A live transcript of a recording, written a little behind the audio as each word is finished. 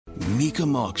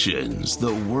Mecum Auctions,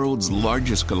 the world's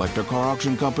largest collector car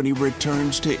auction company,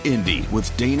 returns to Indy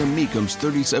with Dana Mecum's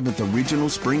 37th Regional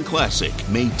Spring Classic,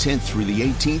 May 10th through the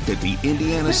 18th at the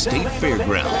Indiana State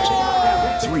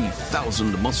Fairgrounds.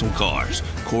 3,000 muscle cars,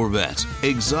 Corvettes,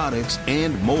 exotics,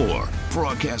 and more.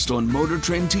 Broadcast on Motor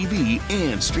Trend TV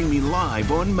and streaming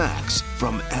live on Max.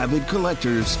 From avid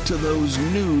collectors to those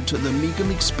new to the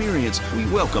Mecum experience, we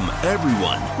welcome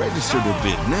everyone. Register to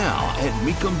bid now at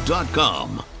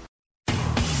Mecum.com.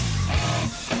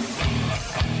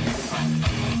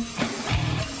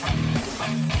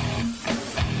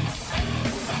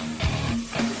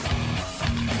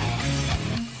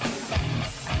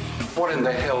 What in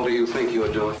the hell do you think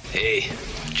you're doing? Hey,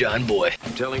 John Boy.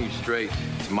 I'm telling you straight,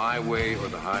 it's my way or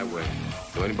the highway.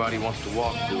 So anybody who wants to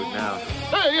walk, do it now.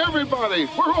 Hey, everybody,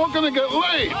 we're all gonna get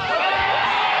late.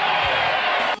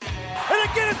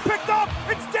 And again, it's picked up.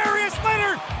 It's Darius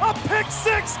Leonard, a pick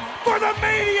six for the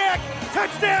Maniac.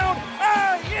 Touchdown,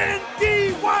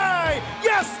 I-N-D-Y.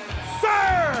 Yes,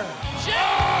 sir.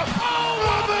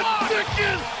 Oh, the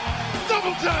Dickens!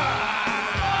 Double time!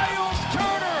 Miles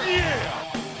Turner. Yeah!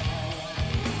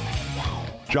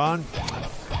 John,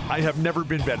 I have never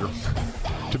been better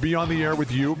to be on the air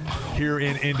with you here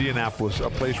in Indianapolis, a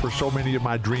place where so many of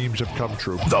my dreams have come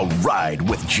true. The Ride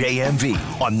with JMV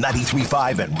on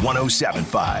 93.5 and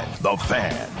 107.5. The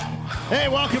Fan. Hey,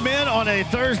 welcome in on a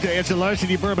Thursday. It's the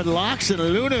Larceny Bourbon Locks and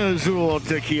Luna Azul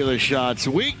Tequila Shots.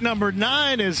 Week number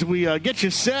 9 as we get you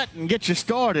set and get you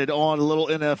started on a little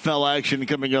NFL action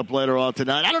coming up later on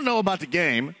tonight. I don't know about the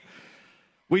game.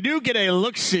 We do get a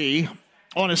look-see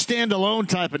on a standalone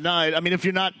type of night. I mean, if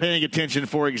you're not paying attention,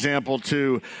 for example,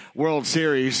 to World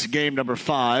Series game number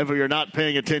 5, or you're not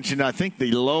paying attention, I think,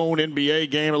 the lone NBA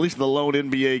game, at least the lone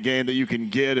NBA game that you can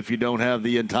get if you don't have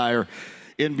the entire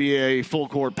NBA full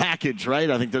court package, right?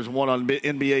 I think there's one on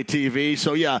NBA TV.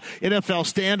 So, yeah, NFL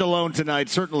standalone tonight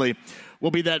certainly will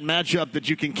be that matchup that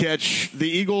you can catch the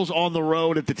Eagles on the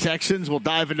road at the Texans. We'll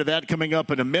dive into that coming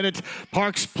up in a minute.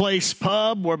 Parks Place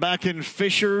Pub, we're back in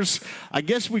Fishers. I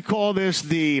guess we call this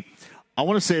I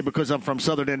want to say, because I'm from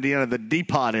southern Indiana, the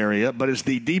Depot area, but it's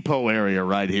the Depot area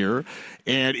right here,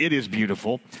 and it is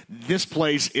beautiful. This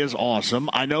place is awesome.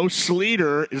 I know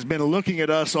Sleater has been looking at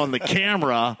us on the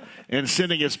camera and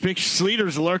sending us pictures.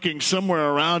 Sleater's lurking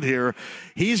somewhere around here.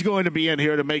 He's going to be in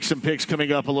here to make some picks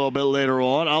coming up a little bit later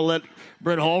on. I'll let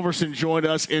Brent Halverson join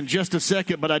us in just a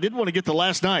second, but I did want to get to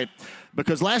last night,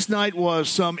 because last night was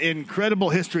some incredible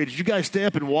history. Did you guys stay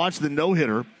up and watch the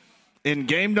no-hitter in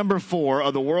game number 4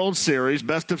 of the World Series,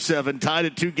 best of 7, tied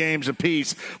at 2 games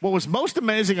apiece? What was most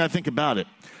amazing, I think, about it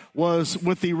was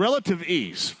with the relative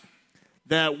ease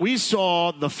that we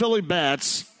saw the Philly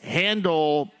Bats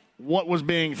handle what was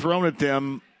being thrown at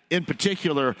them, in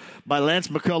particular by Lance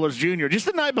McCullers Jr., just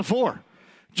the night before.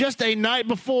 Just a night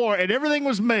before, and everything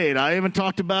was made. I even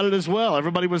talked about it as well.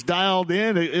 Everybody was dialed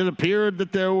in. It appeared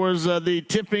that there was the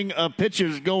tipping of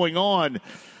pitches going on.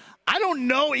 I don't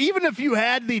know, even if you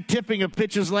had the tipping of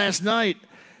pitches last night,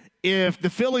 if the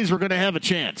Phillies were going to have a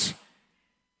chance.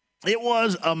 It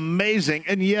was amazing.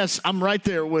 And, yes, I'm right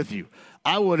there with you.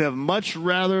 I would have much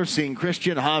rather seen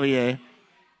Christian Javier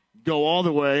go all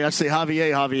the way. I say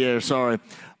Javier, sorry.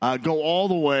 Go all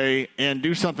the way and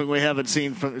do something we haven't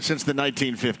seen since the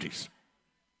 1950s.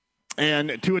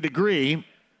 And to a degree,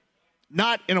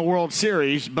 not in a World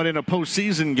Series, but in a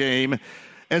postseason game.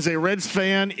 As a Reds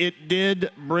fan, it did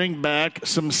bring back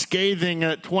some scathing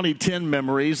 2010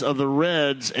 memories of the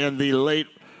Reds and the late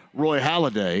Roy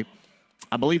Halladay.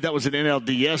 I believe that was an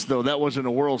NLDS, though. That wasn't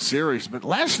a World Series. But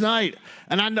last night,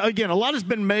 and again, a lot has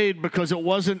been made because it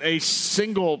wasn't a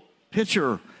single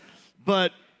pitcher.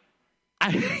 But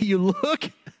you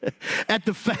look at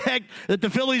the fact that the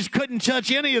Phillies couldn't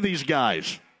touch any of these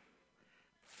guys.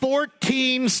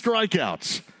 14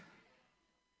 strikeouts.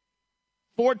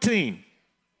 14.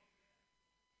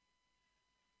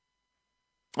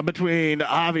 Between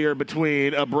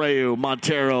Abreu,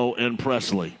 Montero, and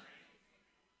Presley.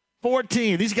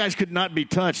 14. These guys could not be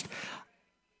touched.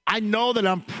 I know that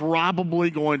I'm probably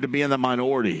going to be in the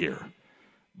minority here.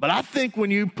 But I think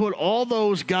when you put all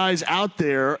those guys out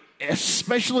there,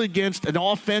 especially against an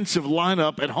offensive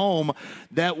lineup at home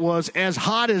that was as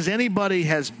hot as anybody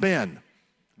has been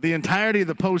the entirety of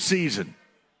the postseason,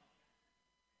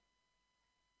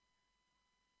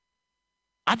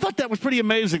 I thought that was pretty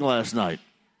amazing last night.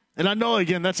 And I know,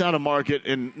 again, that's out of market,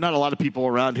 and not a lot of people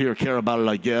around here care about it,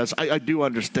 I guess. I do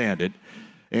understand it.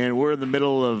 And we're in the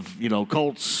middle of,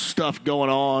 Colts stuff going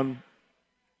on,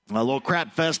 a little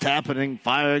crap fest happening,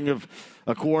 firing of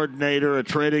a coordinator, a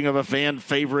trading of a fan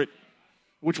favorite.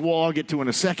 which we'll all get to in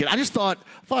a second. I just thought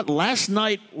last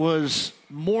night was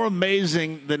more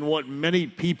amazing than what many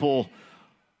people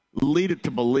lead it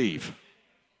to believe.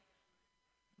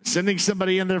 Sending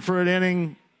somebody in there for an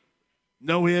inning,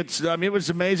 no hits. I mean, it was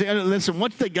amazing. And listen,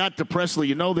 once they got to Presley,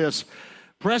 you know this,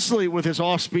 Presley with his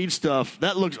off-speed stuff,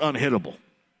 that looks unhittable.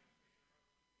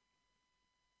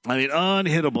 I mean,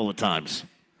 unhittable at times.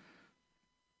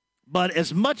 But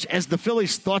as much as the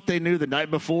Phillies thought they knew the night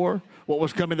before what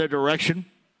was coming their direction,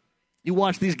 you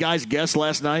watched these guys guess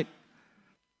last night,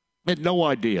 had no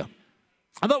idea.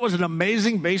 I thought it was an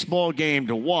amazing baseball game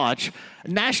to watch.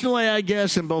 Nationally, I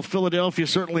guess, in both Philadelphia,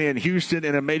 certainly in Houston,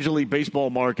 and in Major League Baseball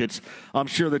markets, I'm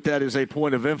sure that is a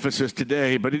point of emphasis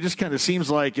today. But it just kind of seems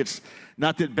like it's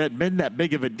not been that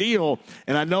big of a deal.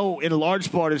 And I know in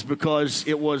large part is because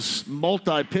it was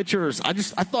multi-pitchers. I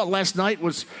thought last night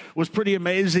was pretty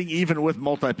amazing, even with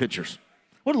multi-pitchers.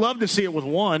 Would love to see it with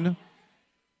one.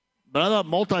 But I thought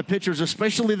multi-pitchers,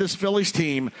 especially this Phillies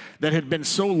team that had been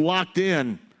so locked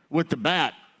in with the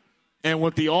bat and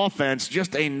with the offense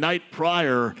just a night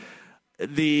prior,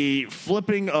 the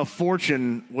flipping of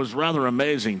fortune was rather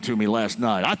amazing to me last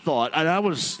night. I thought, and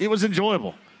it was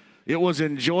enjoyable. It was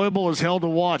enjoyable as hell to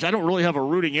watch. I don't really have a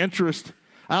rooting interest.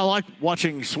 I like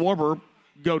watching Schwarber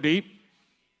go deep.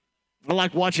 I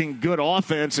like watching good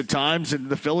offense at times, and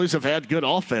the Phillies have had good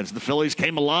offense. The Phillies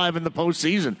came alive in the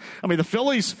postseason. I mean, the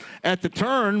Phillies at the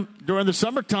turn during the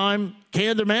summertime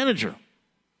canned their manager.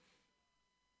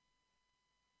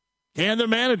 And their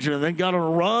manager, and then got on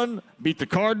a run, beat the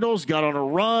Cardinals, got on a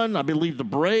run. I believe the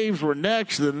Braves were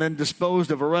next, and then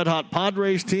disposed of a red-hot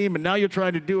Padres team. And now you're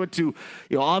trying to do it to,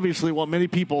 obviously what many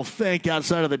people think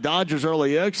outside of the Dodgers'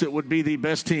 early exit would be the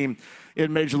best team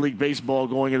in Major League Baseball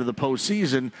going into the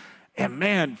postseason. And,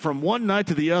 man, from one night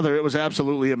to the other, it was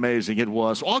absolutely amazing. It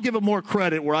was. So I'll give it more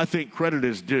credit where I think credit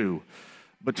is due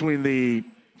between the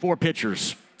four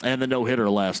pitchers and the no-hitter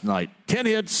last night. 10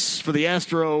 hits for the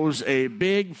Astros, a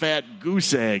big, fat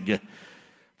goose egg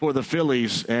for the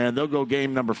Phillies, and they'll go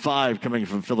game number 5 coming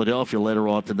from Philadelphia later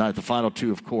on tonight. The final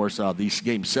 2, of course, these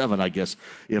game 7, I guess,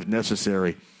 if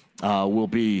necessary, will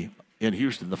be in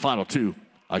Houston. The final 2,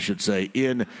 I should say,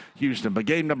 in Houston. But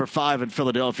game number 5 in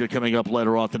Philadelphia coming up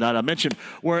later on tonight. I mentioned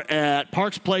we're at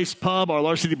Parks Place Pub, our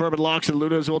Larceny Bourbon Locks and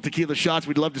Luna Azul Tequila Shots.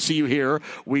 We'd love to see you here.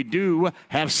 We do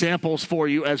have samples for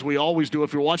you, as we always do.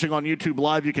 If you're watching on YouTube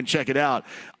Live, you can check it out.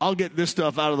 I'll get this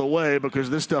stuff out of the way because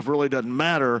this stuff really doesn't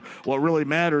matter. What really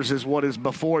matters is what is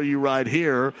before you right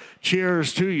here.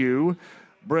 Cheers to you.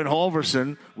 Brent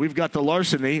Halverson. We've got the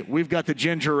Larceny, we've got the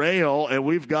ginger ale, and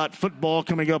we've got football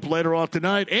coming up later on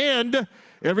tonight. And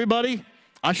everybody,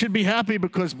 I should be happy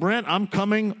because, Brent, I'm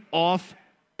coming off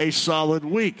a solid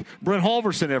week. Brent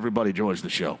Halverson, everybody, joins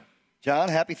the show. John,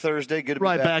 happy Thursday. Good to be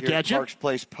back here at Parks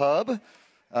Place Pub.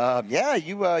 You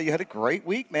had a great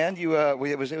week, man.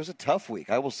 It was a tough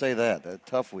week. I will say that, a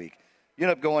tough week. You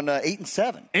ended up going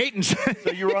 8-7. 8-7.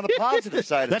 So you were on the positive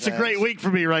side of That's things. a great week for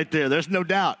me right there. There's no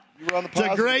doubt. You were on the it's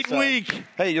a great side. week.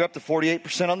 Hey, you're up to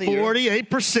 48% on the year.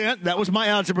 48%. That was my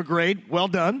algebra grade. Well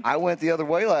done. I went the other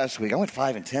way last week. I went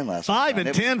 5-10 last week.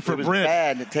 5-10 for Brent. It was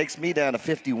bad, and it takes me down to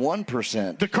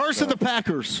 51%. The curse of the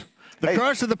Packers. The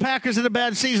curse of the Packers in a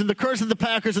bad season. The curse of the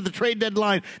Packers at the trade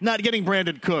deadline. Not getting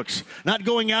Brandon Cooks. Not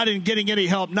going out and getting any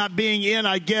help. Not being in,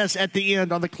 I guess, at the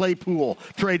end on the Claypool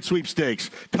trade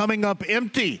sweepstakes. Coming up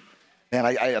empty. Man,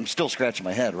 I'm still scratching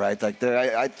my head, right? Like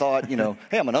I thought,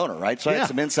 hey, I'm an owner, right? So I had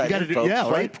some inside info.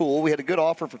 Claypool, we had a good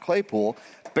offer for Claypool.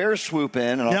 Bears swoop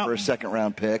in and offer a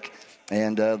second-round pick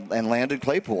and landed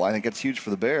Claypool. I think that's huge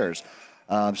for the Bears.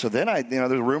 So then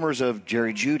there's rumors of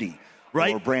Jerry Jeudy.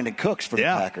 Right. Or Brandon Cooks for the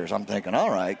Packers. I'm thinking, all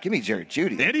right, give me Jerry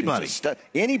Jeudy.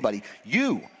 Anybody.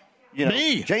 You.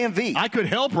 Me. JMV. I could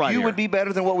help right here. You would be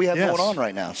better than what we have going on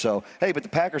right now. So, hey, but the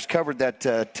Packers covered that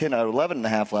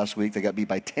 11.5 last week. They got beat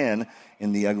by 10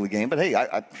 in the ugly game. But, hey,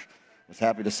 I was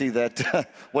happy to see that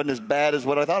wasn't as bad as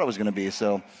what I thought it was going to be.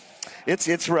 So,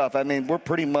 it's rough. I mean, we're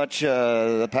pretty much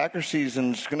the Packers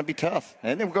season's going to be tough.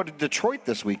 And then we go to Detroit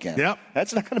this weekend. Yep.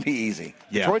 That's not going to be easy.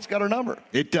 Yeah. Detroit's got our number.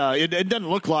 It doesn't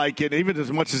look like it, even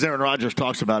as much as Aaron Rodgers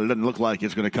talks about it, doesn't look like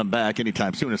it's going to come back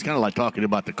anytime soon. It's kind of like talking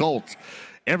about the Colts.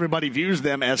 Everybody views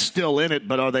them as still in it,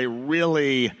 but are they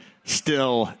really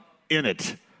still in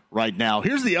it right now?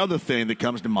 Here's the other thing that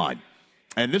comes to mind.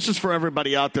 And this is for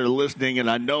everybody out there listening,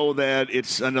 and I know that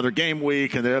it's another game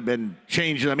week, and there have been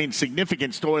changes,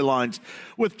 significant storylines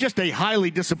with just a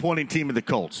highly disappointing team in the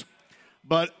Colts.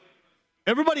 But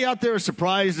everybody out there is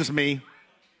surprised as me,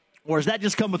 or does that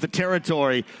just come with the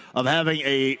territory of having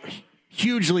a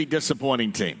hugely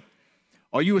disappointing team?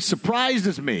 Are you as surprised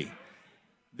as me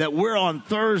that we're on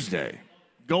Thursday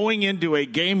going into a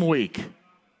game week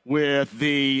with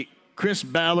the Chris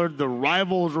Ballard, the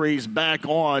rivalries back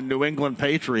on New England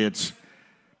Patriots,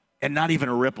 and not even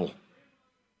a ripple.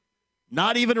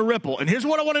 Not even a ripple. And here's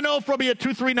what I want to know from you at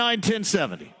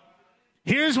 239-1070.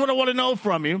 Here's what I want to know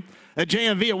from you at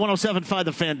JMV at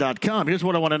 1075thefan.com. Here's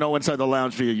what I want to know inside the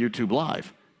lounge via YouTube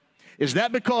Live. Is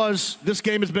that because this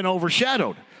game has been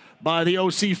overshadowed by the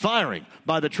OC firing,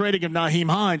 by the trading of Nyheim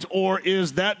Hines, or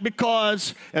is that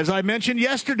because, as I mentioned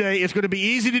yesterday, it's going to be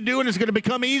easy to do and it's going to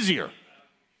become easier?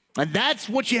 And that's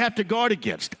what you have to guard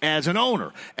against as an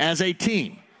owner, as a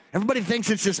team. Everybody thinks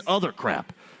it's this other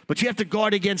crap. But you have to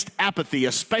guard against apathy,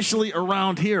 especially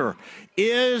around here.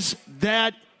 Is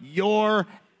that your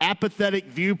apathetic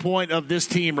viewpoint of this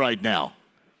team right now?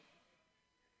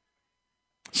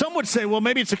 Some would say, well,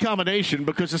 maybe it's a combination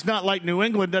because it's not like New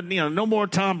England doesn't, no more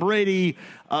Tom Brady.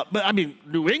 But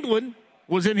New England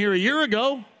was in here a year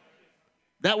ago.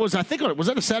 That was, I think, was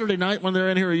that a Saturday night when they were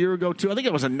in here a year ago too? I think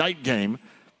it was a night game.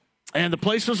 And the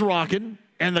place was rocking,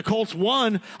 and the Colts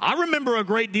won. I remember a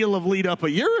great deal of lead up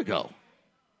a year ago.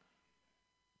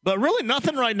 But really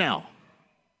nothing right now.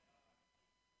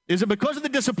 Is it because of the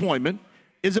disappointment?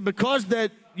 Is it because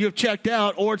that you've checked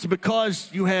out, or it's because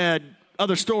you had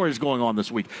other stories going on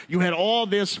this week? You had all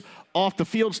this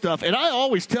off-the-field stuff. And I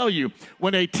always tell you,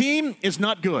 when a team is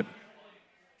not good,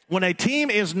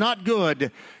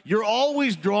 you're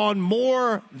always drawn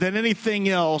more than anything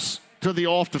else to the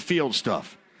off-the-field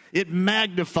stuff. It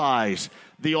magnifies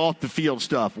the off-the-field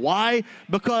stuff. Why?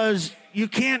 Because you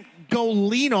can't go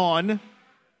lean on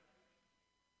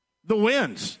the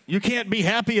wins. You can't be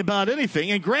happy about anything.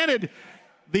 And granted,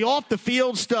 the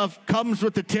off-the-field stuff comes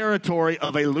with the territory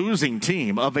of a losing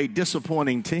team, of a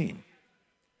disappointing team.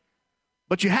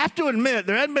 But you have to admit,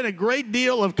 there hadn't been a great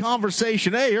deal of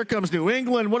conversation. Hey, here comes New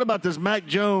England. What about this Mac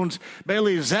Jones,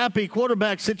 Bailey Zappi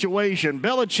quarterback situation?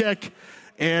 Belichick,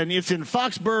 and it's in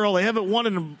Foxborough. They haven't won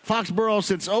in Foxborough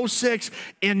since 2006,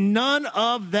 and none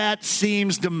of that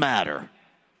seems to matter.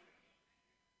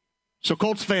 So,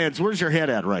 Colts fans, where's your head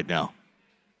at right now?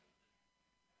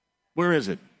 Where is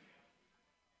it?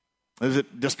 Is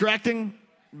it distracting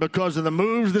because of the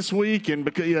moves this week? And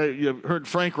because you heard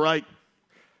Frank Reich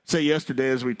say yesterday,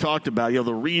 as we talked about,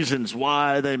 the reasons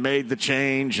why they made the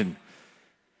change. And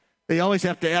they always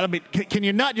have to add, can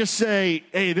you not just say,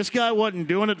 hey, this guy wasn't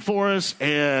doing it for us,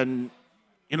 and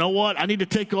you know what? I need to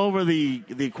take over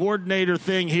the coordinator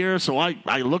thing here so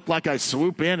I look like I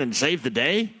swoop in and save the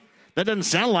day? That doesn't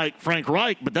sound like Frank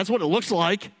Reich, but that's what it looks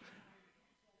like.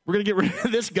 We're going to get rid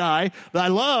of this guy that I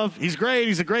love. He's great.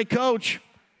 He's a great coach.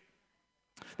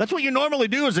 That's what you normally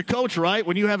do as a coach, right?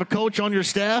 When you have a coach on your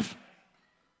staff,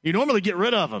 you normally get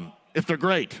rid of them if they're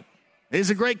great. He's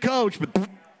a great coach, but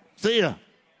see ya.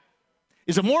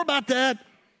 Is it more about that?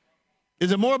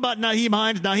 Is it more about Nyheim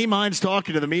Hines? Nyheim Hines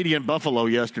talking to the media in Buffalo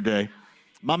yesterday.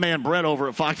 My man Brett over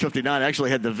at Fox 59 actually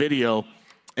had the video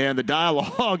and the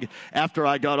dialogue after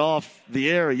I got off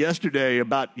the air yesterday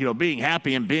about, being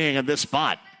happy and being in this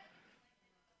spot.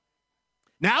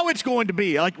 Now it's going to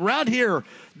be, like around here,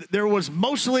 there was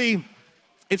mostly,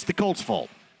 it's the Colts' fault.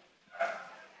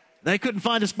 They couldn't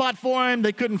find a spot for him.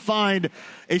 They couldn't find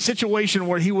a situation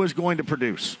where he was going to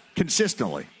produce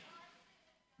consistently.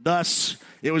 Thus,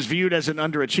 it was viewed as an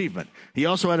underachievement. He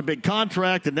also had a big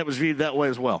contract, and that was viewed that way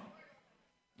as well.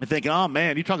 And thinking, oh,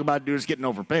 man, you talk about dudes getting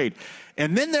overpaid.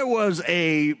 And then there was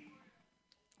a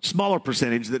smaller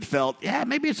percentage that felt, yeah,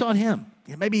 maybe it's on him.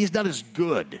 Maybe he's not as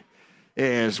good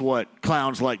as what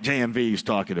clowns like JMV is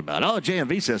talking about. Oh,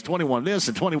 JMV says 21 this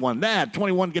and 21 that.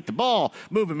 21 get the ball.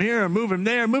 Move him here and move him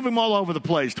there. Move him all over the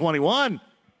place. 21.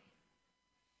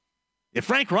 If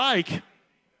Frank Reich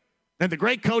and the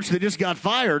great coach that just got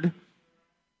fired,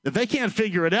 if they can't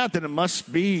figure it out, then it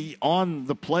must be on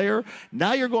the player.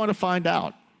 Now you're going to find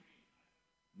out.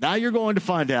 Now you're going to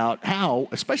find out how,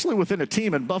 especially within a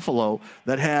team in Buffalo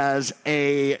that has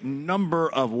a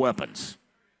number of weapons.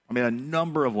 A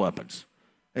number of weapons.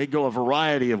 They go a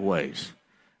variety of ways.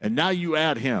 And now you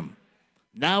add him.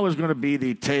 Now is going to be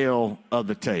the tail of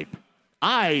the tape.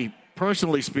 I,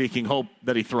 personally speaking, hope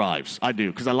that he thrives. I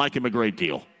do, because I like him a great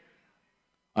deal.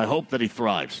 I hope that he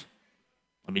thrives.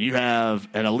 You have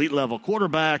an elite-level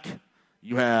quarterback.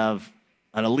 You have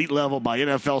an elite level by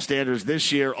NFL standards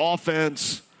this year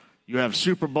offense. You have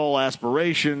Super Bowl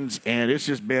aspirations, and it's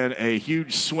just been a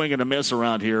huge swing and a miss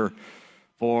around here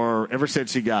ever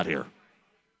since he got here.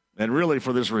 And really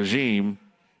for this regime,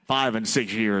 5 and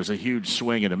 6 years, a huge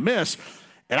swing and a miss.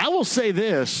 And I will say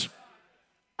this,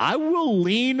 I will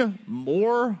lean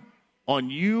more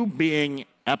on you being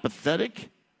apathetic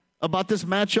about this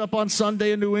matchup on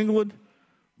Sunday in New England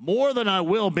more than I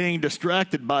will being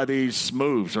distracted by these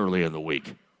moves early in the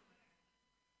week.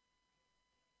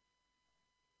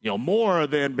 more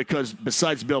than because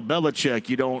besides Bill Belichick,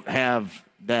 you don't have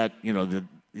that,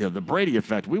 the Brady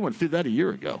effect. We went through that a year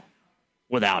ago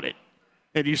without it.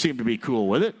 And you seem to be cool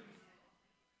with it.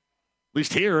 At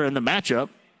least here in the matchup.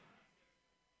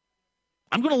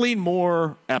 I'm going to lean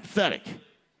more apathetic.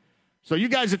 So you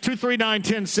guys at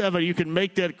 239-1070, you can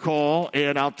make that call,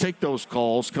 and I'll take those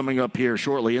calls coming up here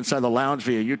shortly inside the lounge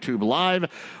via YouTube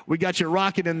Live. We got you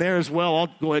rocking in there as well. I'll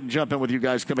go ahead and jump in with you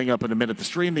guys coming up in a minute. The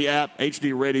stream, the app,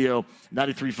 HD Radio,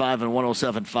 93.5 and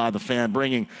 107.5, The Fan,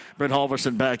 bringing Brent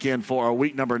Halverson back in for our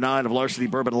week number 9 of Larceny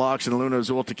Bourbon Locks and Luna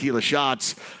Azul Tequila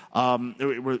Shots.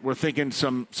 We're thinking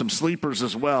some sleepers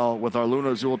as well with our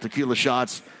Luna Azul Tequila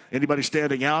Shots. Anybody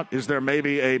standing out? Is there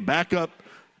maybe a backup?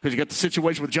 Because you got the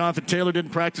situation with Jonathan Taylor, didn't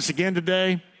practice again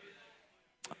today.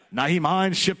 Nyheim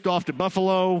Hines shipped off to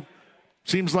Buffalo.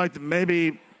 Seems like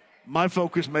maybe my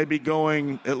focus may be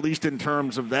going, at least in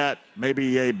terms of that,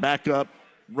 maybe a backup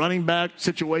running back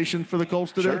situation for the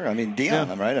Colts today. Sure, I mean,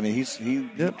 Deion, right? I mean, he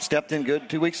stepped in good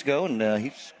 2 weeks ago, and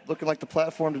he's looking like the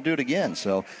platform to do it again.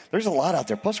 So there's a lot out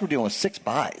there. Plus, we're dealing with 6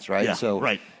 buys, right? Yeah, so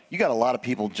right. You got a lot of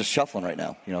people just shuffling right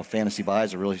now. Fantasy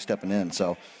buys are really stepping in.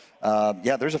 So,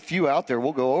 there's a few out there.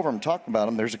 We'll go over them, talk about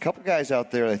them. There's a couple guys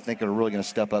out there I think are really going to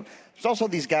step up. There's also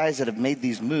these guys that have made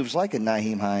these moves, like a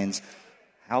Nyheim Hines.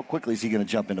 How quickly is he going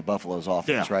to jump into Buffalo's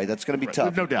offense, right? That's going to be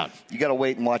tough. No doubt. You got to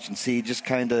wait and watch and see. Just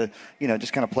kind of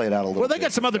play it out a little bit. Well, they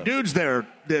got some other dudes there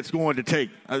that's going to take.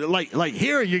 Like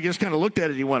here, you just kind of looked at it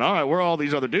and you went, all right, where are all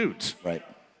these other dudes? Right.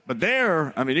 But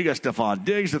there, I mean, you got Stephon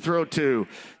Diggs to throw to.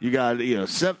 You got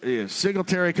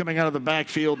Singletary coming out of the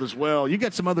backfield as well. You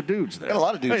got some other dudes there. Got a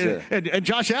lot of dudes there. And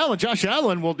Josh Allen. Josh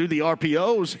Allen will do the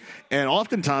RPOs and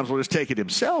oftentimes will just take it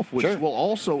himself, which will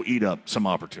also eat up some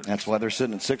opportunities. That's why they're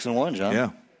sitting at 6-1, John.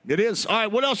 Yeah. It is. All right,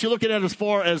 what else are you looking at as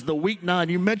far as the Week 9?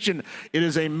 You mentioned it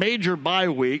is a major bye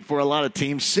week for a lot of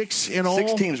teams. 6 in all?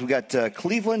 6 teams. We got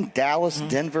Cleveland, Dallas,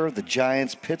 Denver, the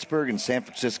Giants, Pittsburgh, and San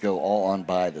Francisco all on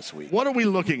bye this week. What are we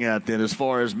looking at then as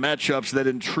far as matchups that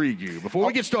intrigue you before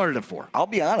we get started at 4? I'll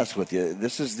be honest with you.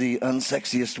 This is the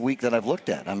unsexiest week that I've looked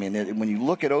at. I mean, when you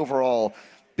look at overall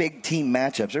big team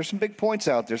matchups, there's some big points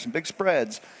out there, some big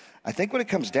spreads. I think when it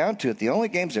comes down to it, the only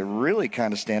games that really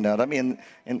kind of stand out, I mean,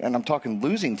 and I'm talking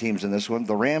losing teams in this one,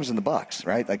 the Rams and the Bucs,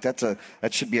 right? Like that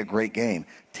should be a great game.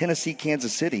 Tennessee,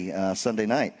 Kansas City, Sunday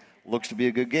night. Looks to be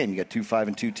a good game. You got 2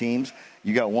 5-2 teams.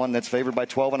 You got one that's favored by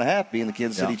 12.5, being the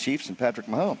Kansas City Chiefs and Patrick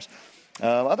Mahomes.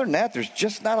 Other than that, there's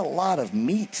just not a lot of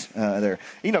meat there.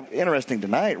 Interesting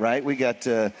tonight, right? We got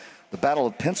the Battle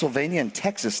of Pennsylvania and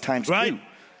Texas times 2.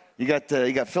 You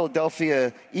got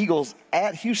Philadelphia Eagles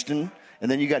at Houston. And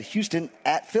then you got Houston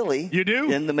at Philly. You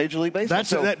do? In the Major League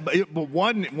Baseball. But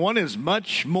one is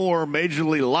much more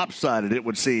majorly lopsided, it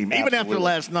would seem, even after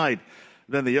last night,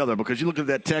 than the other. Because you look at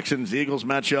that Texans-Eagles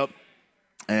matchup,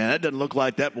 and that doesn't look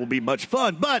like that will be much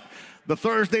fun. But the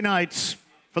Thursday nights,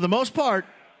 for the most part,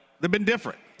 they've been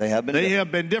different. They have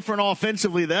been different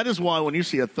offensively. That is why when you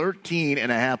see a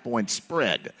 13.5-point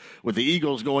spread with the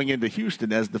Eagles going into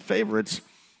Houston as the favorites,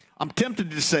 I'm tempted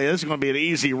to say this is going to be an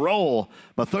easy roll,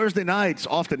 but Thursday nights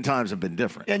oftentimes have been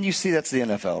different. And you see that's the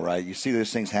NFL, right? You see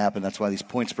those things happen. That's why these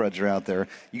point spreads are out there.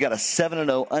 You got a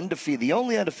 7-0 undefeated, the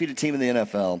only undefeated team in the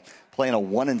NFL playing a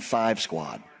 1-5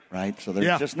 squad, right? So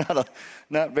they're just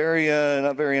not very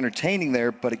entertaining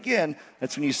there. But again,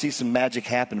 that's when you see some magic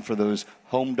happen for those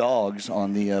home dogs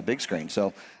on the big screen.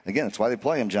 So again, that's why they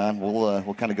play them, John.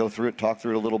 We'll kind of go through it, talk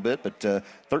through it a little bit, but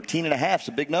 13.5 is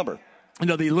a big number.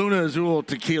 The Luna Azul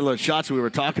Tequila Shots we were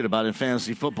talking about in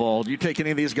fantasy football, do you take any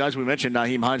of these guys? We mentioned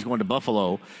Nyheim Hines going to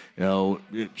Buffalo.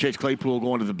 Chase Claypool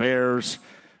going to the Bears.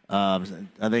 I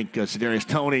think Kadarius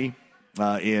Toney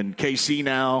in KC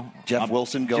now. Jeff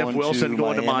Wilson going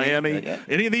to Miami. Yeah.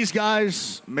 Any of these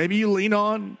guys maybe you lean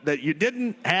on that you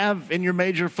didn't have in your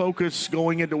major focus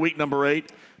going into week number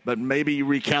 8? But maybe you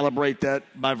recalibrate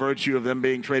that by virtue of them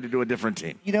being traded to a different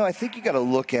team. I think you got to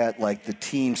look at like the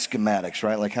team schematics,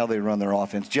 right? Like how they run their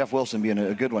offense. Jeff Wilson being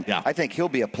a good one. Yeah. I think he'll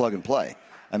be a plug and play.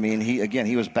 I mean,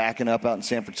 he was backing up out in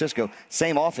San Francisco.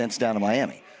 Same offense down to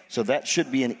Miami. So that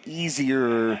should be an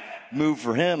easier move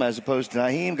for him as opposed to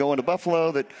Nyheim going to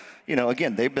Buffalo that,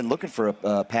 again, they've been looking for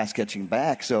a pass-catching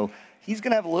back. So he's going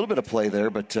to have a little bit of play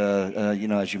there, but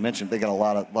as you mentioned, they got a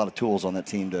lot of tools on that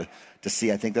team to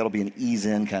see. I think that'll be an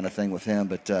ease-in kind of thing with him.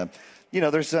 But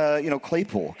there's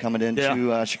Claypool coming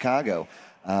into Chicago.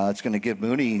 It's going to give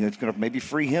Mooney. It's going to maybe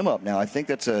free him up now. I think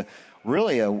that's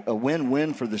really a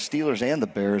win-win for the Steelers and the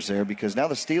Bears there because now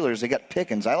the Steelers, they got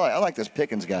Pickens. I like this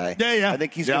Pickens guy. Yeah. I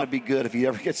think he's going to be good if he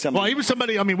ever gets somebody. Well, he was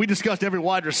somebody. I mean, we discussed every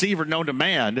wide receiver known to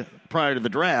man prior to the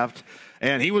draft.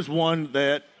 And he was one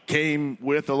that came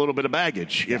with a little bit of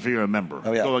baggage, if you remember,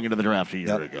 going into the draft a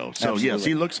year ago. So, yes,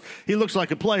 he looks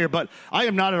like a player, but I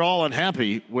am not at all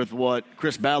unhappy with what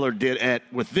Chris Ballard did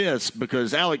with this,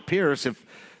 because Alec Pierce, if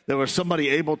there was somebody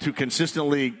able to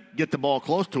consistently get the ball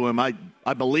close to him,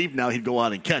 I believe now he'd go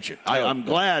out and catch it. I'm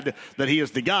glad that he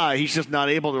is the guy. He's just not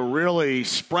able to really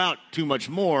sprout too much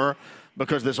more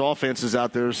because this offense is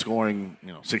out there scoring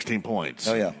 16 points.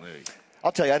 Oh, yeah.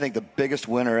 I'll tell you, I think the biggest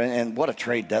winner, and what a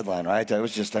trade deadline, right? I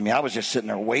was just sitting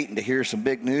there waiting to hear some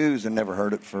big news and never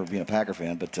heard it for being a Packer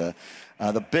fan. But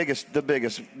the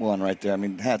biggest one right there, I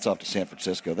mean, hats off to San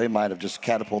Francisco. They might have just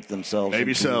catapulted themselves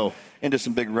into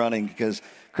some big running, because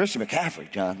Christian McCaffrey,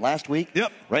 John, last week,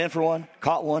 ran for one,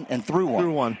 caught one, and threw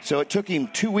one. So it took him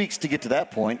 2 weeks to get to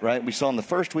that point, right? We saw him the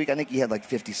first week, I think he had like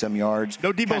 50-some yards.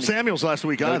 No Deebo Samuels last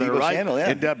week either, right? Samuel, yeah.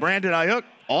 And Brandon Ayuk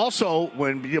also,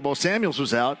 when Deebo Samuels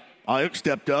was out, Ayuk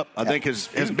stepped up, I think has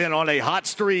been on a hot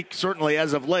streak, certainly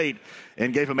as of late,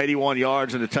 and gave him 81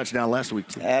 yards and a touchdown last week.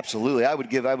 Absolutely. I would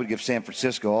give San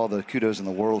Francisco all the kudos in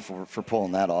the world for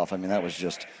pulling that off. I mean, that was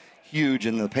just huge.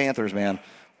 And the Panthers, man,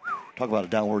 talk about a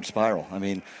downward spiral. I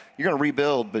mean, you're going to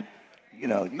rebuild, but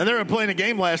and they were playing a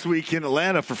game last week in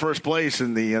Atlanta for first place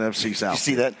in the NFC South. You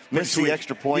see that? Missed the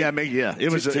extra point. Yeah,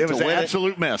 it was an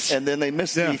absolute mess. And then they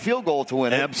missed the field goal to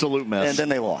win it. Absolute mess. And then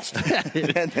they lost.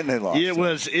 It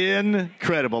was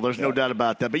incredible. There's no doubt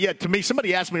about that. But, yeah, to me,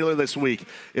 somebody asked me earlier this week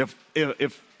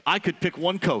if I could pick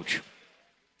one coach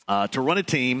to run a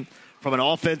team from an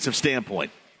offensive standpoint.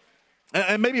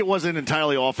 And maybe it wasn't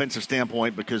entirely offensive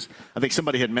standpoint, because I think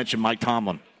somebody had mentioned Mike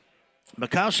Tomlin. But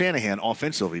Kyle Shanahan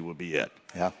offensively would be it.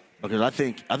 Yeah. Because I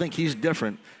think he's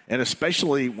different, and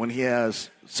especially when he has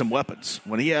some weapons.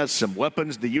 When he has some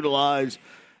weapons to utilize,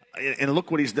 and look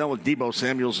what he's done with Deebo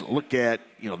Samuels. Look at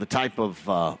the type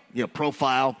of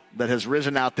profile that has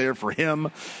risen out there for him.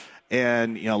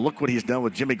 And, look what he's done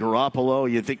with Jimmy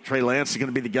Garoppolo. You think Trey Lance is going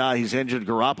to be the guy. He's injured.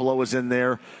 Garoppolo is in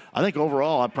there. I think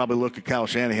overall I'd probably look at Kyle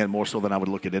Shanahan more so than I would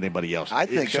look at anybody else. I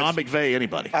think Sean McVay,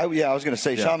 anybody. I was going to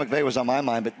say Sean McVay was on my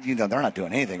mind, but, they're not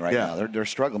doing anything right now. They're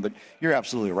struggling. But you're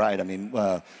absolutely right. I mean,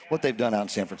 what they've done out in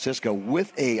San Francisco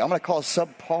with I'm going to call it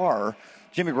subpar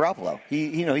Jimmy Garoppolo.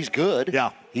 He's good.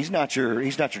 Yeah. He's not your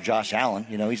Josh Allen.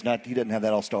 He doesn't have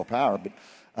that all-star power.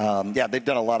 But, they've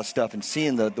done a lot of stuff, and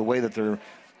seeing the way that they're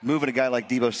moving a guy like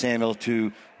Deebo Samuel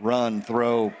to run,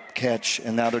 throw, catch,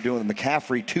 and now they're doing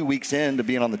McCaffrey 2 weeks into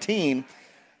being on the team.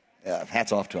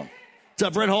 Hats off to him. What's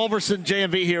up, Brett Halverson,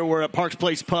 JMV here. We're at Parks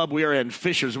Place Pub. We are in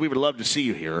Fishers. We would love to see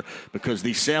you here, because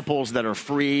the samples that are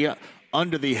free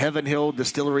under the Heaven Hill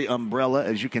Distillery umbrella,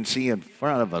 as you can see in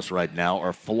front of us right now,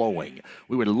 are flowing.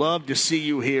 We would love to see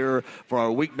you here for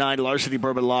our Week 9 Larceny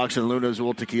Bourbon Locks and Luna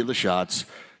Azul Tequila Shots.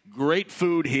 Great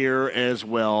food here as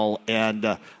well, and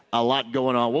a lot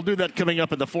going on. We'll do that coming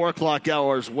up in the 4 o'clock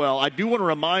hour as well. I do want to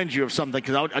remind you of something,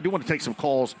 because I do want to take some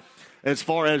calls as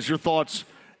far as your thoughts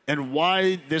and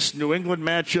why this New England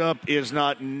matchup is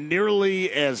not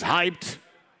nearly as hyped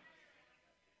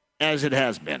as it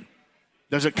has been.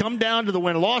 Does it come down to the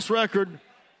win-loss record?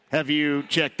 Have you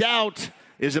checked out?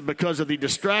 Is it because of the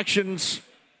distractions?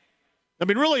 I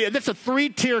mean, really, that's a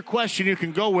 3-tier question you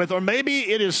can go with, or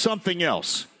maybe it is something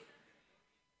else.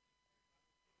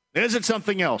 Is it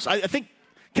something else? I think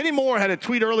Kenny Moore had a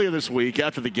tweet earlier this week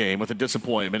after the game with a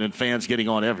disappointment and fans getting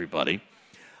on everybody.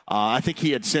 I think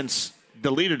he had since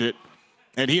deleted it,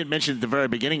 and he had mentioned at the very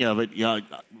beginning of it,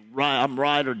 I'm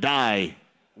ride or die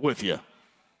with you.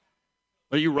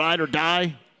 Are you ride or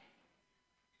die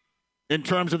in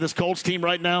terms of this Colts team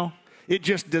right now? It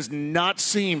just does not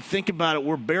seem, think about it,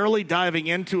 we're barely diving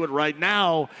into it right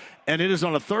now, and it is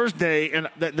on a Thursday, and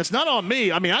that's not on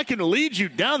me. I mean, I can lead you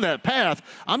down that path.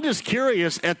 I'm just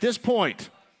curious at this point,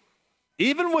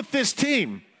 even with this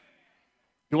team,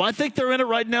 do I think they're in it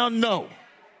right now? No.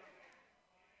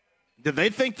 Do they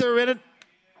think they're in it?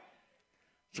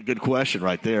 It's a good question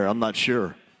right there. I'm not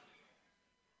sure.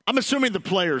 I'm assuming the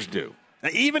players do. Now,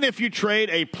 even if you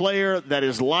trade a player that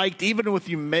is liked, even if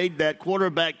you made that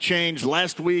quarterback change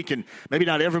last week and maybe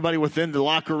not everybody within the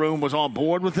locker room was on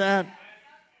board with that,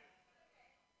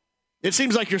 it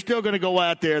seems like you're still going to go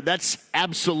out there. That's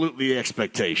absolutely the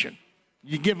expectation.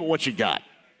 You give it what you got.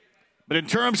 But in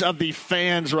terms of the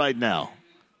fans right now,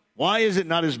 why is it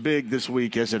not as big this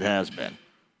week as it has been?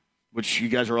 Which you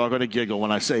guys are all going to giggle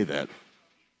when I say that.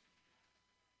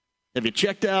 Have you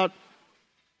checked out?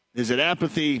 Is it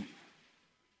apathy?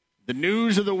 The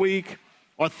news of the week?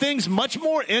 Are things much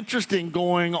more interesting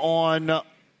going on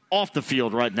off the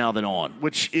field right now than on,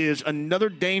 which is another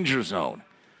danger zone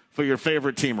for your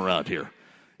favorite team around here.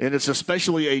 And it's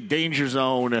especially a danger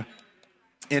zone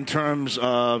in terms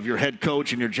of your head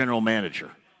coach and your general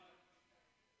manager.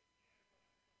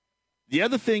 The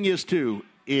other thing is, too,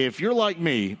 if you're like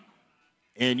me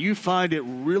and you find it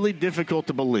really difficult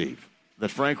to believe that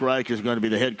Frank Reich is going to be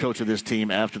the head coach of this team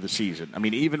after the season. I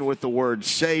mean, even with the word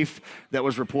safe that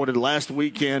was reported last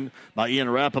weekend by Ian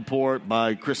Rappaport,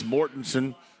 by Chris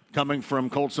Mortensen, coming from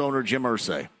Colts owner Jim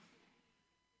Irsay.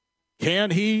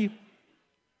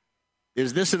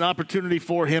 Is this an opportunity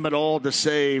for him at all to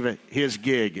save his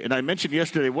gig? And I mentioned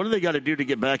yesterday, what do they got to do to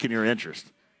get back in your interest?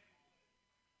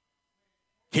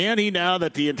 Can he, now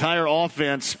that the entire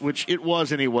offense, which it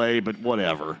was anyway, but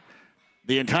whatever,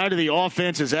 the entirety of the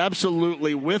offense is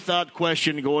absolutely, without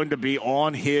question, going to be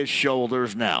on his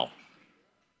shoulders now.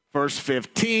 First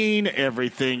 15,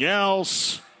 everything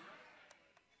else.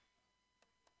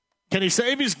 Can he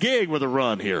save his gig with a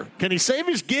run here? Can he save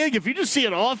his gig if you just see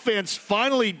an offense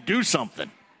finally do something?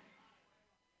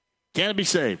 Can it be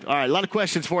saved? All right, a lot of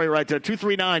questions for you right there.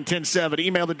 239-1070.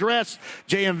 Email address,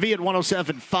 jmv at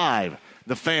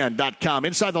 1075thefan.com.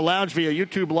 Inside the lounge via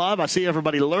YouTube Live, I see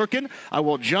everybody lurking. I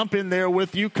will jump in there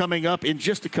with you coming up in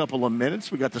just a couple of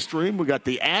minutes. We got the stream, we got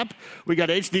the app, we got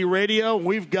HD Radio,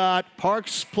 we've got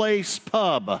Parks Place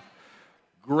Pub.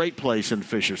 Great place in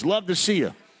Fishers. Love to see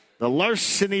you. The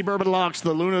Larceny Bourbon Locks,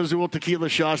 the Luna Azul Tequila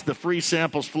Shots, the free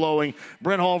samples flowing.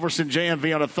 Brent Halverson,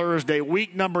 JMV on a Thursday,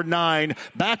 week number 9.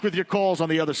 Back with your calls on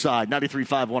the other side.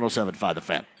 93.5, 107.5 The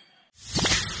Fan.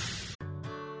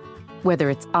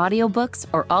 Whether it's audiobooks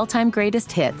or all-time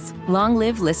greatest hits, long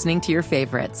live listening to your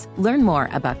favorites. Learn more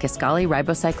about Kisqali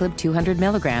Ribociclib 200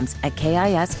 milligrams at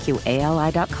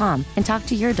KISQALI.com and talk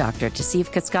to your doctor to see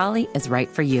if Kisqali is right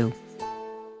for you.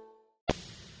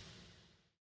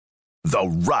 The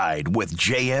Ride with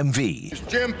JMV. It's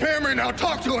Jim Perry, now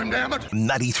talk to him, damn it.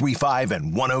 93.5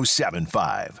 and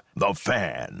 107.5 The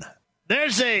Fan.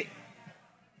 There's a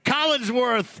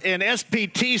Collinsworth and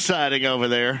SPT sighting over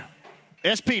there.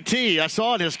 SPT, I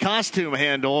saw in his costume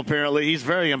handle, apparently. He's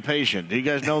very impatient. Do you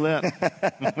guys know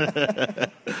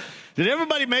that? Did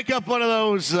everybody make up one of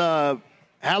those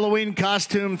Halloween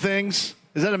costume things?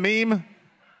 Is that a meme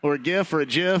or a GIF or a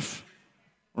GIF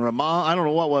or a mom? I don't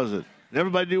know. What was it? Did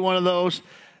everybody do one of those?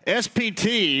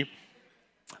 SPT,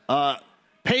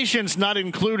 patience not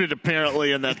included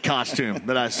apparently in that costume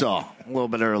that I saw a little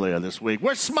bit earlier this week.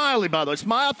 Where's Smiley, by the way?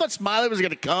 I thought Smiley was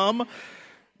going to come,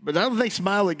 but I don't think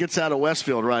Smiley gets out of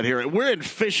Westfield right here. We're in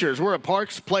Fishers. We're at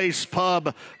Parks Place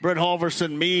Pub. Brent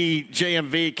Halverson, me,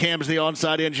 JMV, Cam's the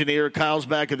on-site engineer. Kyle's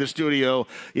back at the studio.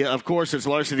 Yeah, of course, it's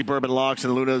Larceny Bourbon Locks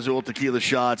and Luna Azul Tequila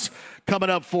Shots. Coming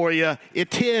up for you,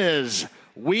 it is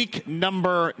week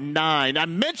number 9. I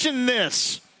mentioned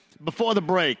this before the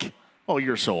break. Oh,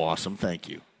 you're so awesome. Thank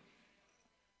you.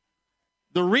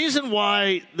 The reason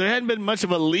why there hadn't been much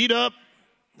of a lead-up,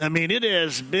 I mean, it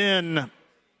has been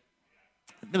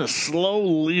a slow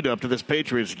lead-up to this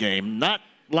Patriots game. Not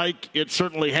like it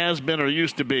certainly has been or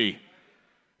used to be.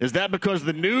 Is that because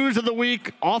the news of the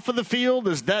week off of the field?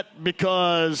 Is that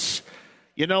because,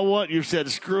 you know what, you've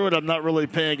said, screw it, I'm not really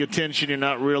paying attention, you're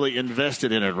not really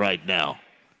invested in it right now?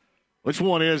 Which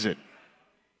one is it?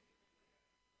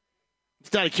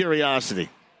 It's out of curiosity.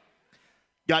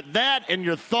 Got that and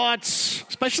your thoughts,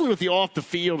 especially with the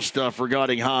off-the-field stuff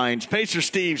regarding Hines. Pacer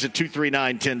Steve's at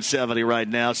 239-1070 right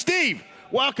now. Steve,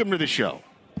 welcome to the show.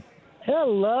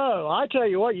 Hello. I tell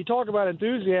you what, you talk about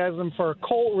enthusiasm for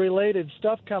Colt-related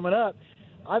stuff coming up.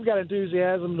 I've got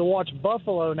enthusiasm to watch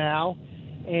Buffalo now,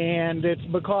 and it's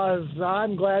because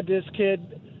I'm glad this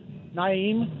kid,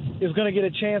 Naeem, is going to get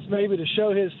a chance maybe to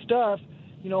show his stuff.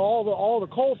 You know, all the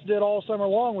Colts did all summer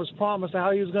long was promise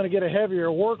how he was going to get a heavier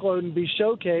workload and be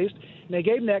showcased. And they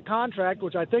gave him that contract,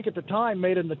 which I think at the time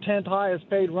made him the 10th highest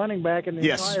paid running back in the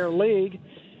entire league.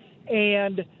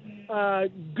 And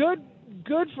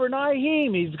good for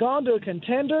Naeem. He's gone to a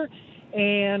contender.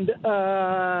 And,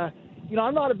 you know,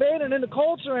 I'm not abandoning the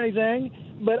Colts or anything,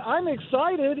 but I'm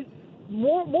excited,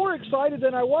 more excited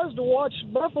than I was to watch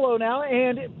Buffalo now.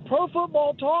 And Pro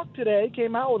Football Talk today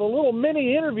came out with a little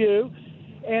mini interview,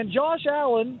 and Josh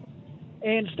Allen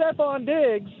and Stephon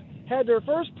Diggs had their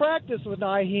first practice with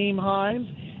Nyheim Hines,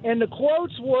 and the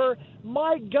quotes were,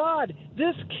 "My God,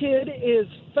 this kid is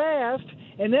fast."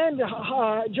 And then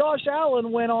Josh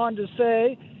Allen went on to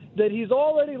say that he's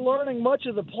already learning much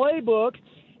of the playbook,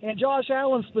 and Josh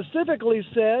Allen specifically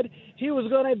said he was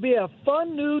going to be a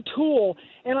fun new tool.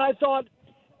 And I thought,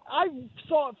 I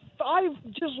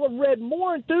just read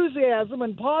more enthusiasm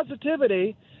and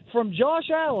positivity from Josh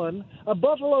Allen, a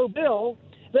Buffalo Bill,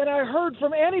 than I heard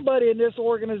from anybody in this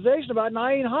organization about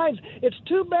Nyheim Hines. It's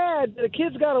too bad that a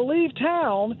kid's got to leave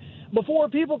town before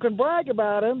people can brag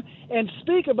about him and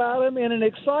speak about him in an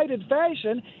excited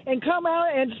fashion and come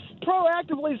out and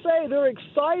proactively say they're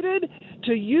excited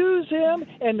to use him,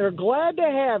 and they're glad to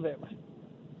have him.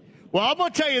 Well, I'm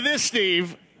going to tell you this,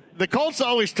 Steve. The Colts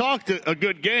always talked a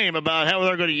good game about how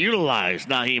they're going to utilize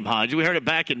Nyheim Hines. We heard it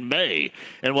back in May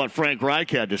and what Frank Reich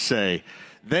had to say.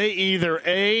 They either,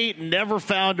 A, never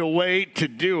found a way to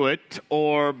do it,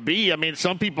 or B, I mean,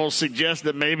 some people suggest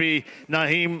that maybe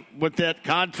Nyheim, with that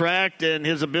contract and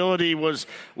his ability, was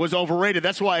overrated.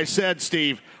 That's why I said,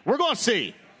 Steve, we're going to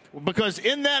see. Because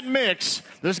in that mix,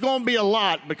 there's going to be a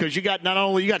lot, because you got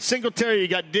Singletary, you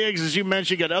got Diggs, as you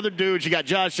mentioned, you got other dudes, you got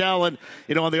Josh Allen,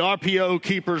 on the RPO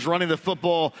keepers running the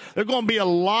football. There's going to be a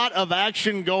lot of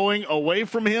action going away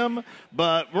from him,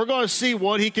 but we're going to see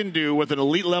what he can do with an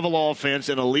elite-level offense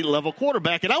and elite-level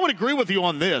quarterback. And I would agree with you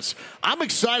on this. I'm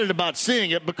excited about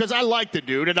seeing it because I like the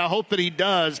dude, and I hope that he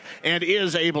does and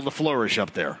is able to flourish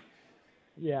up there.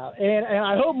 Yeah, and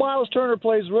I hope Miles Turner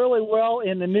plays really well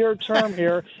in the near term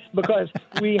here, because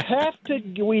we have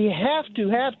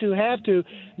to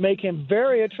make him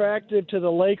very attractive to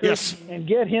the Lakers and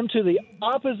get him to the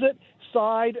opposite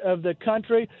side of the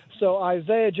country so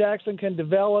Isaiah Jackson can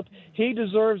develop. He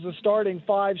deserves a starting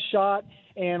 5 shot,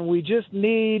 and we just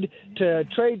need to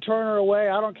trade Turner away.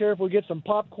 I don't care if we get some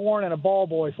popcorn and a ball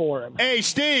boy for him. Hey,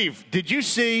 Steve,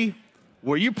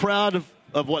 were you proud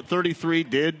of what 33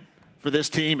 did for this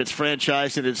team, its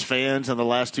franchise, and its fans in the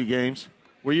last 2 games?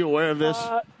 Were you aware of this?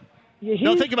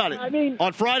 No, think about it. I mean,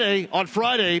 on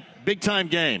Friday, big-time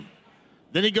game.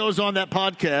 Then he goes on that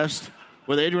podcast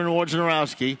with Adrian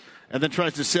Wojnarowski and then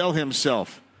tries to sell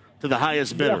himself to the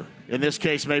highest bidder. Yeah. In this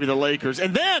case, maybe the Lakers.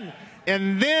 And then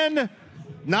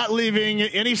not leaving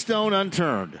any stone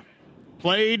unturned.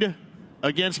 Played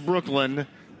against Brooklyn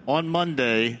on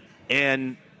Monday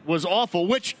and was awful,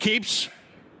 which keeps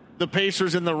the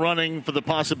Pacers in the running for the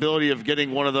possibility of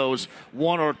getting one of those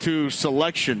 1 or 2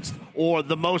 selections or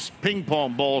the most ping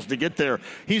pong balls to get there.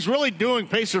 He's really doing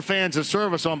Pacer fans a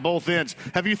service on both ends.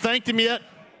 Have you thanked him yet?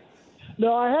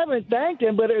 No, I haven't thanked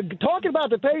him, but talking about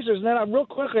the Pacers, and then real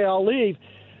quickly I'll leave.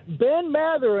 Ben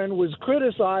Mathurin was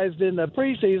criticized in the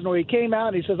preseason where he came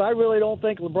out and he says, I really don't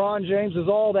think LeBron James is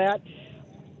all that.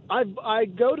 I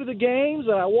go to the games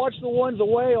and I watch the ones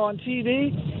away on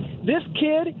TV. This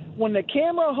kid, when the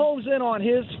camera homes in on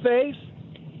his face,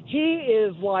 he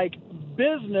is like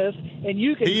business, and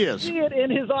you can see it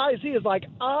in his eyes. He is like,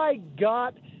 I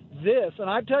got this. And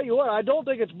I tell you what, I don't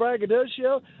think it's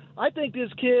braggadocio. I think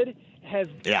this kid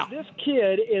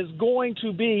is going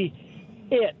to be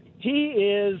it. He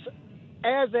is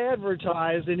as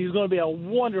advertised, and he's going to be a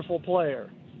wonderful player.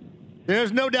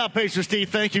 There's no doubt, Pacer Steve,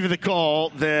 thank you for the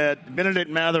call, that Benedict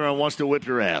Mathurin wants to whip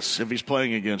your ass if he's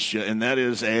playing against you, and that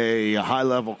is a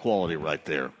high-level quality right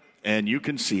there. And you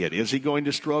can see it. Is he going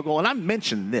to struggle? And I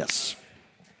mentioned this.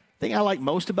 The thing I like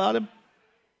most about him,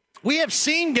 we have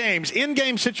seen games,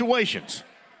 in-game situations,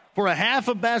 for a half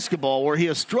of basketball where he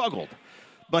has struggled,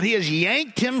 but he has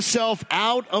yanked himself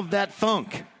out of that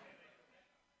funk.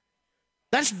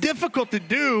 That's difficult to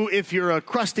do if you're a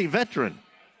crusty veteran.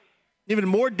 Even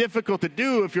more difficult to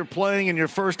do if you're playing in your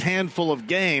first handful of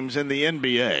games in the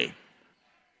NBA.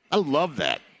 I love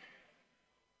that.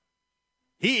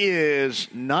 He is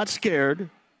not scared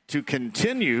to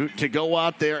continue to go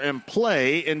out there and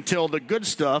play until the good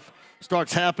stuff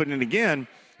starts happening again.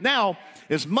 Now,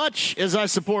 as much as I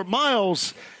support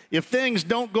Miles, if things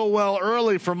don't go well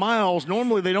early for Miles,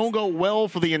 normally they don't go well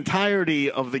for the entirety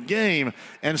of the game.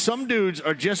 And some dudes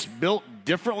are just built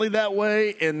differently that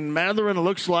way, and Mathurin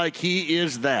looks like he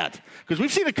is that. Because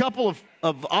we've seen a couple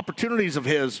of opportunities of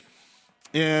his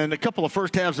in a couple of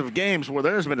first halves of games where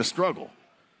there's been a struggle.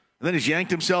 And then he's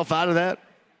yanked himself out of that,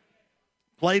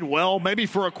 played well, maybe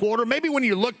for a quarter. Maybe when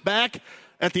you look back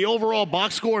at the overall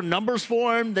box score numbers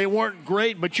for him, they weren't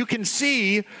great, but you can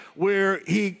see where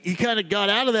he kind of got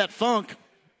out of that funk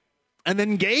and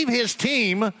then gave his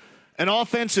team an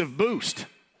offensive boost.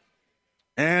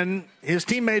 And his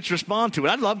teammates respond to it.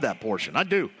 I love that portion. I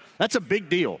do. That's a big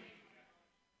deal.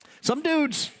 Some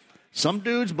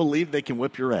dudes believe they can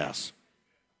whip your ass.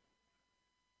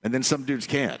 And then some dudes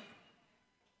can't.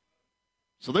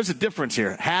 So there's a difference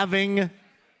here. Having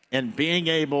and being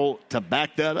able to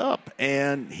back that up.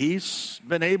 And he's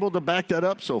been able to back that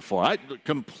up so far. I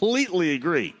completely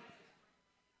agree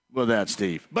with that,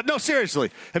 Steve. But no, seriously,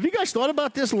 have you guys thought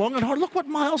about this long and hard? Look what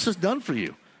Miles has done for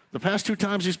you the past 2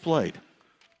 times he's played.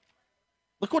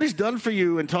 Look what he's done for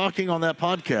you in talking on that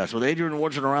podcast with Adrian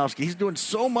Wojnarowski. He's doing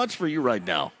so much for you right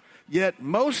now. Yet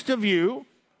most of you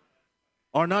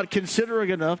are not considering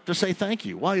enough to say thank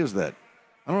you. Why is that?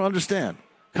 I don't understand.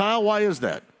 Kyle, why is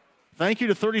that? Thank you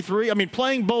to 33. I mean,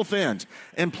 playing both ends,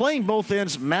 and playing both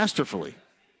ends masterfully.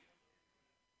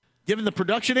 Given the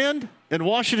production end in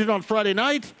Washington on Friday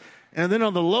night And then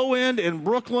on the low end in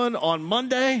Brooklyn on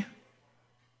Monday,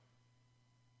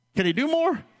 can he do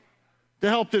more to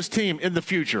help this team in the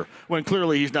future when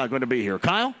clearly he's not going to be here?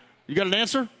 Kyle, you got an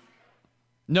answer?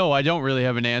 No, I don't really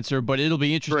have an answer, but it'll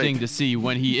be interesting to see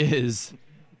when he is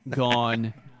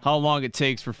gone how long it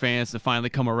takes for fans to finally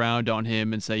come around on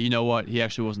him and say, you know what, he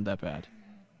actually wasn't that bad.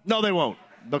 No, they won't,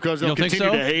 because they'll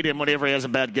continue to hate him whenever he has a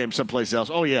bad game someplace else.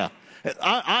 Oh, yeah.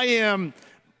 I am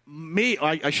me.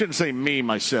 I shouldn't say me,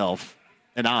 myself,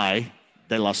 and I,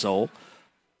 De La Soul.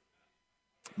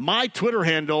 My Twitter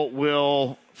handle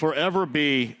will forever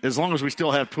be, as long as we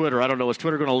still have Twitter, I don't know, is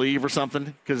Twitter going to leave or something?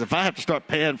 Because if I have to start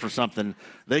paying for something,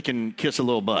 they can kiss a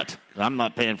little butt. I'm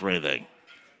not paying for anything.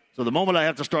 So the moment I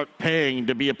have to start paying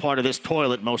to be a part of this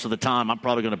toilet most of the time, I'm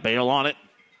probably going to bail on it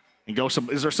and go some.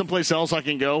 Is there someplace else I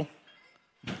can go?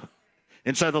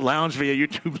 Inside the lounge via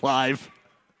YouTube Live,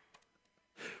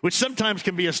 which sometimes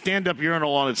can be a stand-up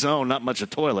urinal on its own, not much a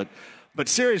toilet. But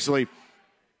seriously,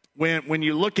 when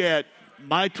you look at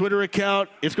my Twitter account,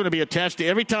 it's going to be attached to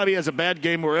every time he has a bad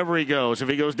game wherever he goes. If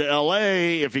he goes to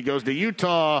L.A., if he goes to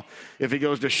Utah, if he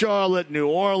goes to Charlotte, New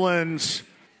Orleans,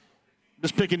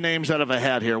 just picking names out of a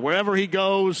hat here. Wherever he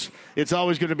goes, it's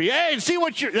always going to be, hey, see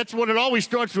what you're – that's what it always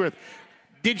starts with.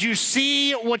 Did you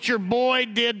see what your boy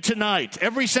did tonight?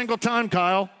 Every single time,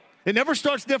 Kyle. It never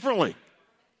starts differently.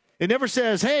 It never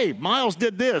says, hey, Miles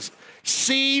did this.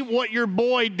 See what your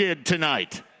boy did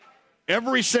tonight.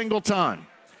 Every single time.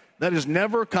 That is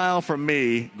never, Kyle, from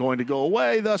me, going to go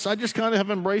away. Thus, I just kind of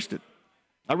have embraced it.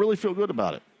 I really feel good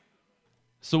about it.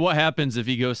 So what happens if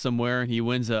he goes somewhere and he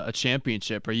wins a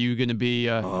championship? Are you going to be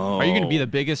Are you going to be the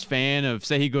biggest fan of?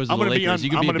 Say he goes to the Lakers. I'm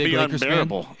going to be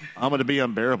unbearable. Fan? I'm going to be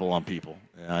unbearable on people.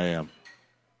 Yeah, I am.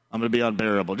 I'm going to be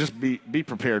unbearable. Just be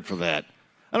prepared for that.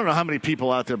 I don't know how many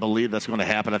people out there believe that's going to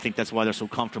happen. I think that's why they're so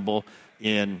comfortable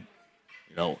in,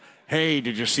 hey,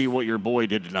 did you see what your boy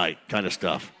did tonight? Kind of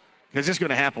stuff. Because it's going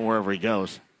to happen wherever he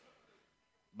goes.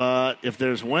 But if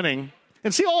there's winning,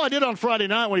 and see, all I did on Friday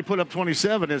night when he put up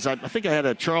 27 is I think I had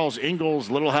a Charles Ingalls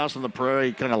Little House on the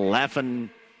Prairie kind of laughing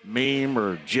meme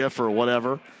or GIF or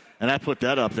whatever, and I put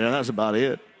that up there, and that's about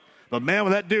it. But, man,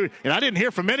 with that dude, and I didn't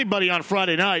hear from anybody on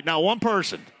Friday night, not one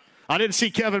person. I didn't see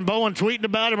Kevin Bowen tweeting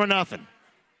about him or nothing.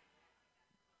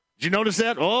 Did you notice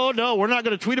that? Oh, no, we're not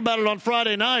going to tweet about it on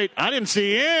Friday night. I didn't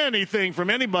see anything from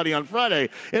anybody on Friday.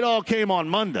 It all came on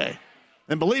Monday.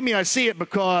 And believe me, I see it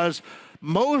because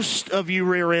most of you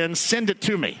rear ends send it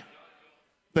to me.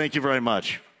 Thank you very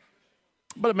much.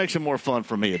 But it makes it more fun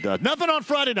for me, it does. Nothing on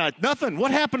Friday night. Nothing.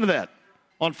 What happened to that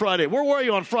on Friday? Where were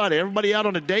you on Friday? Everybody out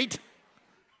on a date?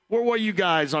 Where were you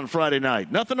guys on Friday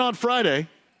night? Nothing on Friday.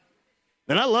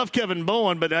 And I love Kevin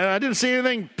Bowen, but I didn't see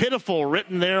anything pitiful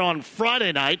written there on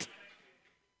Friday night.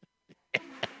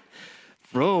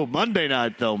 Monday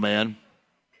night, though, man.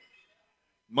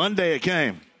 Monday it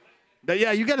came. But,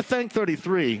 yeah, you got to thank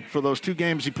 33 for those two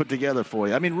games he put together for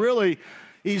you. I mean, really,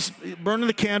 he's burning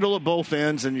the candle at both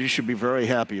ends, and you should be very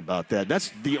happy about that. That's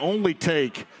the only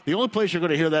take. The only place you're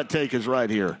going to hear that take is right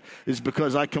here, is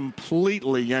because I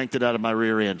completely yanked it out of my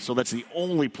rear end. So that's the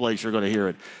only place you're going to hear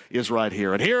it is right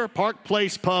here. And here, Park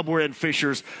Place Pub, we're in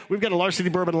Fishers. We've got a Larceny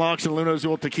Bourbon Locks and Luna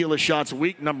Azul Tequila Shots,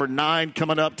 week number 9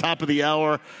 coming up, top of the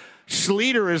hour.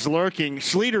 Sleater is lurking.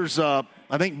 Sleater's, I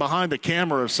think, behind the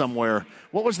camera somewhere.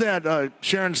 What was that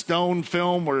Sharon Stone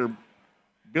film where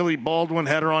Billy Baldwin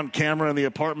had her on camera in the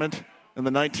apartment in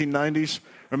the 1990s?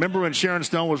 Remember when Sharon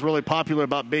Stone was really popular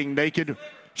about being naked?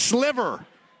 Sliver.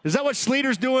 Is that what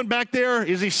Sleater's doing back there?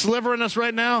 Is he slivering us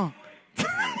right now?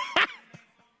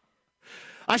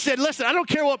 I said, listen, I don't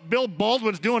care what Bill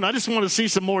Baldwin's doing. I just want to see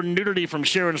some more nudity from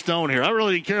Sharon Stone here. I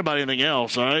really didn't care about anything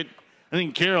else, all right? I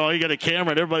didn't care. Oh, you got a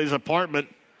camera in everybody's apartment.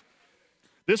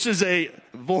 This is a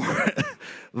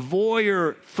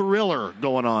voyeur thriller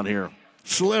going on here.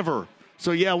 Sliver.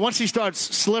 So, yeah, once he starts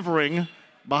slivering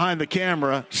behind the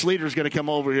camera, Sleater's going to come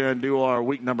over here and do our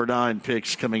week number 9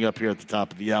 picks coming up here at the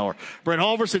top of the hour. Brent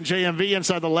Halverson, JMV,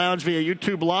 inside the lounge via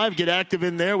YouTube Live. Get active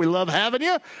in there. We love having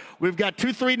you. We've got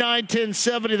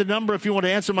 239-1070, the number if you want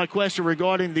to answer my question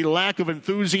regarding the lack of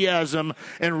enthusiasm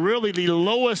and really the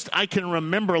lowest I can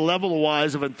remember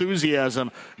level-wise of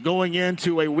enthusiasm going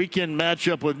into a weekend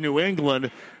matchup with New England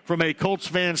from a Colts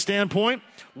fan standpoint.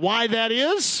 Why that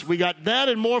is, we got that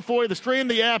and more for you. The stream,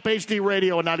 the app, HD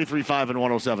Radio, and 93.5 and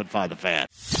 107.5 The Fan.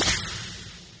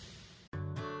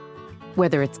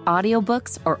 Whether it's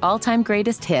audiobooks or all-time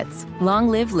greatest hits, long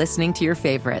live listening to your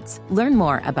favorites. Learn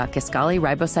more about Kisqali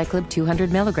Ribociclib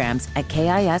 200 milligrams at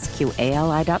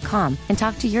KISQALI.com and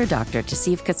talk to your doctor to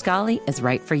see if Kisqali is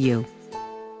right for you.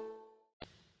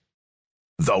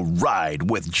 The Ride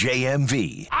with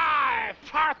JMV. I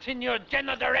fart in your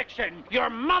general direction. Your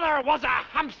mother was a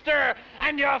hamster,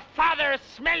 and your father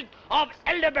smelled of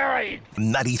elderberry.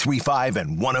 93.5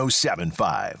 and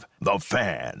 107.5. The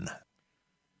Fan.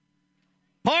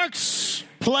 Parks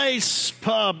Place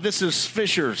Pub. This is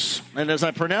Fisher's. And as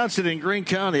I pronounce it in Greene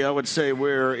County, I would say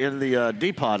we're in the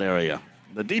depot area.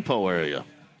 The depot area.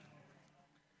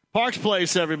 Parks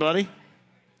Place, everybody.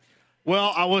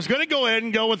 Well, I was going to go ahead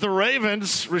and go with the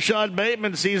Ravens. Rashad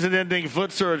Bateman, season-ending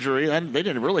foot surgery. And they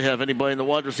didn't really have anybody in the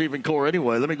wide receiving core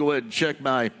anyway. Let me go ahead and check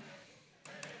my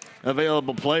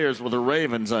available players with the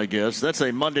Ravens, I guess. That's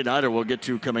a Monday nighter we'll get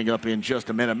to coming up in just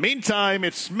a minute. Meantime,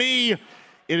 it's me.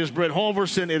 It is Brett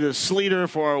Holverson. It is Sleeter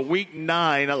for our Week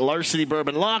 9 Larceny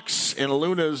Bourbon Locks and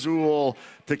Luna Azul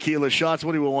Tequila Shots.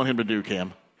 What do you want him to do,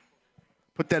 Cam?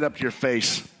 Put that up to your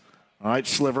face. All right,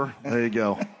 Sliver. There you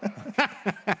go.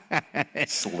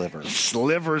 Sliver.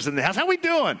 Slivers in the house. How we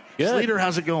doing? Good. Sleater,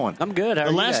 how's it going? I'm good. How are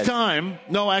you last guys? time,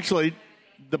 no, actually,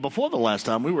 before the last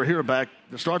time, we were here back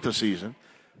to start the season.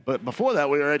 But before that,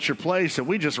 we were at your place, and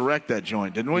we just wrecked that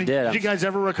joint, didn't we? We did. Did you guys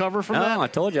ever recover from no, that? I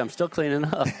told you, I'm still cleaning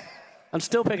up. I'm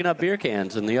still picking up beer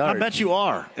cans in the yard. I bet you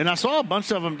are. And I saw a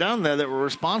bunch of them down there that were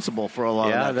responsible for a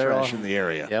lot of that trash in the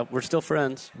area. Yep, we're still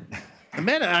friends.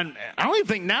 Man, I don't even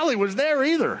think Nally was there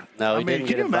either. No, he didn't can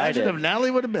you get imagine invited. if Nally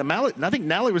would have been? I think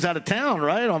Nally was out of town,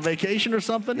 right, on vacation or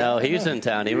something. No, he's in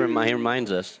town. He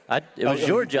reminds us. It was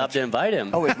your job to invite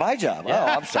him. Oh, it's my job. Yeah.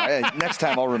 Oh, I'm sorry. Next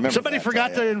time I'll remember. Somebody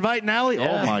forgot to invite Nally.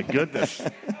 Yeah. Oh my goodness,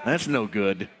 that's no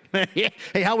good.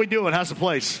 Hey, how we doing? How's the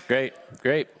place? Great.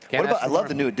 What about? I love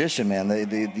the new addition, man.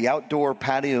 The outdoor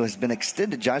patio has been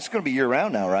extended, John. It's going to be year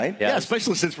round now, right? Yeah,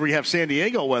 especially since we have San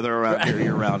Diego weather around here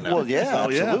year round now. Well, yeah,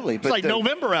 absolutely. It's like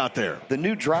November out there. The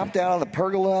new drop down on the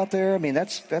pergola out there. I mean,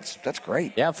 that's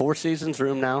great. Yeah, 4 seasons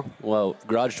room now. Well,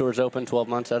 garage doors open 12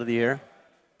 months out of the year.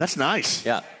 That's nice.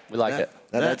 Yeah, we like it.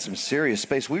 That's some serious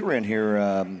space. We were in here.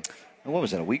 What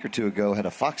was that? A week or two ago, had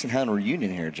a Fox and Hound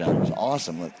reunion here, John. It was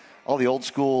awesome. All the old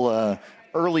school.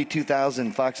 Early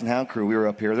 2000 Fox and Hound crew, we were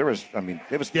up here. It was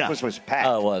packed.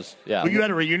 Oh, it was. Yeah. Well, you had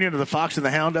a reunion of the Fox and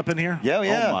the Hound up in here? Yeah.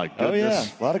 Oh, my goodness. Oh, yeah.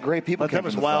 A lot of great people. But that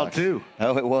was wild, too.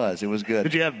 Oh, it was. It was good.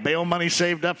 Did you have bail money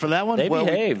saved up for that one? They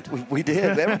behaved. We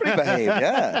did. Everybody behaved,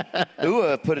 yeah.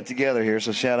 UA put it together here,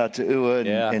 so shout out to UA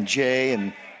and Jay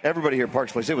and everybody here at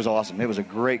Parks Place. It was awesome. It was a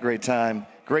great time.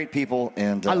 Great people,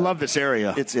 and I love this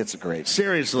area. It's great.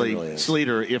 Seriously, it really is.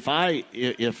 Sleater,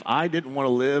 if I didn't want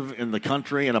to live in the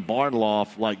country in a barn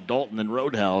loft like Dalton and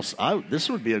Roadhouse, this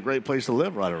would be a great place to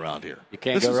live right around here. You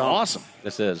can't this go is wrong. Awesome.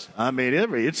 This is. I mean,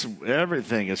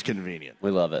 everything is convenient.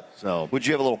 We love it. So, would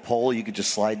you have a little pole you could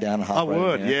just slide down and hop? I right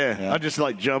would, in yeah. I'd just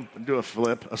like jump and do a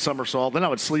flip, a somersault. Then I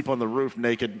would sleep on the roof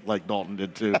naked like Dalton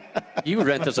did too. You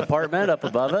rent this apartment up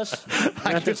above us.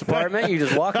 Rent this apartment. You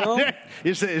just walk home.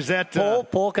 Is that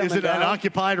pole coming is it down?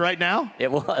 Unoccupied right now?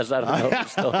 It was. I don't know if it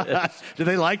still is. Do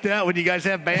they like that when you guys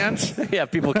have bands? Yeah,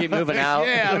 people keep moving out.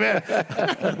 Yeah,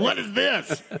 man. What is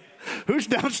this? Who's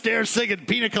downstairs singing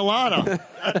Pina Colada?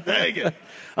 Dang it.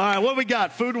 All right, what we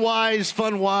got? Food-wise,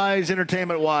 fun-wise,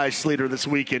 entertainment-wise, Sleater, this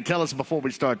weekend. Tell us before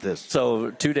we start this.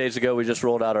 So 2 days ago, we just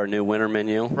rolled out our new winter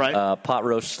menu. Right. Pot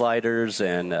roast sliders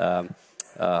and, I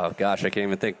can't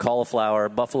even think, cauliflower,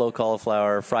 buffalo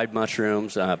cauliflower, fried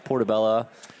mushrooms, portobello.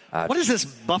 What is this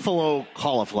buffalo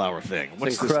cauliflower thing?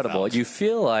 What's It's incredible. You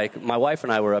feel like my wife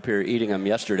and I were up here eating them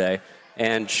yesterday,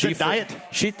 and she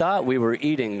thought we were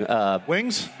eating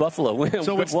wings, buffalo wings.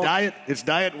 So it's diet. It's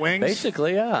diet wings.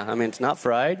 Basically, yeah. I mean, it's not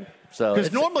fried. So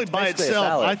because normally by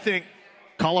itself, I think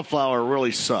cauliflower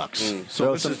really sucks.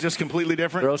 So this is just completely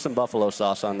different. Throw some buffalo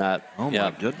sauce on that. Oh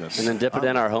my goodness! And then dip it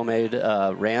in our homemade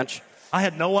ranch. I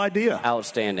had no idea.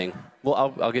 Outstanding.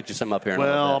 Well, I'll get you some up here.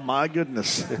 Well, my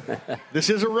goodness, this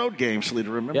is a road game,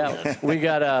 Sleater. Remember? Yeah, we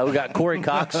got Corey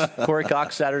Cox. Corey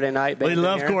Cox Saturday night. We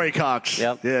love Corey Cox.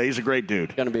 Yep. Yeah, he's a great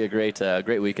dude. It's going to be a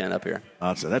great weekend up here.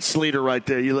 Awesome. That's Sleater right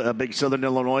there. You a big Southern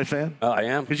Illinois fan? Oh, I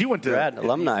am. Because you went to Grad,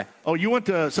 alumni. Oh, you went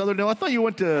to Southern Illinois. I thought you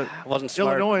went to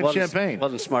Illinois and Champaign.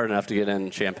 Wasn't smart enough to get in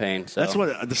Champaign. So. That's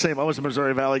what the same. I was a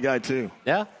Missouri Valley guy too.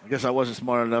 Yeah. I guess I wasn't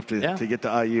smart enough to get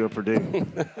to IU or Purdue.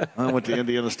 I went to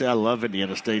Indiana State. I love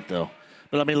Indiana State though.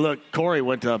 But, I mean, look, Corey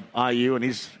went to IU, and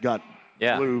he's got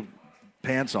blue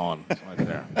pants on right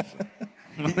there.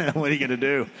 What are you going to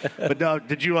do? But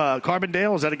did you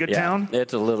Carbondale? Is that a good town?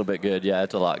 It's a little bit good. Yeah,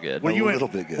 it's a lot good. Were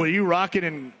you rocking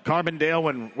in Carbondale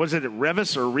when, was it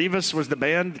Revis or Revis was the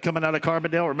band coming out of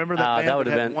Carbondale? Remember that band that would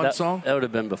have had been one song? That would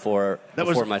have been before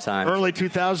my time. Early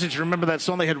 2000s. You remember that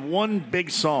song? They had one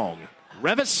big song.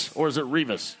 Revis or is it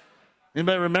Revis?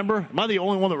 Anybody remember? Am I the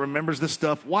only one that remembers this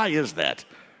stuff? Why is that?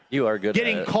 You are good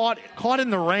Getting at it. Caught in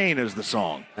the Rain is the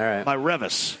song. All right. By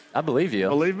Revis. I believe you.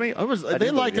 Believe me?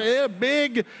 They liked a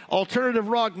big alternative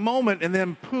rock moment, and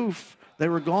then poof, they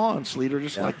were gone, Sleater,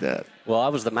 just like that. Well, I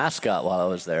was the mascot while I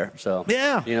was there, so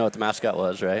yeah, you know what the mascot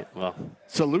was, right? Well,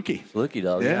 Saluki. Saluki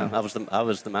does. Yeah, I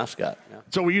was the mascot. Yeah.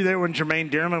 So were you there when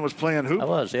Jermaine Dearman was playing hoop? I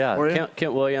was, yeah.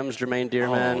 Kent Williams, Jermaine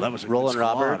Dearman, that was a Roland good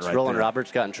squad Roberts. right Roland there.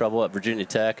 Roberts got in trouble at Virginia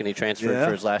Tech, and he transferred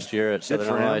for his last year at Southern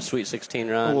Illinois Sweet 16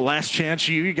 run. Well, last chance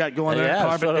you got going there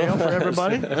at Carbondale for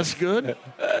everybody. That's good.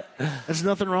 There's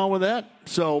nothing wrong with that.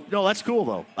 So no, that's cool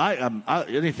though.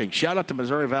 Anything. Shout out to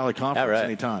Missouri Valley Conference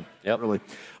anytime. Yep. Really.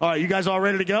 All right, you guys all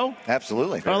ready to go?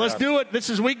 Absolutely. All right, let's do it.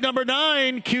 This is week number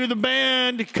 9. Cue the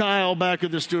band. Kyle back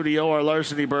in the studio. Our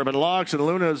Larceny Bourbon Locks and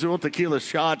Luna Azul Tequila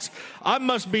Shots. I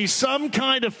must be some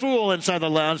kind of fool inside the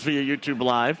lounge via YouTube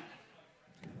Live.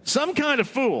 Some kind of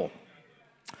fool.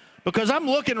 Because I'm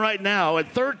looking right now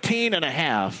at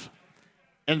 13.5.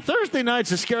 And Thursday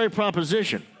night's a scary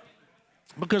proposition.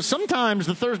 Because sometimes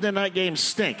the Thursday night games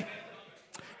stink.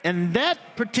 And that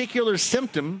particular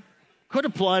symptom could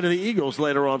apply to the Eagles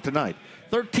later on tonight.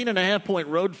 13.5-point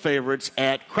road favorites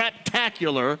at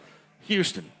craptacular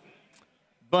Houston.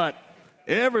 But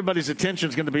everybody's attention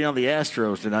is going to be on the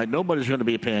Astros tonight. Nobody's going to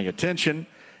be paying attention.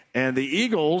 And the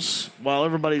Eagles, while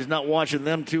everybody's not watching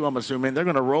them too, I'm assuming, they're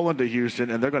going to roll into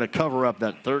Houston and they're going to cover up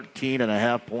that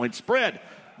 13.5-point spread.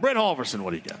 Brent Halverson,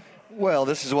 what do you got? Well,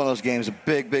 this is one of those games, a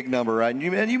big number, right?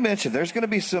 And you mentioned there's going to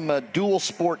be some dual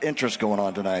sport interest going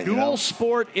on tonight. Dual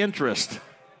sport interest.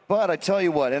 But I tell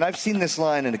you what, and I've seen this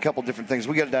line in a couple different things.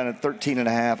 We got it down at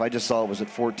 13.5. I just saw it was at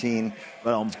 14.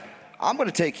 Well, I'm going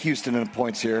to take Houston in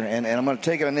points here, and I'm going to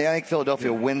take it. And I think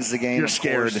Philadelphia wins the game. You're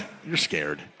scared. You're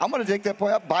scared. I'm going to take that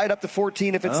point up, buy it up to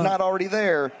 14 if it's not already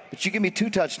there. But you give me 2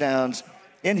 touchdowns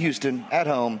in Houston at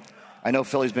home. I know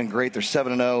Philly's been great. They're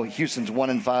 7-0. Houston's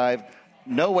 1-5.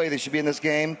 No way they should be in this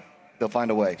game. They'll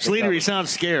find a way. Sleater, you sound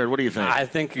scared. What do you think? I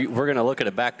think we're going to look at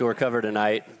a backdoor cover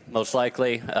tonight, most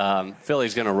likely.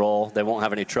 Philly's going to roll. They won't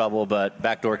have any trouble, but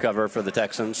backdoor cover for the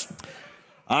Texans.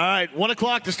 All right, 1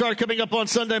 o'clock to start coming up on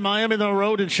Sunday. Miami on the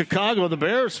road in Chicago. The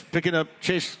Bears picking up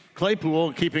Chase Claypool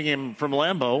and keeping him from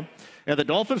Lambeau. And the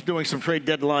Dolphins doing some trade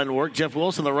deadline work. Jeff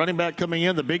Wilson, the running back, coming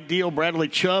in. The big deal, Bradley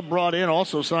Chubb brought in.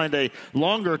 Also signed a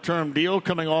longer-term deal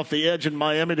coming off the edge in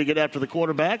Miami to get after the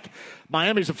quarterback.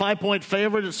 Miami's a 5-point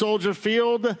favorite at Soldier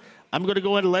Field. I'm going to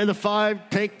go ahead and lay the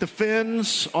 5, take the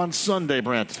Fins on Sunday,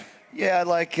 Brent. Yeah, I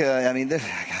like.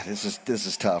 This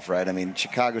is tough, right? I mean,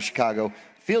 Chicago.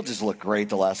 Fields has looked great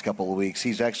the last couple of weeks.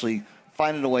 He's actually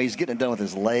finding a way. He's getting it done with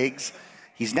his legs.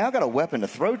 He's now got a weapon to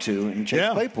throw to in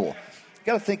Chase Claypool.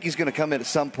 Got to think he's going to come in at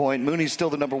some point. Mooney's still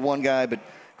the number 1 guy, but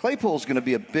Claypool's going to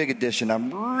be a big addition.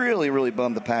 I'm really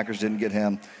bummed the Packers didn't get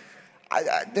him.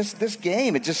 This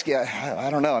game, it just, I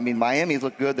don't know. I mean, Miami's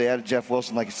looked good. They added Jeff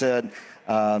Wilson, like I said.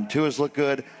 Tua's looked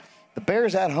good. The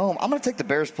Bears at home. I'm going to take the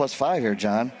Bears +5 here,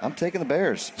 John. I'm taking the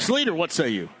Bears. Sleater, what say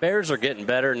you? Bears are getting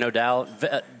better, no doubt.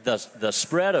 The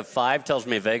spread of 5 tells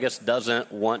me Vegas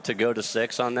doesn't want to go to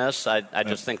 6 on this. I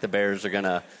just think the Bears are going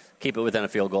to keep it within a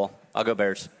field goal. I'll go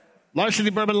Bears. Larceny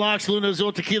Bourbon Locks, Luna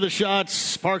Azul Tequila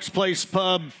Shots, Parks Place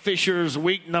Pub, Fishers,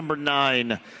 week number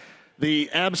 9. The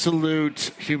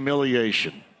absolute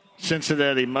humiliation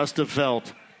Cincinnati must have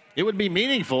felt. It would be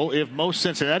meaningful if most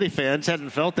Cincinnati fans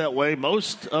hadn't felt that way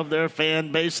most of their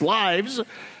fan base lives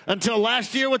until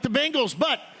last year with the Bengals.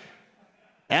 But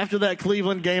after that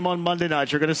Cleveland game on Monday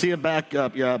night, you're going to see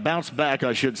a bounce back,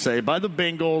 I should say, by the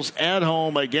Bengals at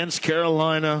home against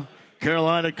Carolina.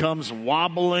 Carolina comes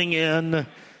wobbling in,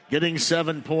 getting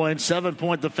 7 points.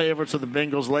 7-point the favorites of the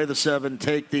Bengals. Lay the 7.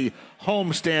 Take the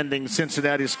home-standing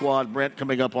Cincinnati squad. Brent,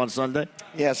 coming up on Sunday.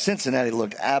 Yeah, Cincinnati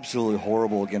looked absolutely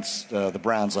horrible against the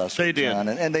Browns last week. They did. John,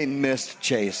 and they missed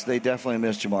Chase. They definitely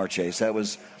missed Jamar Chase. That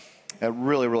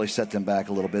really set them back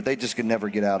a little bit. They just could never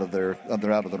get out of their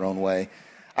own way.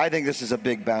 I think this is a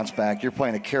big bounce back. You're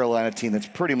playing a Carolina team that's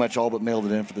pretty much all but mailed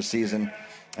it in for the season.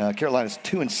 Carolina's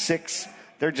 2-6.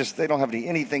 They don't have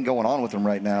anything going on with them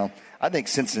right now. I think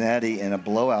Cincinnati in a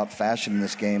blowout fashion in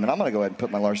this game, and I'm going to go ahead and put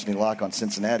my Larceny lock on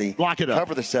Cincinnati. Lock it up.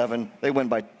 Cover the 7. They win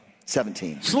by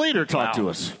 17. Sleater, talk to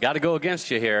us. Got to go against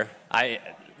you here.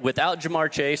 Without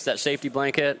Jamar Chase, that safety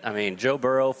blanket, I mean, Joe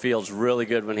Burrow feels really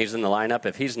good when he's in the lineup.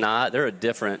 If he's not, they're a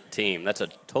different team. That's a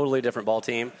totally different ball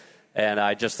team. And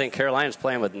I just think Carolina's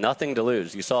playing with nothing to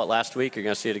lose. You saw it last week. You're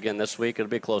going to see it again this week. It'll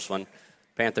be a close one.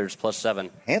 Panthers +7.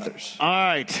 Panthers. All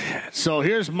right. So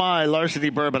here's my Larceny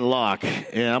Bourbon lock,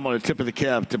 and I'm going to tip of the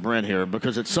cap to Brent here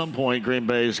because at some point Green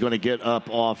Bay is going to get up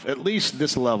off at least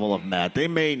this level of Matt. They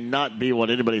may not be what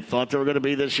anybody thought they were going to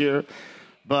be this year,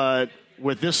 but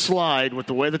with this slide, with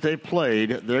the way that they've played,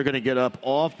 they're going to get up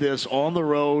off this on the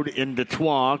road in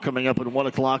Detroit coming up at 1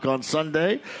 o'clock on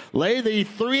Sunday. Lay the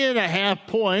 3.5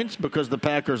 points because the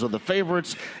Packers are the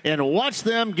favorites, and watch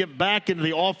them get back into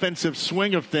the offensive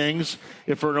swing of things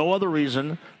if for no other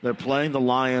reason they're playing the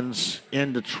Lions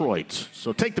in Detroit.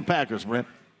 So take the Packers, Brent.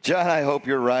 John, I hope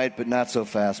you're right, but not so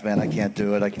fast, man. I can't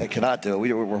do it. I cannot do it.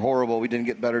 We're horrible. We didn't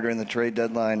get better during the trade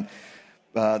deadline.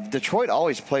 Detroit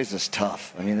always plays us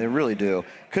tough. I mean, they really do.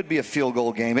 Could be a field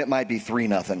goal game. It might be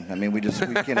 3-0. I mean, we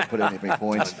can't put any big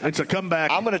points. It's a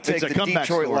comeback. I'm going to take the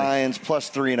Detroit Lions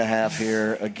plus 3.5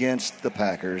 here against the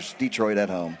Packers. Detroit at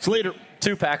home. Slater.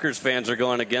 2 Packers fans are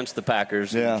going against the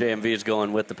Packers. Yeah. JMV is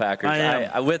going with the Packers. I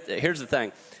am. Here's the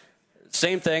thing.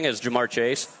 Same thing as Jamar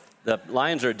Chase. The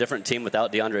Lions are a different team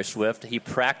without DeAndre Swift. He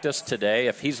practiced today.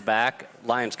 If he's back,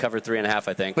 Lions cover 3.5,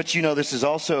 I think. But, this is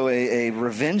also a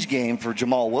revenge game for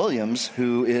Jamal Williams,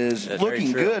 who is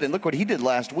looking good. And look what he did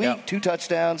last week. Yep. 2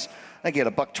 touchdowns. I think he had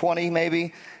a $120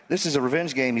 maybe. This is a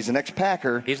revenge game. He's an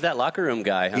ex-Packer. He's that locker room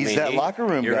guy. He's that locker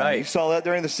room guy. Right. You saw that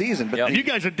during the season. But and you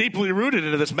guys are deeply rooted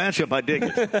into this matchup. I dig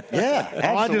it. Yeah, absolutely.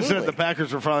 I just said the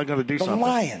Packers are probably going to do something. The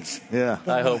Lions. Yeah.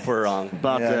 I hope we're wrong.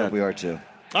 About that. We are too.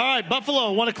 All right,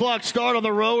 Buffalo, 1 o'clock start on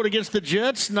the road against the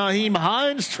Jets. Nyheim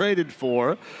Hines traded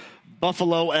for.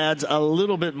 Buffalo adds a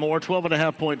little bit more,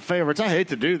 12.5-point favorites. I hate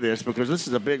to do this because this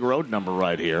is a big road number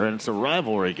right here, and it's a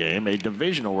rivalry game, a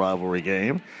divisional rivalry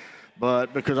game.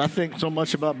 But because I think so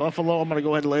much about Buffalo, I'm going to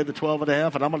go ahead and lay the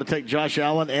 12.5, and I'm going to take Josh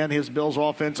Allen and his Bills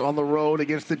offense on the road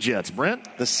against the Jets. Brent?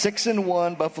 The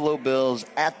 6-1 Buffalo Bills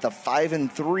at the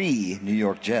 5-3 New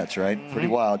York Jets, right? Mm-hmm. Pretty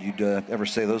wild you'd ever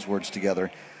say those words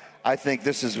together. I think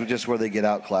this is just where they get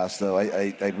outclassed, though.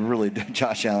 I really do.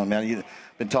 Josh Allen, man, you've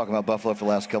been talking about Buffalo for the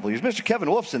last couple of years. Mr. Kevin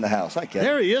Wolf's in the house. Hi, Kevin.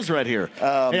 There he is right here.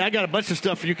 Hey, I got a bunch of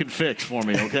stuff you can fix for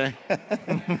me, okay?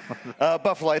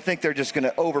 Buffalo, I think they're just going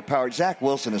to overpower. Zach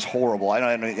Wilson is horrible. I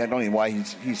don't know why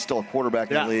he's still a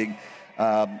quarterback in the league.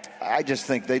 I just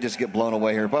think they just get blown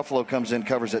away here. Buffalo comes in,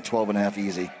 covers at 12.5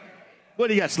 easy. What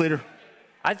do you got, Slater?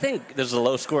 I think this is a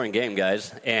low-scoring game,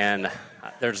 guys, and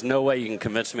there's no way you can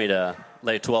convince me to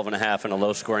lay 12.5 in a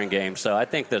low-scoring game. So I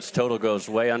think this total goes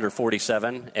way under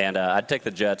 47, and I'd take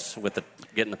the Jets with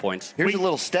getting the points. Here's a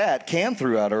little stat Cam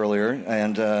threw out earlier,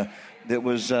 and it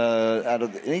was out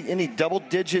of any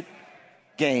double-digit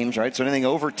games, right? So anything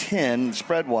over 10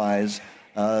 spread-wise,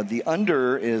 the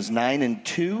under is 9-2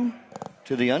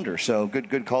 to the under. So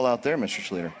good call out there, Mr.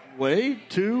 Schluter. Way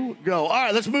to go. All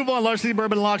right, let's move on. Larceny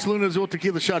Bourbon Locks, Luna Azul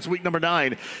Tequila Shots, week number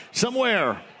 9.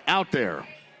 Somewhere out there,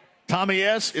 Tommy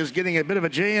S. is getting a bit of a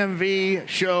JMV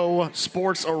show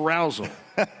sports arousal.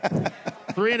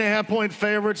 3.5-point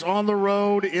favorites on the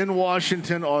road in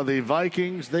Washington are the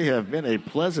Vikings. They have been a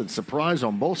pleasant surprise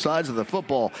on both sides of the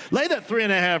football. Lay that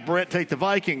 3.5, Brent. Take the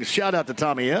Vikings. Shout out to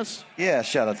Tommy S. Yeah,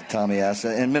 shout out to Tommy S.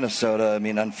 In Minnesota, I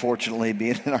mean, unfortunately,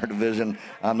 being in our division,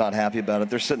 I'm not happy about it.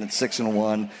 They're sitting at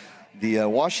 6-1. The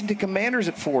Washington Commanders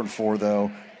at 4-4,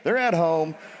 though. They're at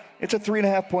home. It's a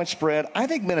 3.5-point spread. I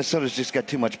think Minnesota's just got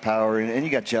too much power, and you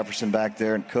got Jefferson back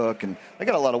there and Cook, and they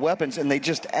got a lot of weapons, and they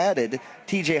just added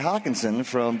T.J. Hawkinson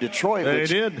from Detroit. They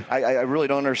did. I really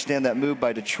don't understand that move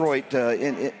by Detroit,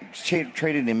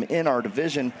 trading him in our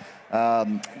division.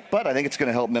 But I think it's going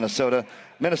to help Minnesota.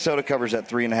 Minnesota covers at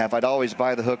 3.5. I'd always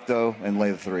buy the hook, though, and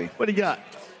lay the 3. What do you got?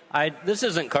 This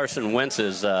isn't Carson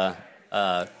Wentz's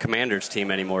Commanders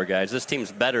team anymore, guys. This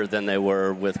team's better than they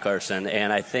were with Carson,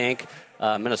 and I think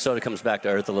Minnesota comes back to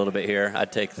earth a little bit here.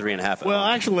 I'd take 3.5. Well,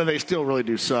 actually, they still really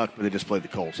do suck, but they just played the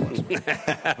Colts last week.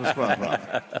 That's part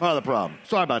of the problem.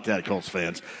 Sorry about that, Colts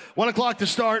fans. 1 o'clock to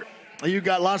start. You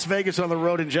got Las Vegas on the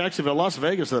road in Jacksonville. Las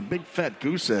Vegas, a big fat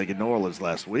goose egg in New Orleans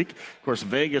last week. Of course,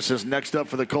 Vegas is next up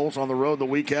for the Colts on the road the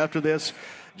week after this.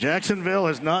 Jacksonville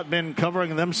has not been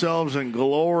covering themselves in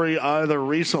glory either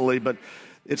recently, but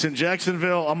it's in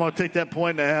Jacksonville. I'm going to take that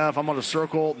 1.5. I'm going to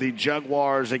circle the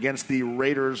Jaguars against the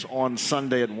Raiders on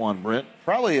Sunday at 1. Brent?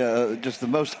 Probably just the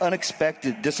most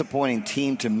unexpected, disappointing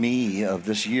team to me of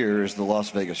this year is the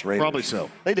Las Vegas Raiders. Probably so.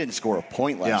 They didn't score a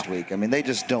point last week. I mean, they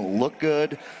just don't look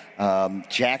good.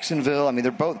 Jacksonville, I mean,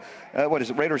 they're both,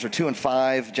 Raiders are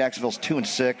 2-5. Jacksonville's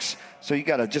 2-6. So you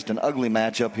got just an ugly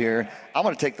matchup here. I'm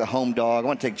going to take the home dog. I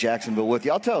want to take Jacksonville with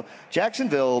you. I'll tell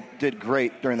Jacksonville did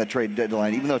great during the trade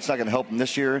deadline, even though it's not going to help them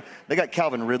this year. They got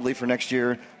Calvin Ridley for next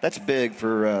year. That's big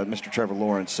for Mr. Trevor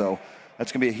Lawrence. So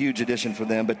that's going to be a huge addition for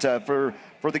them. But for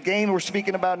the game we're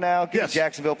speaking about now, give me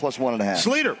Jacksonville plus 1.5.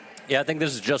 Sleater. Yeah, I think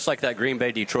this is just like that Green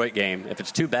Bay-Detroit game. If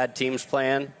it's two bad teams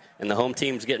playing and the home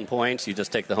team's getting points, you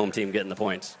just take the home team getting the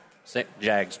points.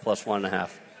 Jags plus 1.5.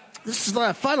 This is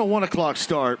the final 1 o'clock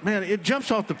start. Man, it jumps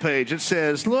off the page. It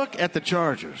says, look at the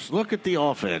Chargers. Look at the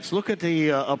offense. Look at the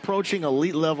approaching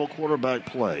elite-level quarterback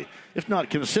play. If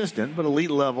not consistent, but elite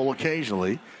level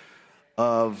occasionally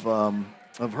of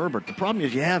Herbert. The problem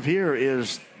you have here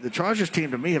is the Chargers team,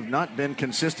 to me, have not been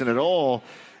consistent at all.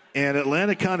 And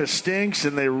Atlanta kind of stinks,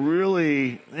 and they were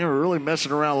really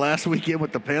messing around last weekend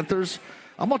with the Panthers.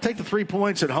 I'm going to take the 3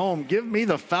 points at home. Give me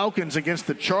the Falcons against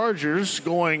the Chargers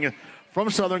going from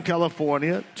Southern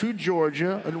California to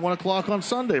Georgia at 1 o'clock on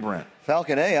Sunday, Brent.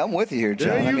 Falcon A, I'm with you here, John.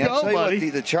 There you go, I'll tell buddy. you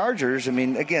what, the Chargers,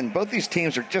 again, both these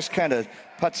teams are just kind of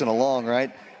putzing along,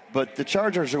 right? But the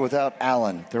Chargers are without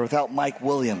Allen. They're without Mike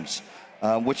Williams,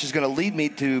 which is going to lead me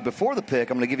to, before the pick,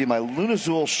 I'm going to give you my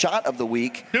Lunazul shot of the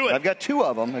week. Do it. I've got 2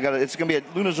 of them. It's going to be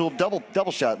a Lunazul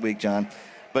double shot week, John.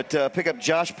 But pick up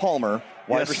Josh Palmer,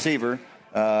 wide receiver.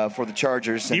 For the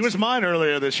Chargers. He was mine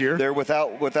earlier this year. They're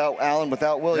without Allen,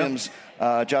 without Williams.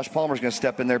 Yep. Josh Palmer's going to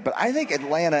step in there. But I think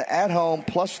Atlanta at home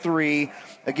 +3.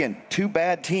 Again, 2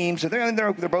 bad teams.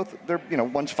 They're both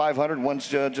one's 500, one's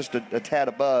just a tad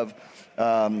above.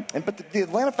 But the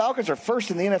Atlanta Falcons are first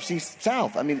in the NFC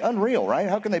South. Unreal, right?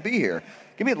 How can they be here?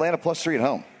 Give me Atlanta +3 at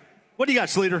home. What do you got,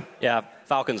 Sleater? Yeah,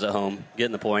 Falcons at home,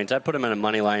 getting the points. I put them in a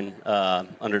money line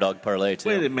underdog parlay, too.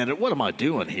 Wait a minute. What am I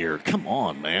doing here? Come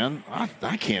on, man.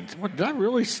 I can't. Did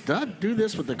I do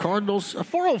this with the Cardinals?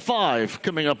 4:05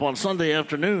 coming up on Sunday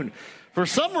afternoon. For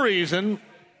some reason,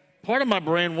 part of my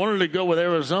brain wanted to go with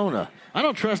Arizona. I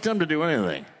don't trust them to do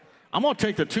anything. I'm going to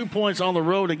take the 2 points on the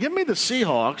road and give me the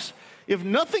Seahawks. If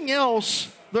nothing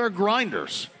else, they're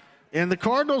grinders. And the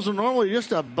Cardinals are normally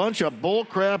just a bunch of bull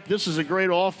crap. This is a great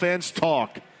offense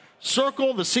talk.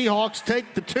 Circle the Seahawks,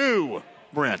 take the 2,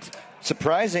 Brent.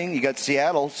 Surprising, you got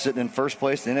Seattle sitting in first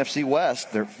place in the NFC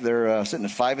West. They're sitting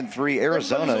at 5-3.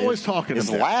 Arizona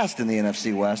is last in the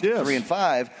NFC West,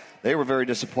 3-5. They were very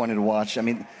disappointed to watch.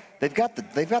 They've got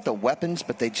the weapons,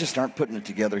 but they just aren't putting it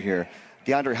together here.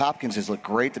 DeAndre Hopkins has looked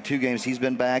great the 2 games he's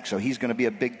been back, so he's going to be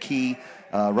a big key.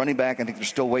 Running back, I think they're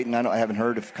still waiting. I haven't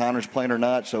heard if Connor's playing or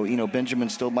not, so Benjamin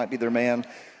still might be their man.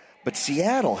 But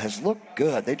Seattle has looked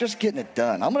good. They're just getting it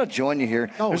done. I'm going to join you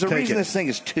here. There's a reason this thing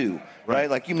is 2, right?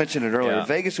 Like you mentioned it earlier. Yeah.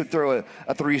 Vegas would throw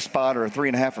a 3 spot or a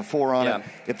 3.5 or 4 on it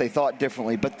if they thought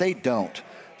differently, but they don't.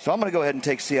 So I'm going to go ahead and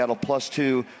take Seattle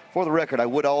 +2. For the record, I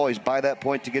would always buy that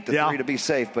point to get to 3 to be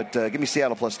safe, but give me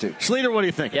Seattle +2. Sleater, what do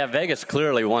you think? Yeah, Vegas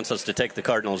clearly wants us to take the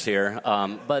Cardinals here.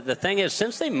 But the thing is,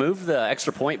 since they moved the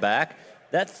extra point back,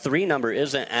 that 3 number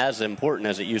isn't as important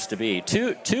as it used to be.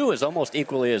 Two is almost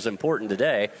equally as important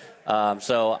today.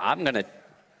 So I'm gonna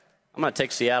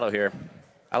take Seattle here.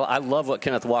 I love what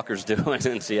Kenneth Walker's doing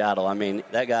in Seattle.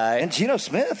 That guy. And Geno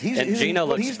Smith. He's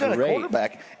done great. A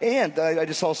quarterback. And I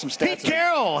just saw some stats.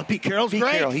 Pete Carroll's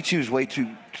great. Carroll, he chews way too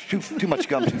much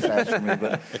gum too fast for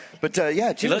me. But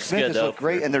Geno Smith has looked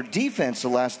great. And their defense the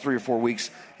last 3 or 4 weeks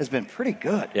has been pretty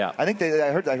good. Yeah. I think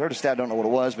I heard a stat, I don't know what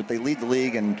it was, but they lead the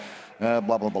league and blah,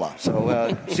 blah, blah.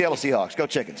 So Seattle Seahawks, go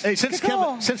Chickens. Hey, since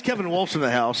Kevin Wolf's in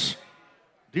the house,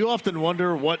 do you often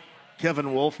wonder what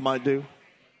Kevin Wolf might do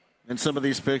in some of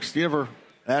these picks? Do you ever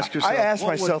ask yourself? I ask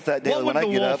myself that daily when I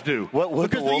get up. What would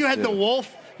the Wolf do? Because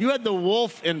you had the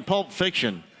Wolf in Pulp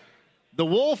Fiction. The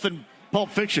Wolf in Pulp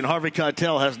Fiction, Harvey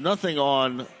Keitel, has nothing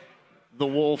on the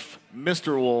Wolf,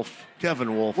 Mr. Wolf,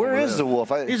 Kevin Wolf. Where is the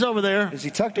Wolf? He's over there. Is he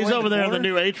tucked away? He's over there in the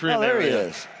new atrium area. area. He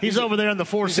is. He's over there in the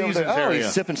Four Seasons area.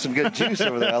 He's sipping some good juice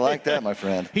over there. I like that, my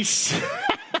friend.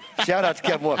 Shout out to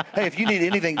Kevin Wolf. Hey, if you need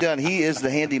anything done, he is the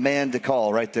handy man to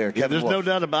call right there. Kevin There's Wolf. no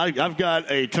doubt about it. I've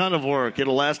got a ton of work.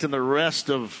 It'll last in the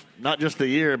rest of not just the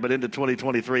year, but into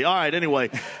 2023. All right, anyway,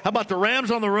 how about the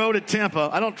Rams on the road at Tampa?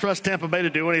 I don't trust Tampa Bay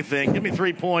to do anything. Give me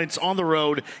 3 points on the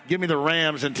road. Give me the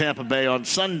Rams in Tampa Bay on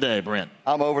Sunday, Brent.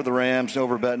 I'm over the Rams,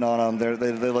 over betting on them.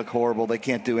 They look horrible. They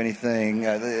can't do anything.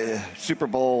 Super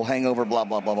Bowl hangover, blah,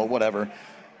 blah, blah, blah, whatever.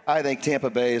 I think Tampa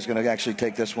Bay is going to actually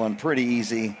take this one pretty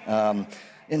easy.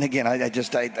 And again, I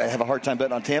have a hard time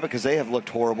betting on Tampa because they have looked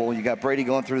horrible. You got Brady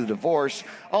going through the divorce.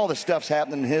 All this stuff's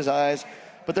happening in his eyes.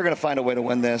 But they're going to find a way to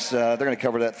win this. They're going to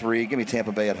cover that 3. Give me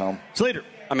Tampa Bay at home. Slater.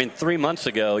 3 months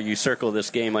ago, you circle this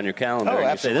game on your calendar. Oh,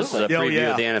 and you say this is a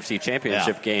preview of the NFC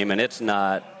Championship game, and it's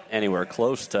not anywhere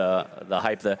close to the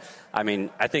hype.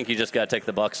 I think you just got to take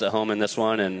the Bucs at home in this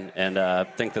one and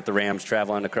think that the Rams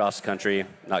traveling across the country,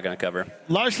 not going to cover.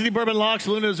 Larceny Bourbon Locks,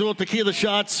 Luna Azul Tequila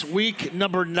Shots, week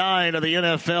number 9 of the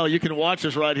NFL. You can watch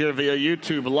us right here via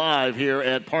YouTube live here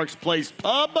at Parks Place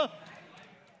Pub.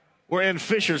 We're in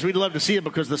Fishers. We'd love to see it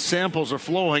because the samples are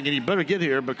flowing, and you better get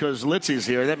here because Litzy's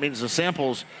here. That means the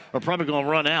samples are probably going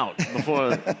to run out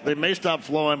before they may stop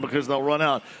flowing because they'll run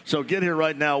out. So get here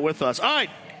right now with us. All right.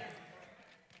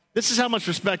 This is how much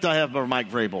respect I have for Mike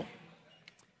Vrabel.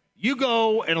 You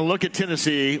go and look at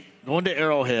Tennessee going to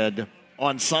Arrowhead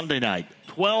on Sunday night,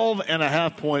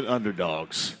 12.5-point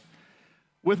underdogs.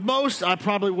 With most, I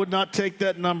probably would not take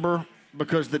that number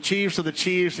because the Chiefs are the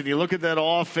Chiefs, and you look at that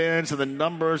offense and the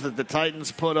numbers that the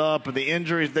Titans put up and the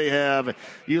injuries they have.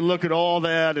 You look at all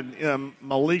that, and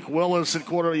Malik Willis at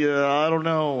quarter, I don't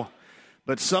know.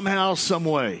 But somehow, some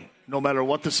way, no matter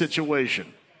what the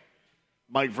situation,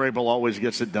 Mike Vrabel always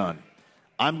gets it done.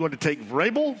 I'm going to take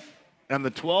Vrabel and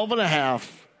the 12.5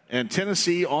 and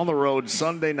Tennessee on the road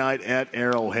Sunday night at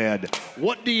Arrowhead.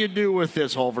 What do you do with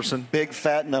this, Holverson? Big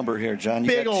fat number here, John.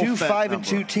 You got 2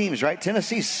 5-2 teams, right?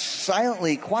 Tennessee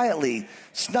silently, quietly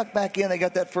snuck back in. They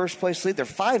got that first place lead. They're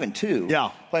 5-2.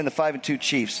 Yeah, playing the 5-2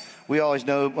 Chiefs. We always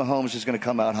know Mahomes is going to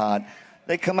come out hot.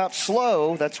 They come out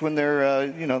slow. That's when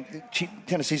they're,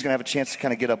 Tennessee's going to have a chance to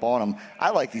kind of get up on them.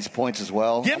 I like these points as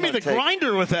well. Give me the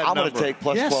grinder with that I'm number. I'm going to take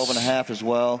plus 12.5 as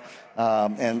well,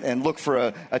 and look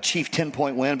for a Chief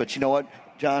 10-point win. But you know what,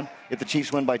 John? If the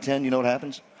Chiefs win by 10, you know what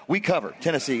happens? We cover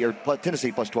Tennessee plus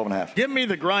 12.5. Give me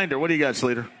the grinder. What do you got,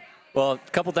 Sleater? Well, a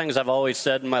couple things I've always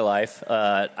said in my life.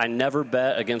 I never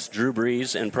bet against Drew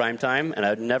Brees in primetime, and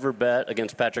I'd never bet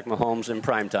against Patrick Mahomes in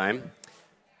primetime.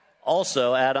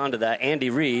 Also, add on to that,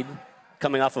 Andy Reid,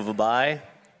 coming off of a bye,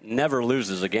 never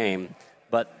loses a game.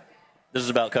 But this is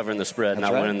about covering the spread,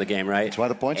 not winning the game, right? That's why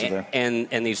the points are there.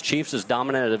 And these Chiefs, as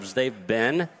dominant as they've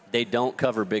been, they don't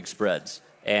cover big spreads.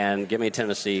 And give me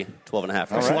Tennessee 12.5.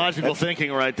 That's logical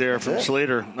thinking right there from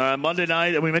Slater. Monday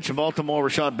night, we mentioned Baltimore.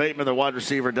 Rashad Bateman, their wide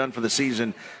receiver, done for the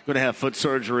season, going to have foot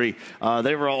surgery.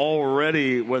 They were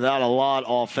already without a lot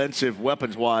offensive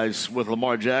weapons-wise with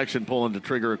Lamar Jackson pulling the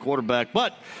trigger at quarterback.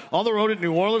 But on the road at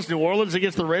New Orleans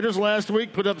against the Raiders last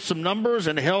week, put up some numbers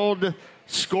and held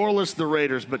scoreless the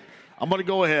Raiders. But I'm going to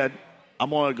go ahead. I'm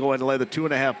going to go ahead and lay the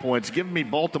 2.5 points. Give me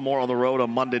Baltimore on the road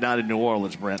on Monday night in New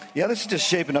Orleans, Brent. Yeah, this is just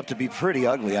shaping up to be pretty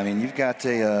ugly. I mean, you've got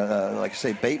like I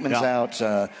say, Bateman's out.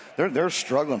 They're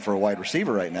struggling for a wide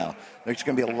receiver right now. There's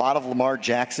going to be a lot of Lamar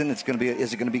Jackson. Is it going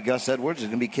to be Gus Edwards? Is it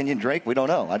going to be Kenyon Drake? We don't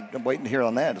know. I'm waiting to hear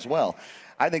on that as well.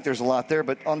 I think there's a lot there.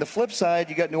 But on the flip side,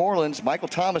 you got New Orleans. Michael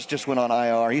Thomas just went on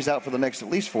IR. He's out for the next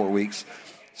at least 4 weeks.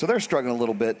 So they're struggling a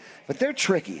little bit, but they're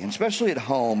tricky, and especially at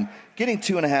home, getting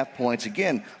 2.5 points.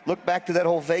 Again, look back to that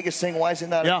whole Vegas thing. Why is it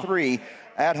not at 3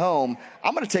 at home?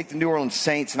 I'm going to take the New Orleans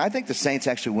Saints, and I think the Saints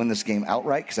actually win this game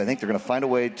outright because I think they're going to find a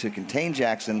way to contain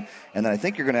Jackson, and then I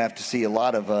think you're going to have to see a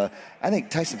lot of, I think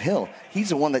Tyson Hill, he's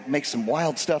the one that makes some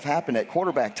wild stuff happen at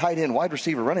quarterback, tight end, wide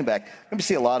receiver, running back. Let me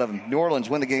see a lot of them. New Orleans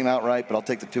win the game outright, but I'll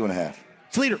take the 2.5.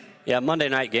 Sleater. Yeah, Monday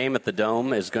night game at the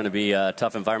Dome is going to be a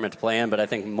tough environment to play in, but I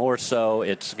think more so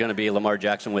it's going to be Lamar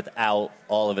Jackson without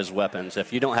all of his weapons.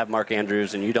 If you don't have Mark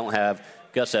Andrews and you don't have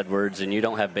Gus Edwards and you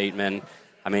don't have Bateman,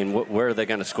 I mean, where are they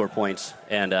going to score points?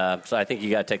 And so I think you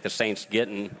got to take the Saints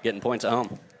getting points at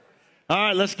home. All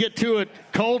right, let's get to it.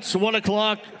 Colts, 1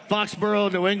 o'clock,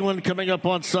 Foxborough, New England, coming up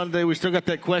on Sunday. We still got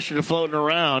that question floating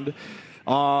around.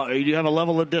 Do you have a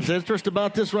level of disinterest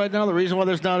about this right now? The reason why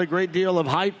there's not a great deal of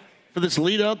hype for this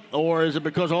lead-up, or is it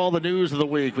because all the news of the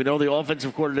week? We know the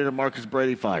offensive coordinator, Marcus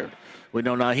Brady, fired. We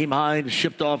know Nyheim Hines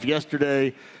shipped off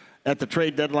yesterday at the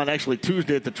trade deadline, actually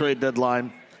Tuesday at the trade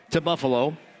deadline, to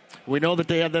Buffalo. We know that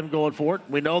they have them going for it.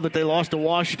 We know that they lost to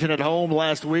Washington at home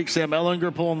last week. Sam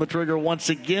Ehlinger pulling the trigger once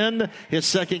again. His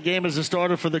second game as a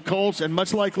starter for the Colts. And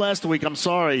much like last week, I'm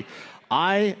sorry,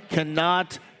 I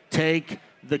cannot take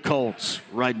the Colts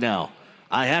right now.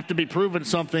 I have to be proven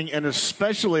something, and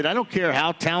especially, and I don't care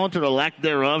how talented or lack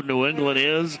thereof New England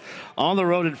is, on the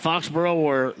road in Foxborough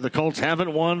where the Colts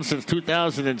haven't won since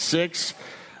 2006,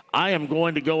 I am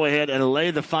going to go ahead and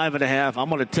lay the 5.5. I'm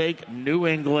going to take New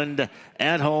England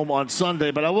at home on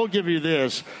Sunday, but I will give you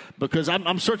this, because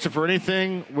I'm searching for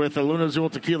anything with a Luna Azul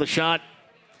tequila shot.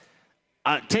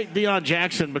 Take Deion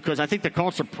Jackson, because I think the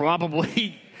Colts are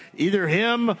probably either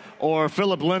him or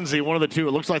Phillip Lindsay, one of the two.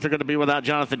 It looks like they're going to be without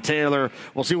Jonathan Taylor.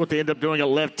 We'll see what they end up doing at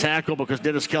left tackle, because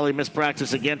Dennis Kelly missed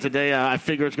practice again today. I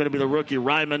figure it's going to be the rookie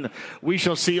Ryman. We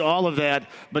shall see all of that.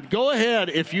 But go ahead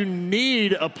if you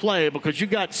need a play, because you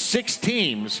got 6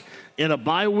 teams in a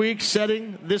bye week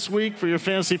setting this week for your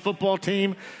fantasy football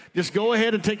team. Just go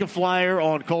ahead and take a flyer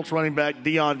on Colts running back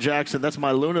Deion Jackson. That's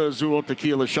my Luna Azul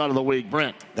tequila shot of the week.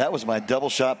 Brent. That was my double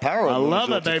shot power. I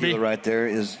love it, baby. Right there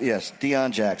is, yes,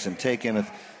 Deion Jackson. Take him. If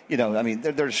I mean,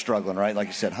 they're struggling, right? Like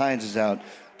you said, Hines is out,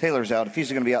 Taylor's out. If he's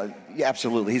going to be out, yeah,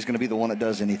 absolutely, he's going to be the one that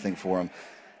does anything for him.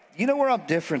 You know where I'm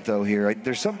different though here?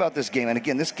 There's something about this game, and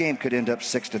again, this game could end up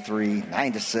 6-3,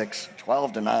 9-6,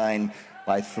 12-9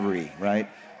 by 3, right?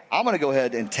 I'm going to go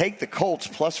ahead and take the Colts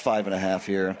plus 5.5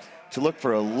 here. to look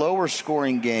for a lower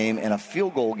scoring game and a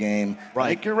field goal game. Right. I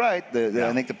think you're right.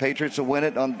 I think the Patriots will win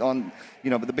it on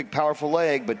the big powerful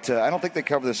leg, but I don't think they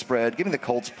cover the spread. Give me the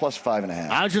Colts plus 5.5.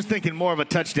 I was just thinking more of a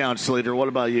touchdown, Slater. What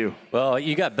about you? Well,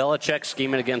 you got Belichick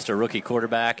scheming against a rookie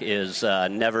quarterback is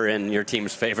never in your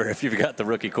team's favor if you've got the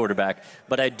rookie quarterback.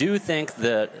 But I do think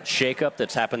the shakeup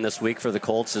that's happened this week for the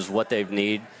Colts is what they've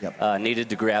needed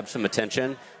to grab some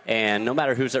attention. And no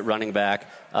matter who's at running back,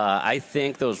 I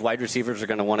think those wide receivers are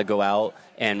going to want to go out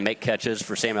and make catches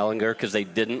for Sam Ehlinger because they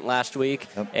didn't last week.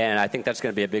 And I think that's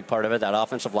going to be a big part of it. That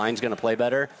offensive line is going to play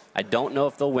better. I don't know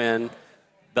if they'll win.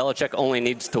 Belichick only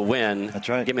needs to win. That's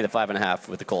right. Give me the 5.5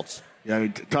 with the Colts. Yeah, I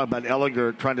mean, talk about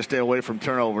Ehlinger trying to stay away from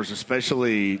turnovers,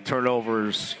 especially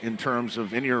turnovers in terms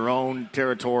of in your own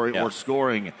territory or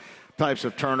scoring types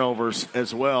of turnovers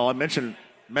as well. I mentioned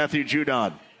Matthew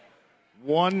Judon.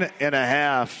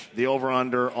 1.5, the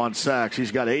over-under on sacks.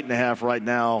 He's got 8.5 right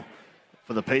now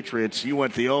for the Patriots. You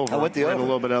went the over. I went the over. A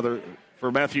little bit other.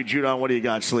 For Matthew Judon, what do you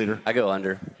got, Sleater? I go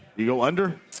under. You go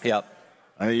under? Yep.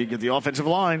 You get the offensive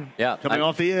line coming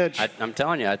off the edge. I'm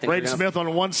telling you. I think Braden Smith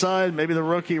on one side, maybe the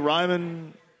rookie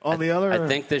Ryman on the other. I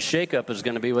think this shakeup is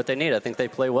going to be what they need. I think they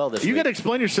play well this week. You got to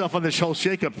explain yourself on this whole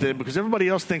shakeup thing because everybody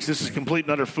else thinks this is complete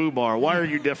and utter foobar. Why are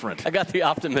you different? I got the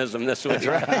optimism this week. That's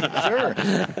right. Sure.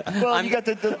 Well, you got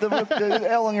the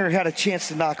Ehlinger had a chance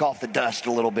to knock off the dust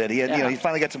a little bit. He had, he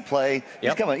finally got some play.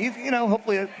 He's coming.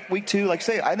 Hopefully week 2, like I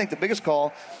say, I think the biggest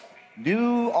call,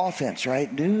 new offense,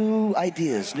 right? New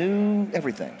ideas, new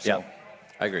everything. So. Yeah,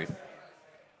 I agree.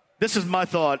 This is my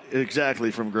thought exactly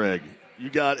from Greg. You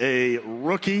got a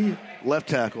rookie left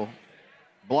tackle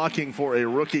blocking for a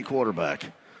rookie quarterback.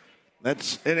 And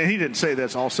he didn't say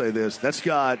this, I'll say this. That's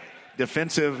got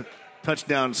defensive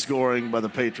touchdown scoring by the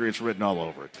Patriots written all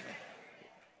over it.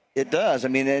 It does. I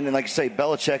mean, and like I say,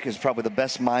 Belichick is probably the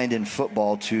best mind in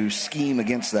football to scheme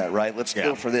against that, right? Let's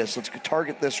go for this. Let's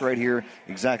target this right here,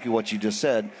 exactly what you just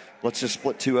said. Let's just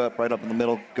split 2 up, right up in the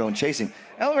middle, go and chase him.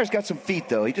 Ehlinger's got some feet,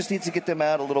 though. He just needs to get them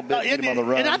out a little bit, get him on the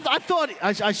run. And I thought,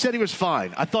 I said he was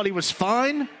fine. I thought he was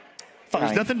fine.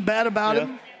 There's nothing bad about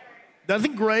him.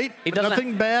 Nothing great.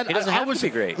 Nothing bad. He doesn't have to be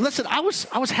great. Listen, I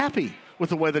was happy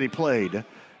with the way that he played,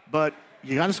 but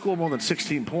you got to score more than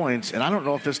 16 points, and I don't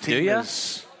know if this team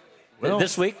is. Well,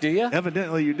 this week, do you?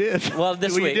 Evidently, you did. Well,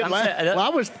 this week.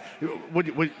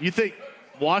 Would you think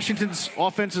Washington's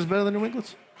offense is better than New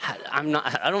England's? I'm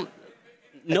not. I don't.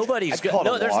 Nobody's good.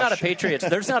 No, there's not a Patriots.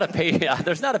 There's not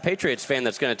a Patriots fan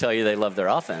that's going to tell you they love their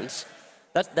offense.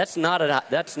 That's not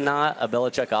a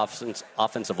Belichick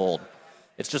offense of old.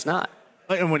 It's just not.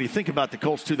 And when you think about the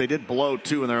Colts too, they did blow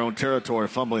 2 in their own territory,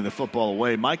 fumbling the football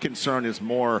away. My concern is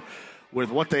more with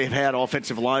what they've had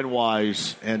offensive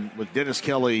line-wise and with Dennis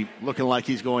Kelly looking like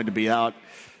he's going to be out.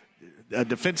 A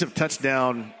defensive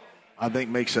touchdown, I think,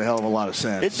 makes a hell of a lot of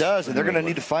sense. It does, and they're going to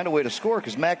need to find a way to score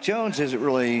because Mac Jones isn't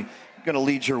really going to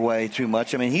lead your way too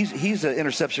much. I mean, he's an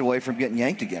interception away from getting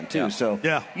yanked again, too. So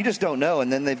you just don't know.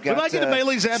 And then they've got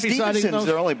Stevenson's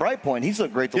their only bright point. He's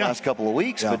looked great the last couple of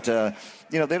weeks, but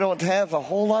they don't have a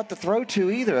whole lot to throw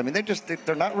to either. I mean,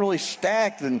 they're not really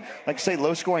stacked. And like I say,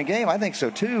 low-scoring game, I think so,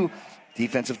 too.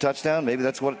 Defensive touchdown, maybe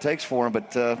that's what it takes for him.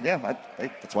 But,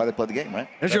 that's why they play the game, right?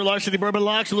 There's your Larceny Bourbon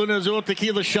Locks, Luna Azul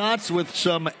Tequila shots with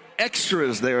some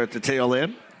extras there at the tail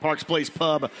end. Parks Place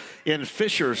Pub in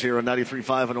Fishers here on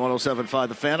 93.5 and 107.5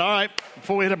 The Fan. All right,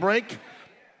 before we hit a break,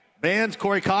 bands,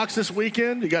 Corey Cox this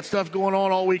weekend. You got stuff going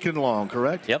on all weekend long,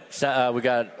 correct? Yep. We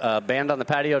got a band on the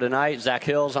patio tonight. Zach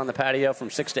Hill's on the patio from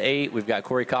 6 to 8. We've got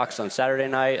Corey Cox on Saturday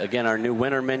night. Again, our new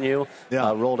winter menu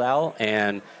rolled out.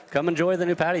 And come enjoy the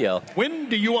new patio. When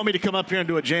do you want me to come up here and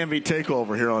do a JMV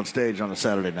takeover here on stage on a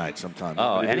Saturday night sometime?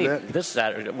 This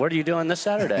Saturday. What are you doing this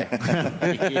Saturday?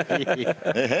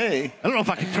 Hey. I don't know if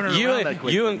I can turn it around that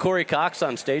quickly. You and Corey Cox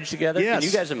on stage together? Yes.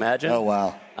 Can you guys imagine? Oh,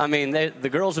 wow. I mean, the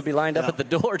girls would be lined up at the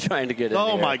door trying to get in.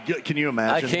 Oh, my God. Can you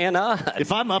imagine? I cannot.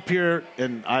 If I'm up here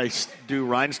and I do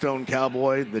Rhinestone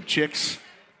Cowboy, the chicks,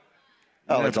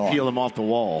 it's on. Peel them off the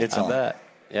wall. I bet.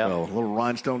 Yeah, a little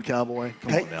Rhinestone Cowboy.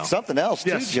 Come on now. Something else,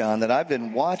 too, John, that I've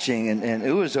been watching, and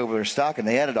it was over there stocking.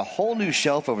 They added a whole new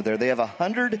shelf over there. They have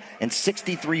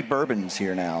 163 bourbons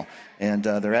here now, and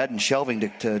they're adding shelving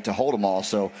to hold them all.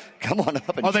 So come on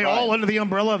up and Are they all under the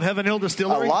umbrella of Heaven Hill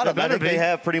Distillery? A lot of them. I think they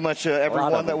have pretty much every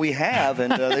one that we have,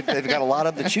 and they've got a lot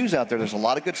of the choose out there. There's a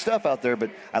lot of good stuff out there, but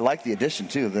I like the addition,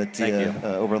 too, that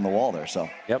over on the wall there. So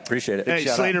appreciate it. Hey,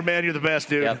 Slater, man, you're the best,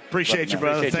 dude. Yep. Appreciate you,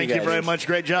 brother. Thank you very much.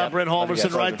 Great job, Brent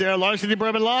Halverson right there. Larceny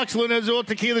Bourbon Locks, Luna Azul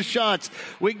Tequila shots.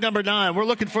 Week number 9. We're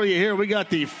looking for you here. We got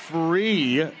the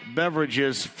free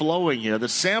beverages flowing here. The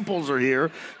samples are here.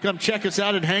 Come check us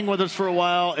out and hang with us for a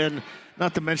while and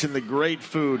not to mention the great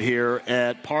food here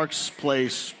at Parks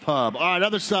Place Pub. All right,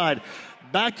 other side.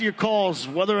 Back to your calls,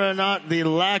 whether or not the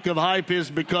lack of hype is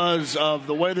because of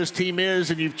the way this team is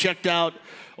and you've checked out,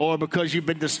 or because you've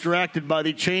been distracted by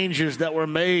the changes that were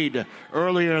made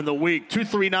earlier in the week.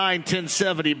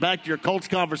 239-1070. Back to your Colts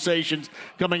conversations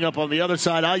coming up on the other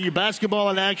side. IU basketball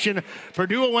in action.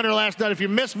 Purdue a winner last night. If you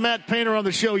missed Matt Painter on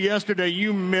the show yesterday,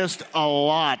 you missed a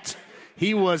lot.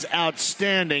 He was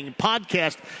outstanding.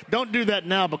 Podcast, don't do that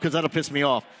now because that'll piss me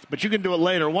off. But you can do it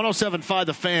later.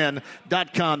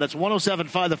 1075thefan.com. That's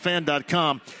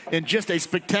 1075thefan.com. And just a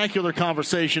spectacular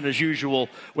conversation, as usual,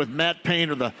 with Matt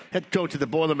Painter, the head coach of the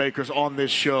Boilermakers, on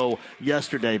this show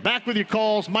yesterday. Back with your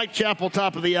calls. Mike Chappell,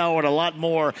 top of the hour, and a lot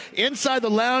more. Inside the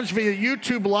Lounge via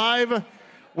YouTube Live,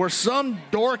 where some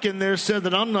dork in there said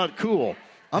that I'm not cool.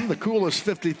 I'm the coolest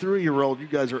 53-year-old you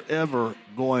guys are ever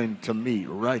going to meet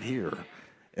right here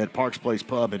at Parks Place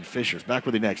Pub in Fishers. Back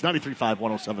with you next. 93.5,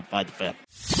 107.5 The Fan.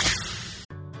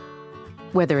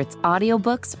 Whether it's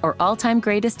audiobooks or all-time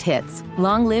greatest hits,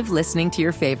 long live listening to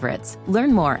your favorites.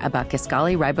 Learn more about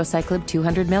Kisqali Ribociclib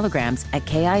 200 milligrams at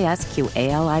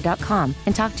KISQALI.com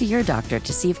and talk to your doctor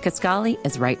to see if Kisqali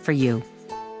is right for you.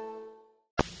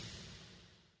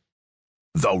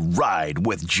 The Ride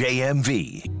with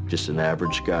JMV. Just an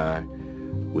average guy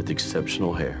with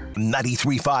exceptional hair.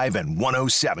 93.5 and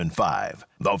 107.5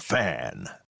 The Fan.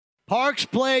 Parks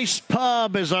Place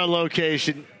Pub is our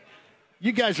location.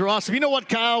 You guys are awesome. You know what,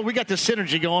 Kyle? We got the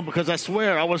synergy going because I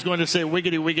swear I was going to say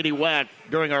wiggity, wiggity, whack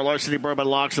during our Larceny Bourbon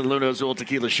Locks and Luna Azul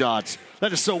Tequila shots.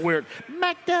 That is so weird.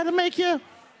 Mac, Daddy make you.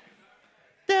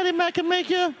 Daddy Mac can make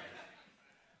you.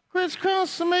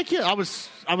 Crisscross will make you. I was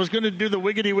going to do the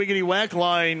wiggity, wiggity, whack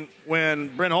line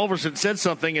when Brent Holverson said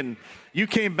something, and you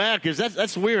came back.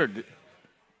 That's weird.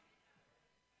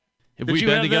 Have we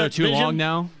been together too long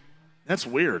now? That's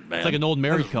weird, man. It's like an old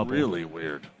married couple. Really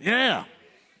weird. Yeah.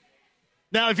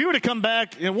 Now, if you were to come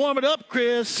back and warm it up,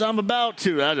 Chris, I'm about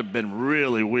to. That would have been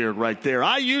really weird right there.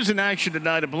 IU's in action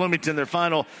tonight at Bloomington, their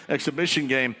final exhibition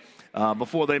game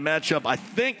before they match up, I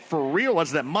think, for real.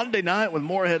 Was that Monday night with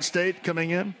Morehead State coming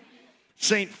in?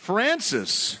 St.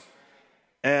 Francis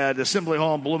at Assembly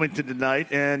Hall in Bloomington tonight.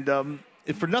 And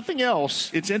if for nothing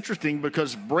else, it's interesting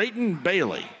because Brayton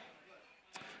Bailey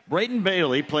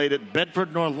played at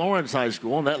Bedford North Lawrence High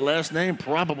School, and that last name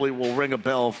probably will ring a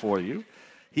bell for you.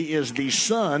 He is the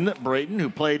son, Brayton, who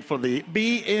played for the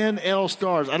BNL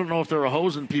Stars. I don't know if they were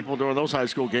hosing people during those high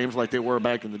school games like they were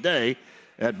back in the day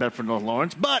at Bedford North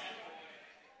Lawrence, but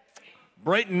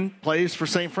Brayton plays for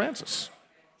St. Francis.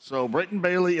 So Brayton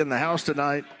Bailey in the house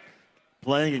tonight,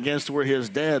 playing against where his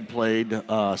dad played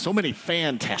so many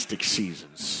fantastic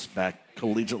seasons back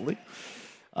collegiately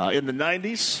in the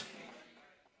 90s.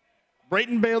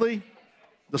 Brayton Bailey,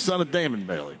 the son of Damon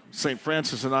Bailey. St.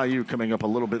 Francis and IU coming up a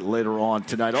little bit later on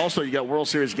tonight. Also, you got World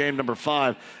Series game number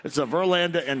 5. It's a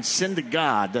Verlander and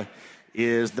Syndergaard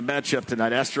is the matchup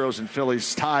tonight. Astros and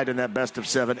Phillies tied in that best of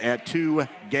 7 at 2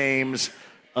 games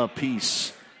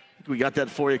apiece. We got that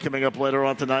for you coming up later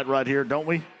on tonight right here, don't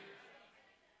we?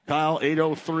 Kyle,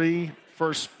 8:03,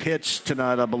 first pitch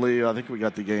tonight, I believe. I think we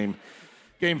got the game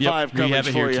 5 coverage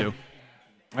for you. Too.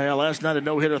 Yeah, last night a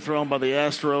no-hitter thrown by the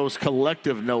Astros,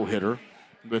 collective no-hitter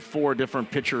with 4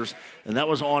 different pitchers, and that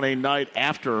was on a night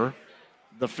after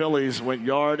the Phillies went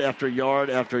yard after yard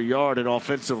after yard, and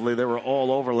offensively they were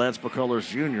all over Lance McCullers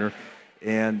Jr.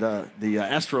 and the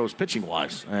Astros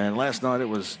pitching-wise. And last night it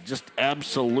was just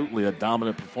absolutely a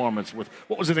dominant performance with,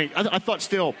 what was it? I thought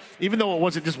still, even though it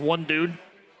wasn't just one dude,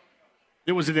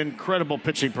 it was an incredible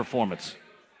pitching performance.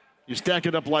 You stack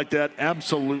it up like that,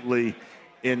 absolutely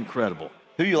incredible.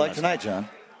 Who do you like tonight, John?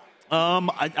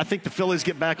 I think the Phillies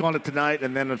get back on it tonight,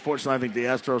 and then unfortunately I think the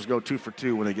Astros go 2 for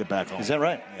 2 when they get back on. Is that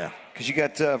right? Yeah. Because you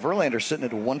got Verlander sitting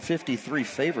at a 153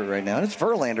 favorite right now. And it's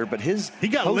Verlander, but he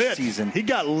got postseason. Lit. He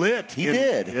got lit. He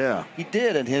did. Yeah. He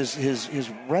did, and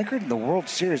his record in the World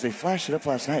Series, they flashed it up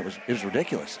last night, it was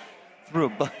ridiculous. Threw a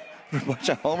bunch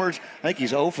of homers. I think he's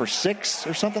 0 for 6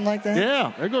 or something like that.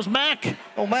 Yeah, there goes Mac.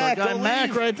 Oh, Mac.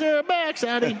 Mac right there. Mac,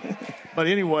 Sadie. But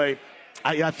anyway,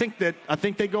 I think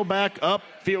they go back up,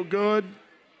 feel good,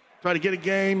 try to get a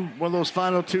game, one of those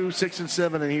final 2, 6 and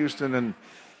 7 in Houston, and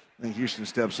I think Houston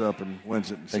steps up and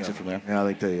wins it. Takes it from there. Yeah,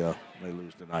 I think they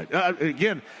lose tonight.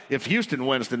 Again, if Houston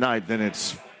wins tonight, then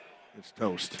it's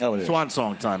toast. Oh, it is. Swan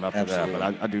song time after that,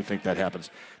 but I do think that happens.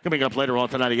 Coming up later on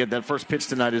tonight, again, that first pitch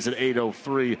tonight is at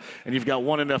 8:03, and you've got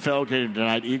one NFL game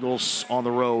tonight, Eagles on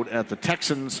the road at the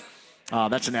Texans.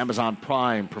 That's an Amazon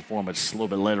Prime performance a little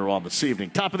bit later on this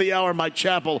evening. Top of the hour, Mike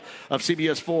Chappell of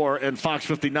CBS 4 and Fox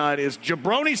 59. Is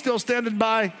Jabroni still standing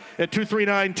by at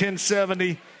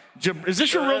 239-1070? Is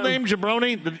this your real name,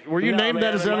 Jabroni? Were you named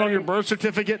that? Is that on your birth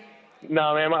certificate?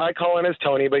 No, man. I call in as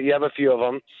Tony, but you have a few of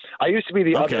them. I used to be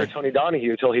the other Tony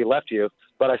Donahue until he left you,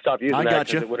 but I stopped using that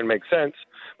because it wouldn't make sense.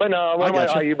 But no, one of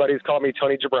my IU buddies called me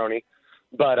Tony Jabroni,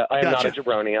 but I am not a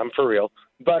Jabroni. I'm for real.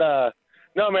 But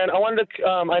no, man, I wanted to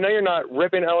I know you're not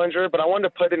ripping Ehlinger, but I wanted to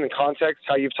put it in context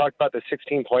how you've talked about the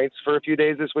 16 points for a few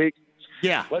days this week.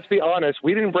 Yeah. Let's be honest.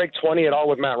 We didn't break 20 at all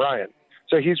with Matt Ryan.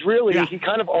 So he's really he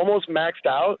kind of almost maxed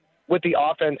out with the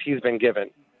offense he's been given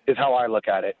is how I look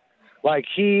at it. Like,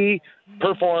 he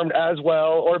performed as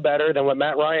well or better than what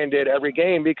Matt Ryan did every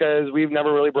game because we've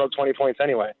never really broke 20 points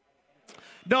anyway.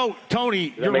 No,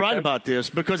 Tony, you're right about this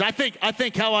because I think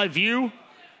how I view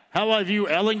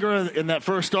Ehlinger in that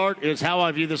first start is how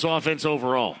I view this offense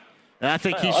overall. And I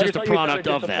think he's just a product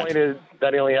of that. Disappointed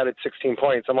that he only had 16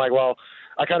 points. I'm like, well,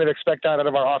 I kind of expect that out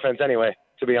of our offense anyway,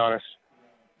 to be honest.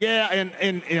 Yeah,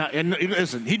 and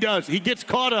listen, he does. He gets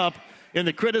caught up in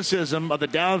the criticism of the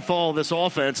downfall of this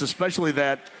offense, especially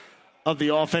that of the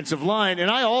offensive line.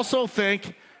 And I also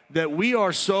think that we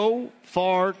are so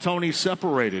far, Tony,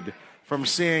 separated from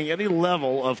seeing any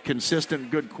level of consistent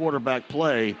good quarterback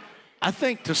play. I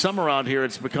think to some around here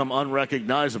it's become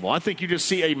unrecognizable. I think you just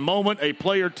see a moment, a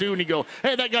play or two, and you go,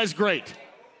 hey, that guy's great,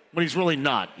 when he's really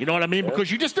not. You know what I mean? Because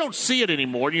you just don't see it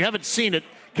anymore, and you haven't seen it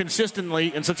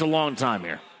consistently in such a long time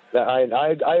here.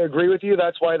 I agree with you.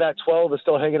 That's why that 12 is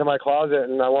still hanging in my closet,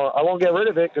 and I won't get rid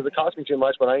of it because it cost me too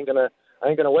much. But I ain't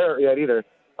gonna wear it yet either.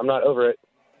 I'm not over it.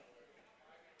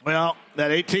 Well, that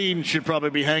 18 should probably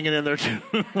be hanging in there too.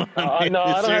 No, I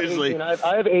don't have 18.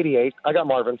 I have 88. I got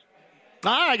Marvin.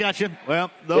 I got you.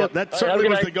 Well, that certainly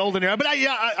was the golden era. But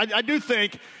I do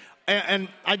think, and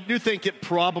I do think it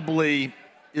probably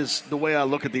is the way I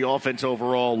look at the offense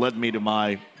overall led me to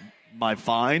my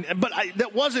fine. But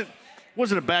that wasn't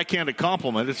a backhanded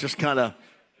compliment. It's just kind of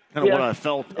what I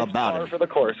felt about it. For the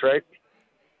course, right?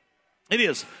 It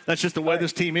is. That's just the way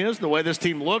this team is, the way this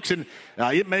team looks, and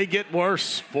it may get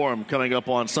worse for them coming up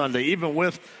on Sunday, even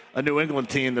with a New England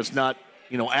team that's not,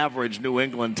 average New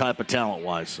England type of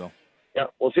talent-wise. So, yeah,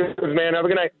 we'll see you, man. Have a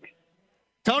good night.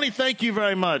 Tony, thank you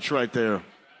very much right there.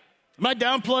 Am I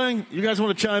downplaying? You guys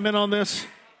want to chime in on this?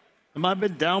 Am I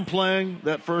been downplaying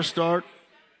that first start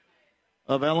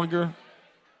of Ehlinger?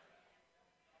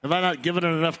 Have I not given it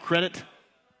enough credit?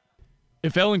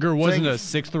 If Ehlinger wasn't a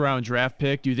sixth-round draft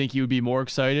pick, do you think you would be more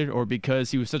excited? Or because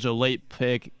he was such a late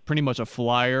pick, pretty much a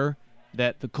flyer,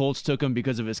 that the Colts took him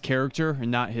because of his character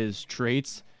and not his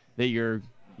traits, that you're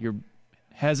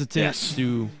hesitant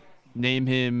to name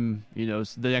him, the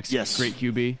next great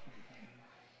QB?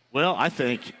 Well, I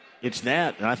think it's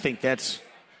that, and I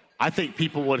think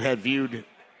people would have viewed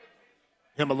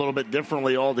him a little bit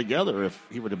differently altogether if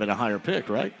he would have been a higher pick,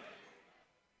 right?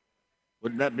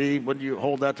 Wouldn't you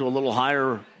hold that to a little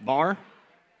higher bar?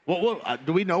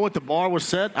 Do we know what the bar was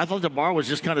set? I thought the bar was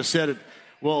just kind of set at,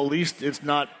 well, at least it's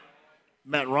not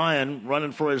Matt Ryan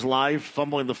running for his life,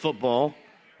 fumbling the football,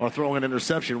 or throwing an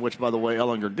interception, which, by the way,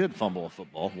 Ehlinger did fumble a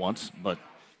football once. But,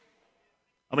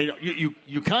 I mean,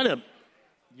 you kind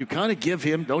of give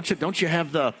him, don't you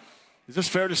have the, is this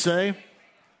fair to say?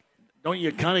 Don't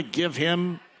you kind of give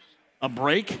him a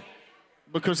break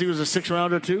because he was a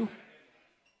sixth-rounder too?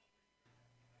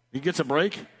 He gets a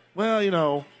break?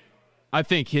 Well, I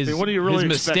think his really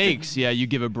mistakes, you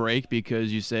give a break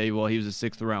because you say, well, he was a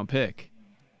sixth-round pick.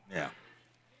 Yeah.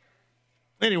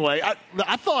 Anyway,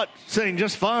 I thought saying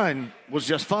just fine was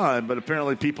just fine, but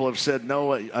apparently people have said,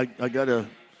 no, I got to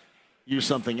use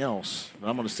something else.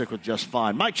 I'm going to stick with just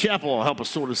fine. Mike Chappell will help us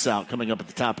sort us out coming up at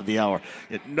the top of the hour.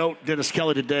 No Dennis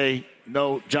Kelly today.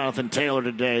 No Jonathan Taylor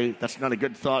today. That's not a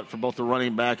good thought for both the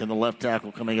running back and the left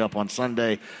tackle coming up on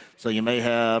Sunday. So you may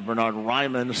have Bernard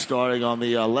Ryman starting on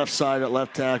the left side at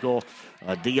left tackle.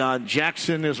 Deion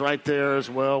Jackson is right there as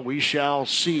well. We shall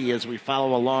see as we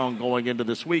follow along going into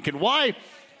this week. And why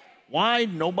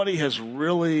nobody has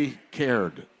really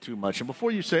cared too much. And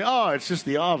before you say, it's just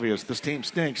the obvious, this team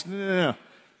stinks. No.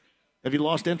 Have you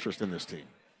lost interest in this team?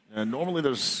 Normally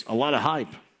there's a lot of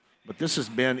hype. But this has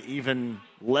been even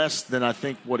less than I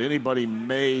think what anybody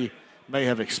may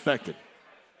have expected.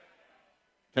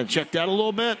 Been checked out a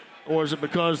little bit? Or is it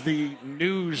because the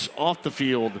news off the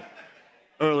field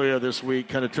earlier this week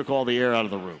kind of took all the air out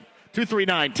of the room?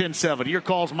 239-1070. Your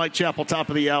calls, Mike Chappell, top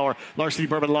of the hour. Larceny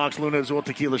Bourbon Locks, Luna Azul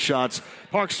Tequila Shots.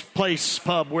 Parks Place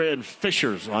Pub, we're in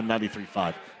Fishers on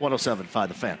 93.5, 107.5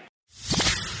 The Fan.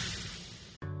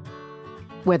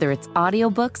 Whether it's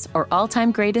audiobooks or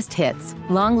all-time greatest hits,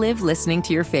 long live listening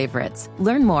to your favorites.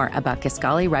 Learn more about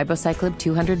Kisqali Ribociclib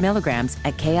 200 milligrams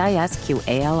at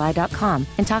KISQALI.com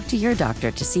and talk to your doctor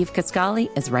to see if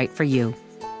Kisqali is right for you.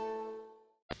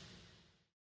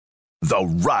 The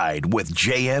Ride with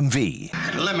JMV.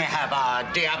 Let me have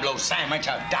a Diablo sandwich,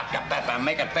 a Dr. Pepper,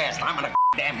 make it fast. I'm in a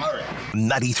damn hurry.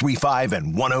 93.5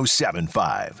 and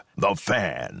 107.5. The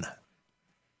Fan.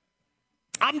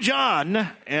 I'm John,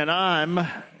 and I'm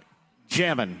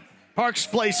jamming. Parks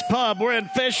Place Pub. We're in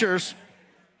Fishers.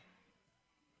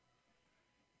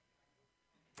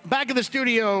 Back in the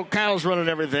studio, Kyle's running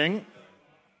everything.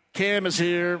 Cam is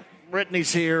here.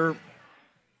 Brittany's here.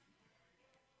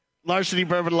 Larceny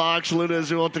Bourbon Locks, Luna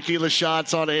Azul Tequila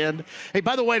Shots on hand. Hey,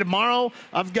 by the way, tomorrow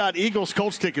I've got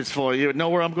Eagles-Colts tickets for you. Know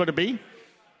where I'm going to be?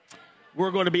 We're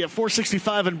going to be at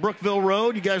 465 in Brookville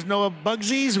Road. You guys know of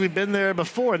Bugsy's? We've been there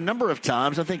before a number of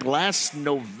times. I think last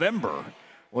November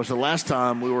was the last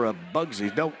time we were at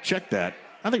Bugsy's. No, check that.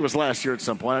 I think it was last year at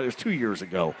some point. It was 2 years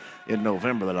ago in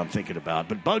November that I'm thinking about.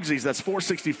 But Bugsy's, that's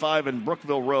 465 in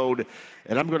Brookville Road.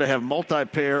 And I'm going to have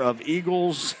multi-pair of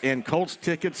Eagles and Colts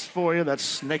tickets for you.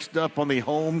 That's next up on the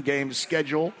home game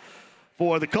schedule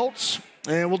for the Colts.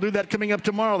 And we'll do that coming up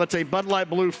tomorrow. That's a Bud Light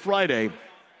Blue Friday.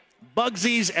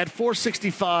 Bugsy's at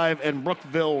 465 and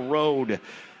Brookville Road.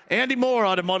 Andy Moore,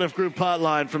 Automotive Group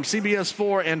Hotline from CBS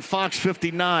 4 and Fox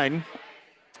 59.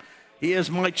 He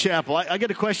is Mike Chappell. I get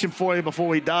a question for you before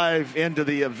we dive into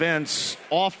the events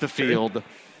off the field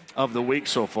of the week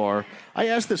so far. I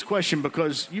asked this question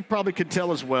because you probably could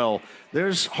tell as well.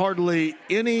 There's hardly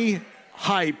any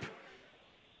hype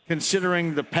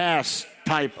considering the past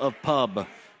type of pub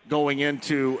going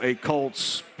into a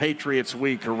Colts-Patriots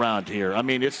week around here. I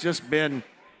mean, it's just been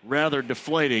rather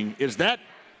deflating. Is that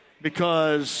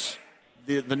because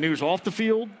the news off the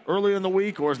field earlier in the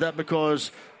week, or is that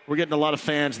because we're getting a lot of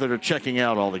fans that are checking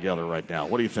out altogether right now?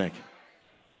 What do you think?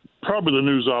 Probably the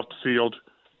news off the field.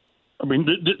 I mean,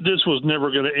 this was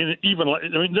never going to even. I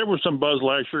mean, there was some buzz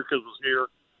last year because it was here,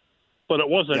 but it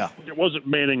wasn't. Yeah. It wasn't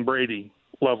Manning Brady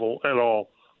level at all.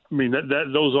 I mean,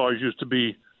 those always used to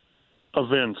be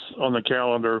events on the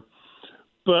calendar.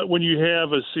 But when you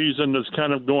have a season that's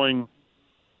kind of going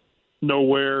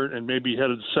nowhere and maybe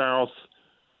headed south,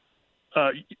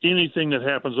 anything that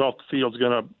happens off the field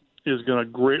is going to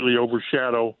greatly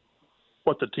overshadow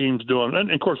what the team's doing.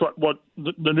 And of course, what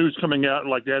the news coming out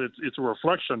like that, it's a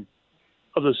reflection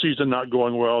of the season not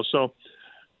going well. So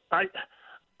I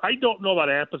don't know about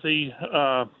apathy.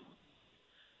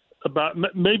 About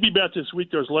this week,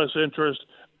 there's less interest.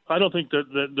 I don't think that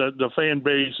the fan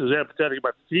base is apathetic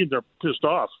about the team. They're pissed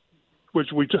off,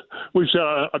 which we said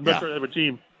I'd much rather have a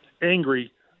team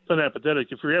angry than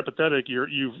apathetic. If you're apathetic,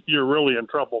 you're really in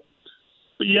trouble.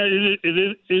 But yeah,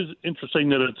 it is interesting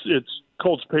that it's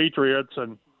Colts Patriots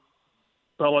and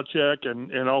Belichick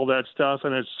and all that stuff,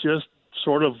 and it's just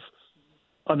sort of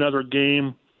another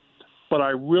game. But I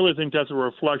really think that's a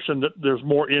reflection that there's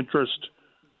more interest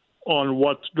on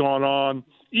what's gone on.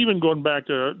 Even going back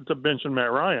to benching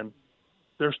Matt Ryan,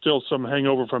 there's still some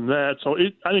hangover from that. So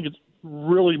I think it's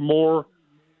really more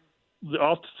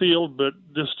off the field, but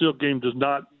this still game does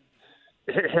not.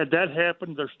 Had that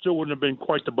happened, there still wouldn't have been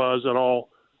quite the buzz at all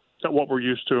at what we're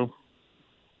used to.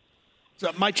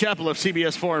 So Mike Chappell of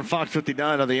CBS 4 and Fox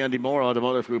 59 on the Andy Moore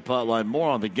Automotive Group Hotline. More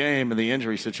on the game and the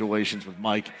injury situations with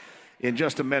Mike in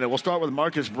just a minute. We'll start with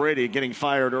Marcus Brady getting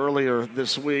fired earlier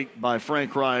this week by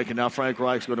Frank Reich, and now Frank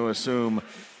Reich's going to assume,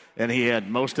 and he had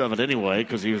most of it anyway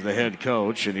because he was the head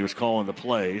coach and he was calling the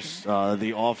plays,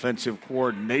 the offensive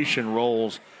coordination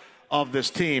roles of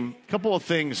this team. A couple of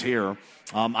things here.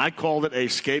 I called it a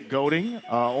scapegoating.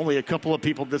 Only a couple of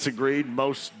people disagreed.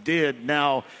 Most did.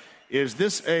 Now, is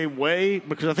this a way,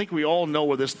 because I think we all know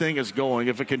where this thing is going.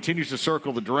 If it continues to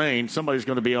circle the drain, somebody's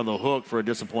going to be on the hook for a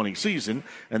disappointing season,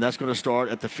 and that's going to start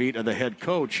at the feet of the head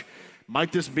coach.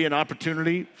 Might this be an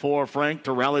opportunity for Frank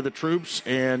to rally the troops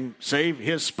and save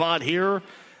his spot here?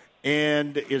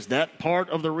 And is that part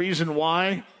of the reason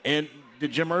why? And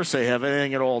did Jim Irsay have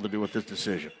anything at all to do with this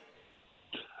decision?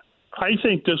 I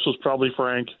think this was probably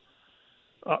Frank.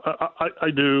 I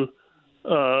do.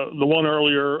 The one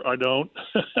earlier, I don't.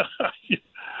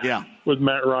 Yeah. With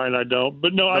Matt Ryan, I don't.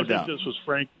 But no, I think this was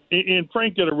Frank. And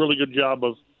Frank did a really good job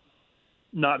of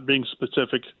not being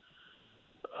specific.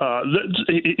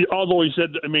 Although he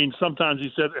said, I mean, sometimes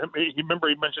he said, he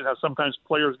mentioned how sometimes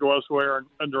players go elsewhere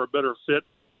and they're a better fit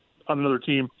on another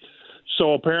team.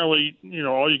 So apparently,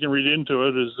 all you can read into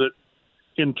it is that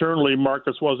internally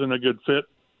Marcus wasn't a good fit.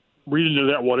 Read into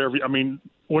that whatever. I mean,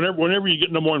 whenever you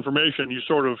get no more information, you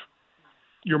sort of,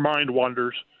 your mind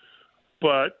wanders.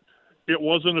 But it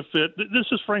wasn't a fit. This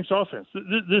is Frank's offense.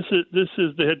 This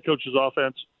is the head coach's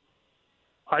offense.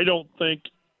 I don't think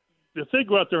if they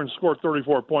go out there and score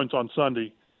 34 points on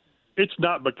Sunday, it's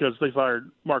not because they fired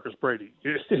Marcus Brady.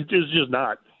 It's just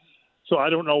not. So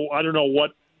I don't know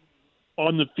what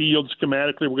on the field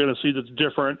schematically we're going to see that's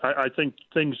different. I think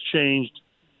things changed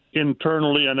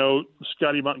internally. I know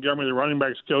Scotty Montgomery, the running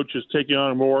backs coach, is taking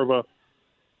on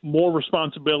more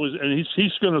responsibilities, and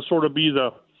he's going to sort of be the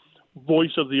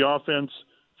voice of the offense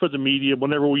for the media.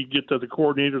 Whenever we get to the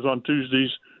coordinators on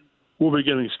Tuesdays, we'll be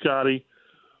getting Scotty.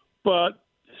 But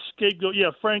scapegoat,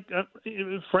 yeah, Frank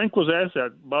was asked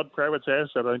that. Bob Kravitz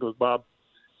asked that. I think it was Bob,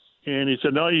 and he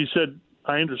said, "No," he said,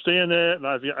 "I understand that, and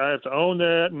I have to own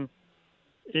that."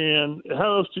 And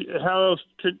how else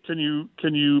can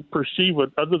you perceive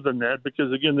it other than that?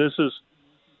 Because again,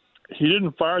 he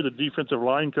didn't fire the defensive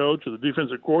line coach or the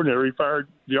defensive coordinator. He fired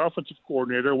the offensive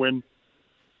coordinator when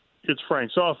it's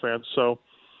Frank's offense. So,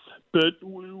 but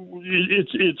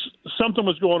it's something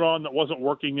was going on that wasn't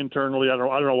working internally. I don't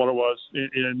know what it was,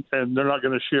 and they're not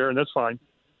going to share, and that's fine.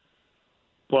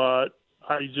 But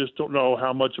I just don't know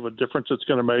how much of a difference it's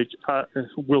going to make.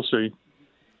 We'll see.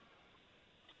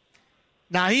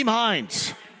 Nyheim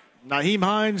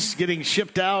Hines getting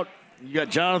shipped out. You got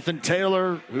Jonathan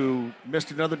Taylor, who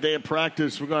missed another day of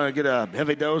practice. We're going to get a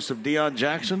heavy dose of Deion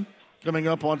Jackson coming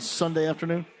up on Sunday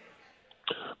afternoon.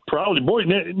 Probably. Boy,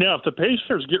 now if the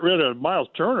Pacers get rid of Miles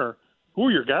Turner, who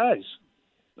are your guys?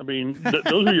 I mean,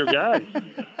 those are your guys.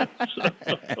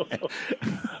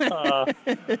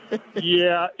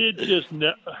 Yeah, it just,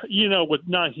 with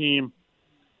Nyheim,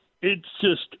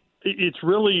 it's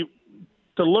really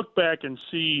to look back and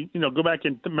see, go back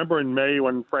and remember in May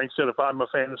when Frank said, if I'm a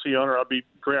fantasy owner, I'll be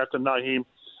drafting Nyheim.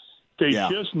 They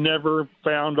just never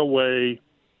found a way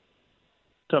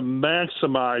to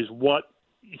maximize what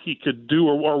he could do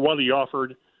or what he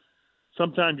offered.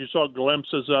 Sometimes you saw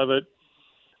glimpses of it.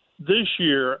 This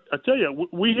year, I tell you,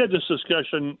 we had this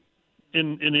discussion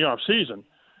in the off season,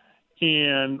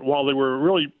 and while they were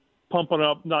really pumping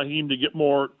up Nyheim to get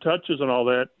more touches and all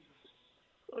that,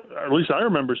 at least I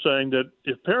remember saying that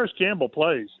if Paris Campbell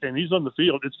plays and he's on the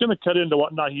field, it's going to cut into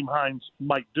what Nyheim Hines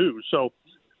might do. So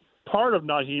part of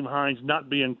Nyheim Hines not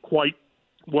being quite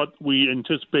what we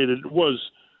anticipated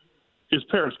is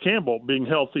Paris Campbell being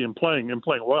healthy and playing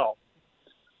well.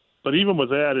 But even with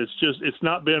that, it's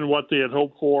not been what they had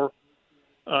hoped for.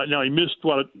 Now he missed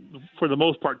for the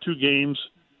most part 2 games.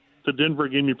 The Denver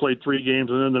game he played 3 games,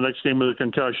 and then the next game with a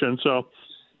concussion. So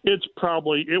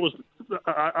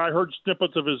I heard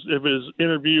snippets of his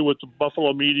interview with the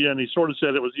Buffalo media, and he sort of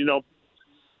said it was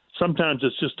sometimes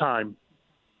it's just time,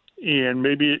 and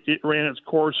maybe it ran its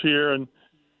course here, and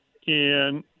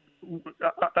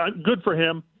good for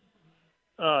him.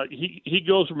 He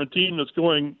goes from a team that's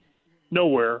going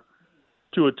nowhere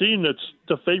to a team that's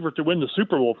the favorite to win the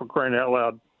Super Bowl, for crying out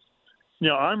loud.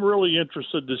 I'm really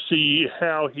interested to see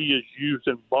how he is used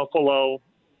in Buffalo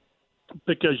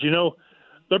because,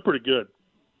 they're pretty good.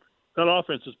 That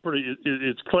offense is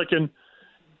it's clicking.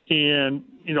 And,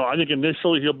 I think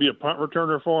initially he'll be a punt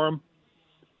returner for him.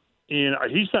 And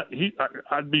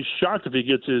I'd be shocked if he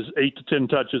gets his 8 to 10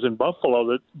 touches in Buffalo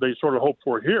that they sort of hope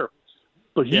for here.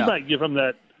 But he might give him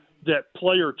that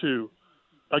play or two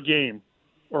a game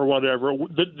or whatever.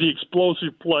 The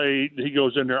explosive play he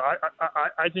goes in there.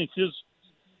 I think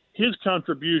his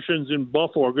contributions in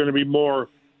Buffalo are going to be more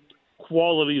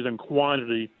quality than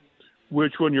quantity,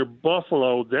 which when you're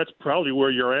Buffalo, that's probably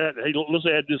where you're at. Hey, let's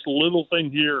add this little thing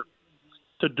here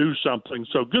to do something.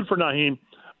 So good for Nyheim.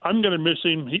 I'm going to miss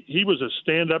him. He was a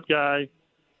stand-up guy.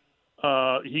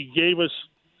 He gave us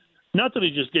 – not that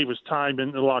he just gave us time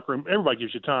in the locker room. Everybody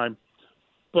gives you time.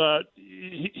 But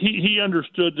he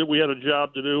understood that we had a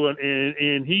job to do,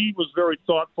 and he was very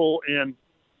thoughtful and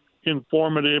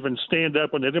informative and stand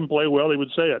up. When they didn't play well, he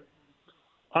would say it.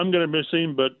 I'm going to miss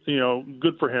him, but,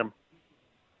 good for him.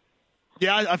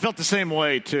 Yeah, I felt the same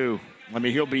way, too. I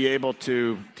mean, he'll be able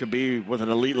to be with an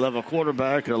elite-level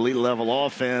quarterback, an elite-level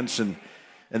offense, and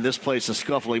this place is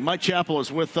scuffling. Mike Chappell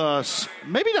is with us,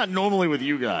 maybe not normally with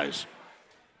you guys,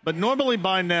 but normally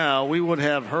by now we would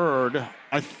have heard,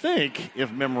 I think,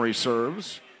 if memory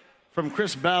serves, from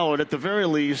Chris Ballard at the very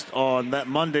least on that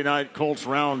Monday night Colts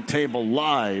Roundtable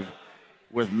Live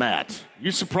with Matt. You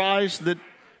surprised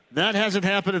that hasn't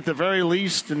happened at the very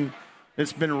least, and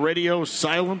it's been radio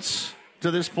silence to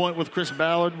this point with Chris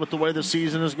Ballard with the way the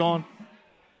season has gone?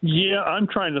 Yeah, I'm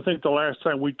trying to think the last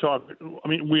time we talked. I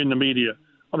mean, we in the media.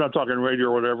 I'm not talking radio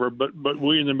or whatever, but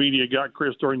we in the media got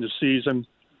Chris during the season.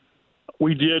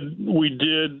 We did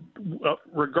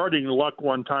regarding Luck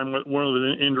one time with one of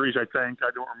the injuries. I think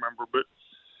I don't remember, but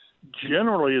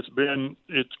generally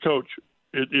it's coach.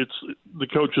 It's the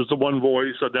coach is the one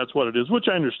voice, so that's what it is. Which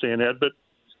I understand that, but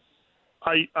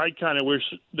I kind of wish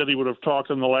that he would have talked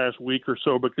in the last week or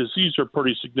so because these are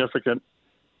pretty significant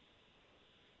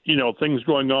things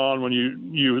going on when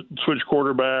you switch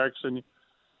quarterbacks and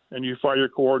you fire your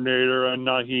coordinator and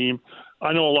Naheem.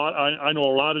 I know a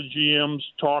lot of GMs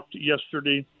talked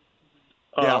yesterday,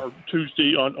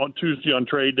 Tuesday on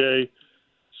trade day.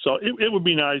 So it would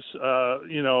be nice,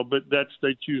 but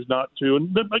they choose not to.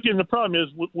 And again, the problem is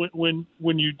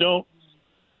when you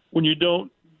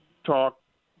don't talk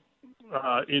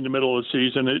in the middle of the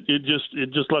season,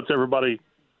 it just lets everybody,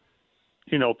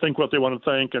 think what they want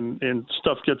to think, and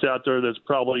stuff gets out there that's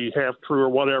probably half true or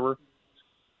whatever.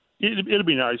 It'd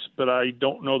be nice, but I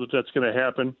don't know that that's going to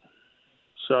happen.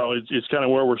 So it's kind of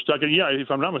where we're stuck. And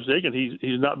if I'm not mistaken,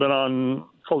 he's not been on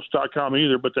Coach.com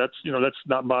either. But that's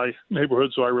not my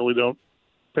neighborhood, so I really don't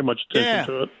pay much attention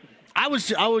to it. I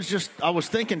was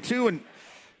thinking too, and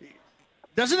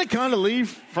doesn't it kind of leave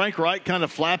Frank Reich kind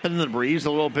of flapping in the breeze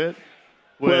a little bit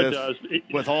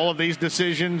with all of these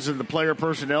decisions and the player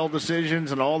personnel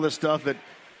decisions and all this stuff that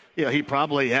he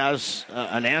probably has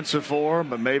an answer for,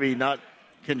 but maybe not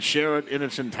can share it in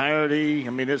its entirety.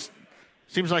 I mean, it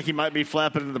seems like he might be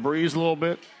flapping in the breeze a little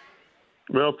bit.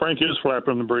 Well, Frank is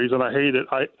flapping in the breeze, and I hate it.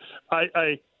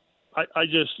 I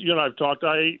just, I've talked.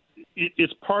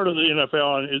 It's part of the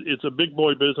NFL, and it's a big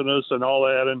boy business and all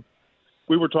that. And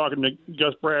we were talking to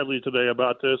Gus Bradley today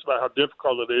about this, about how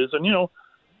difficult it is. And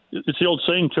it's the old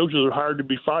saying: coaches are hired to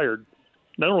be fired.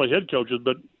 Not only head coaches,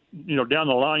 but down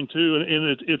the line too.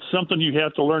 And it's something you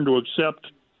have to learn to accept.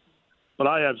 But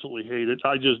I absolutely hate it.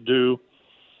 I just do.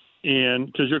 And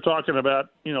because you're talking about,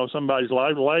 somebody's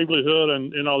livelihood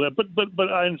and all that. But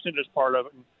I understand it's part of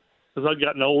it. As I've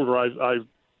gotten older, I've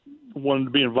wanted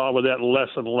to be involved with that less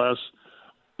and less.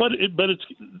 But it's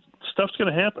stuff's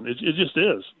going to happen. It just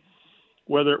is.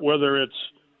 Whether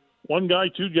it's one guy,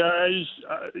 two guys,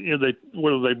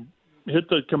 whether they hit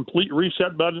the complete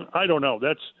reset button, I don't know.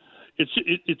 It's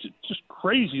just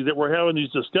crazy that we're having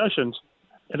these discussions,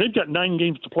 and they've got 9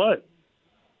 games to play.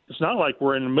 It's not like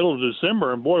we're in the middle of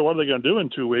December and boy, what are they going to do in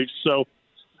 2 weeks? So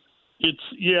it's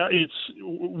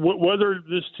whether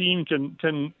this team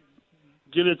can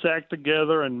get its act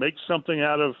together and make something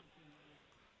out of,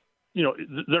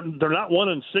 they're not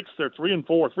 1-6, they're 3-4,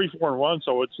 3-4-1.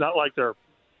 So it's not like they're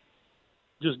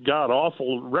just god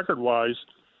awful record wise,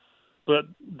 but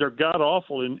they're god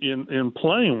awful in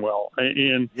playing well.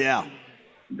 And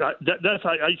that's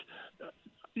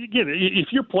again,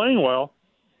 if you're playing well,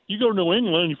 you go to New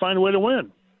England and you find a way to win.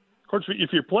 Of course,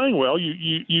 if you're playing well,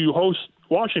 you host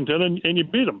Washington and you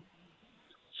beat them.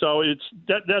 So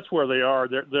that's where they are.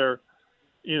 They're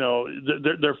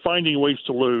finding ways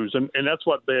to lose, and that's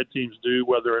what bad teams do.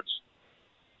 Whether it's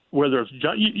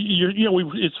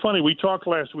it's funny. We talked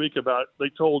last week about they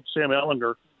told Sam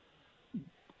Ehlinger,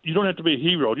 you don't have to be a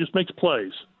hero, just make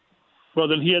plays. Well,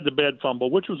 then he had the bad fumble,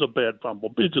 which was a bad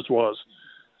fumble. It just was.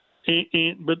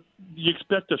 But you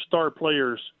expect the star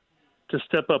players to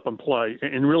step up and play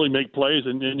and really make plays,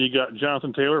 and then you got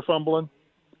Jonathan Taylor fumbling.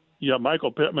 You got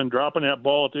Michael Pittman dropping that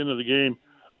ball at the end of the game.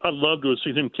 I'd love to have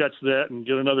seen him catch that and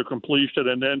get another completion,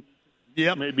 and then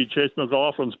maybe Chase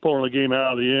McLaughlin's pulling the game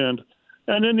out of the end.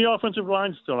 And then the offensive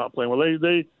line's still not playing well.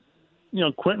 They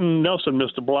Quentin Nelson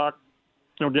missed a block,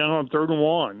 down on 3rd and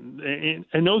 1.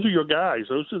 And those are your guys.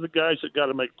 Those are the guys that got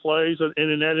to make plays, and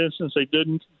in that instance they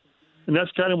didn't. And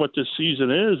that's kind of what this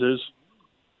season is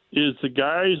the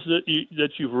guys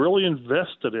that you've really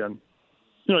invested in.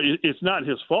 It's not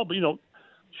his fault, but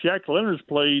Shaq Leonard's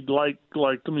played like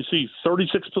 36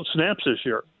 snaps this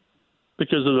year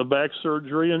because of the back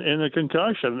surgery and the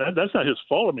concussion. That's not his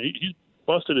fault. I mean, he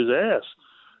busted his ass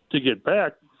to get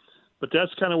back, but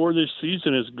that's kind of where this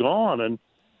season has gone. And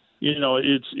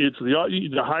it's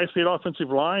the highest paid offensive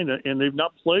line, and they've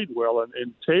not played well.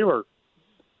 And Taylor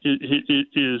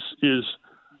is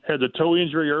had the toe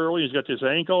injury early. He's got this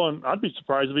ankle, and I'd be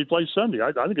surprised if he plays Sunday.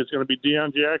 I think it's going to be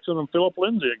Deion Jackson and Philip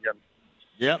Lindsay again.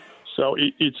 Yep. So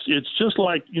it's just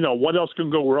like, what else can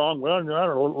go wrong? Well, I don't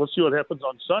know. Let's see what happens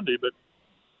on Sunday. But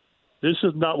this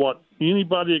is not what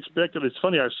anybody expected. It's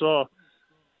funny. I saw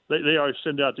they always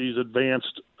send out these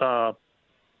advanced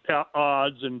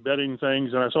odds and betting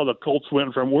things, and I saw the Colts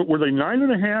went from were they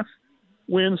 9.5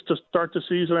 wins to start the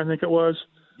season? I think it was.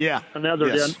 Yeah. And now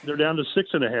they're down to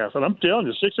 6.5. And I'm telling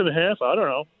you, 6.5. I don't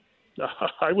know.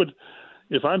 I would,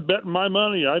 if I'm betting my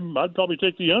money, I'd probably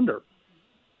take the under.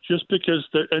 Just because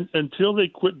until they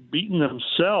quit beating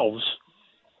themselves,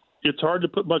 it's hard to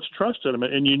put much trust in them.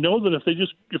 And you know that if they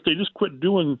just quit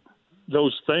doing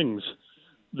those things,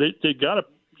 they got a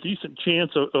decent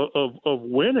chance of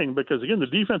winning. Because again, the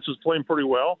defense is playing pretty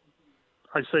well.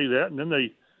 I say that, and then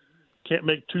they can't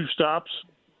make 2 stops,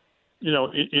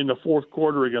 in the fourth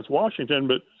quarter against Washington.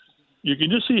 But you can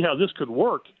just see how this could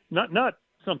work. Not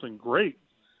something great,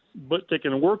 but they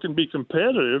can work and be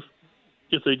competitive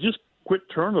if they just quit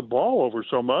turning the ball over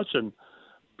so much and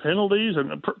penalties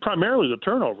and primarily the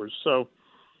turnovers. So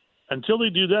until they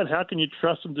do that, how can you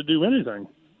trust them to do anything?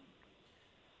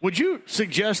 Would you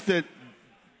suggest that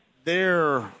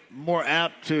they're more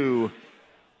apt to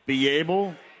be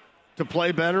able to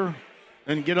play better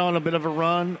and get on a bit of a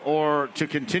run, or to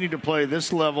continue to play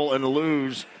this level and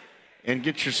lose and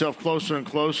get yourself closer and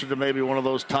closer to maybe one of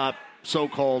those top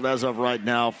so-called, as of right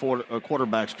now,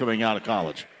 quarterbacks coming out of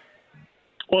college?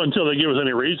 Well, until they give us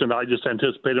any reason, I just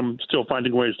anticipate them still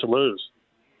finding ways to lose.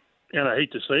 And I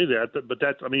hate to say that, but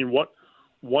that's, I mean,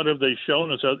 what have they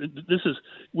shown us?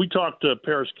 We talked to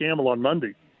Paris Campbell on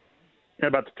Monday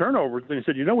about the turnovers, and he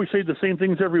said, we say the same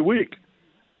things every week,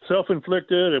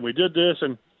 self-inflicted, and we did this,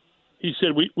 and he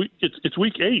said, it's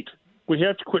week 8. We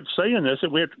have to quit saying this,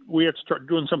 and we have to start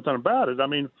doing something about it. I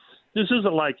mean, this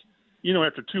isn't like,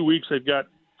 after 2 weeks they've got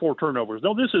 4 turnovers.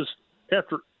 No, this is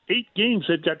after 8 games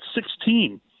they've got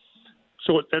 16.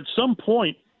 So at some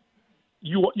point,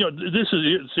 this is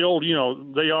it's the old,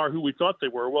 they are who we thought they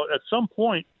were. Well, at some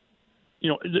point,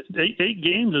 8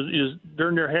 games is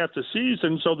during their half the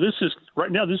season. So this is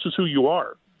right now. This is who you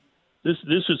are. This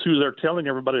is who they're telling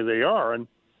everybody they are, and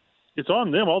it's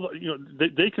on them.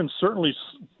 They can certainly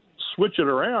switch it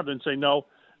around and say, no,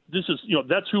 this is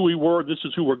that's who we were. This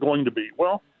is who we're going to be.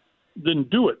 Well, then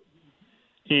do it.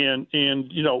 And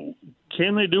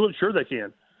can they do it? Sure, they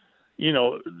can.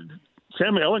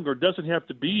 Sam Ehlinger doesn't have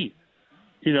to be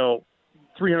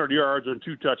 300 yards and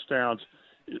 2 touchdowns.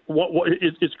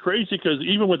 It's crazy because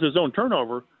even with his own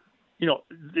turnover,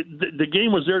 the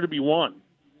game was there to be won.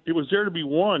 It was there to be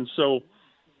won. So,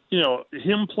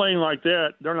 him playing like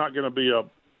that, they're not going to be a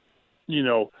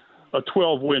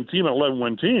 12-win team, an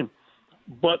 11-win team,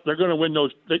 but they're going to win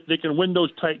those. They can win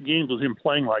those tight games with him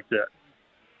playing like that.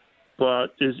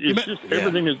 But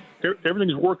everything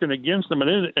is working against them.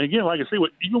 And again, like I say,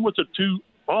 even with the 2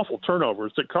 awful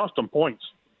turnovers that cost them points,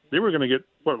 they were going to get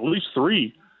at least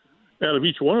 3 out of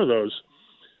each one of those.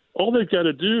 All they've got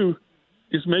to do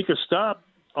is make a stop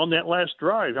on that last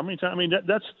drive. How many times? I mean,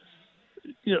 that's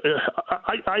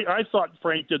I thought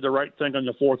Frank did the right thing on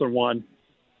the 4th and 1.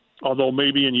 Although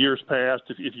maybe in years past,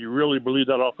 if you really believe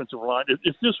that offensive line,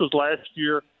 if this was last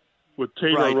year with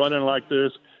Taylor running like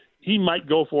this, he might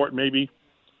go for it maybe.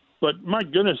 But my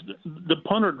goodness, the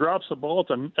punter drops the ball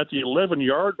at the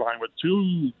 11-yard line with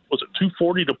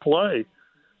 2:40 to play.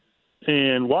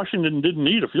 And Washington didn't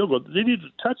need a field goal. They needed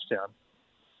a touchdown.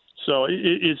 So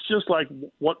it's just like,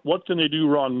 what can they do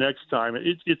wrong next time?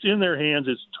 It's in their hands.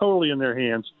 It's totally in their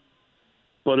hands.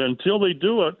 But until they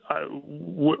do it,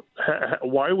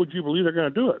 why would you believe they're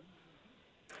going to do it?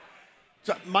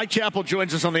 So Mike Chappell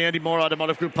joins us on the Andy Moore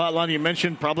Automotive Group hotline. You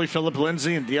mentioned probably Philip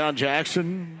Lindsay and Deion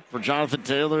Jackson. For Jonathan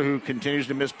Taylor, who continues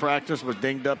to miss practice, was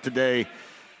dinged up today.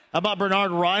 How about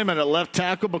Bernhard Raimann at left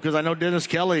tackle? Because I know Dennis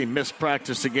Kelly missed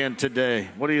practice again today.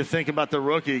 What do you think about the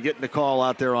rookie getting the call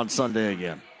out there on Sunday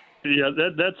again? Yeah,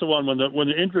 that's the one. When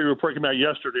the injury report came out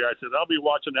yesterday, I said, I'll be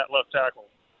watching that left tackle.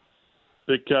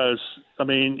 Because, I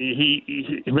mean,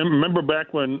 he remember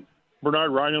back when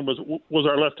Bernhard Raimann was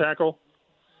our left tackle?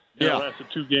 Yeah. It lasted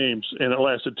 2 games,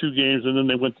 and then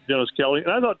they went to Dennis Kelly.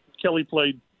 And I thought Kelly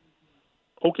played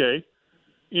okay.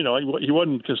 He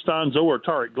wasn't Costanzo or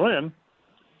Tariq Glenn,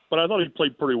 but I thought he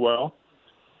played pretty well.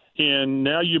 And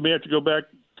now you may have to go back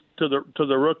to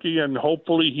the rookie, and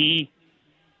hopefully he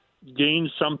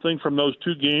gains something from those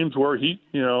 2 games where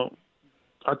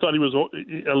I thought he was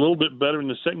a little bit better in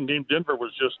the second game. Denver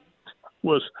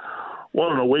was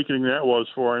what an awakening that was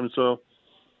for him. So,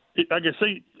 like I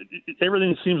say,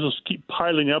 everything seems to keep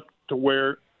piling up to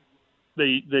where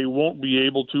they won't be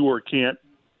able to or can't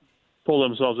pull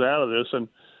themselves out of this. And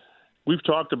we've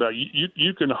talked about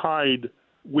you can hide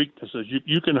weaknesses.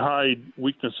 You can hide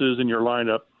weaknesses in your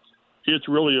lineup. It's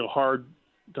really hard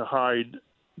to hide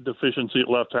deficiency at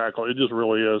left tackle. It just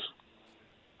really is.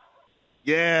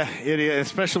 Yeah, it is,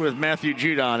 especially with Matthew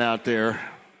Judon out there.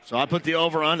 So I put the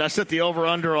over-under. I set the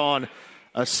over-under on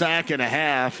a sack and a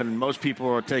half, and most people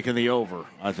are taking the over,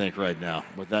 I think, right now,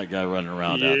 with that guy running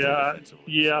around out there.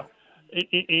 Yeah.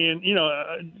 And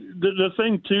the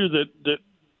thing, too, that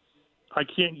I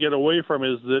can't get away from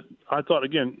is that I thought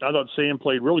Sam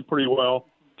played really pretty well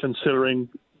considering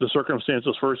the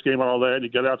circumstances, first game and all that. He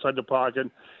got outside the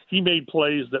pocket. He made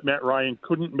plays that Matt Ryan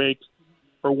couldn't make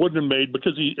or wouldn't have made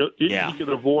because he could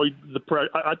avoid the pressure.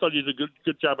 I thought he did a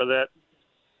good job of that.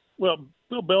 Well,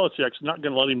 Bill Belichick's not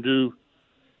going to let him do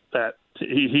that.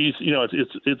 He's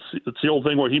it's the old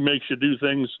thing where he makes you do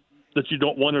things that you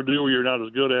don't want to do or you're not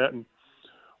as good at, and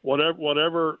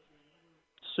whatever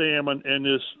Sam and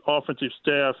this offensive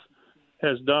staff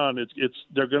has done,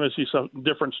 they're going to see some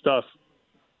different stuff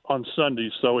on Sunday.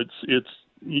 So I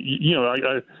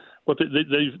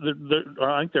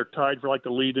think they're tied for like the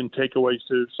lead in takeaways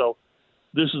too. So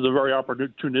this is a very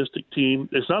opportunistic team.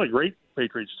 It's not a great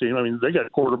Patriots team. I mean, they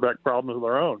got quarterback problems of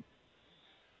their own,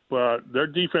 but their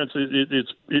defense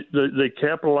they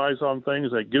capitalize on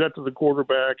things. They get up to the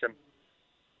quarterback, and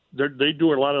they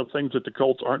do a lot of things that the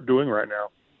Colts aren't doing right now.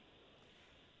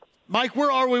 Mike,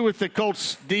 where are we with the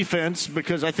Colts defense?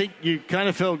 Because I think you kind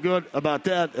of feel good about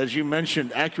that, as you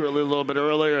mentioned accurately a little bit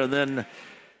earlier, and then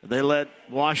they let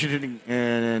Washington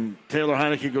and Taylor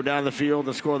Heineke go down the field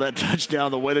and score that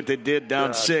touchdown the way that they did,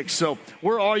 down 6. So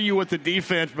where are you with the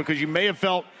defense? Because you may have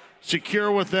felt secure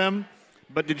with them,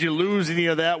 but did you lose any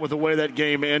of that with the way that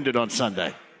game ended on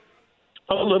Sunday?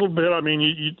 A little bit. I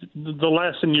mean, the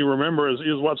last thing you remember is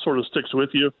what sort of sticks with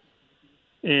you.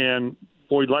 And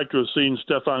we'd like to have seen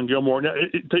Stephon Gilmore. Now,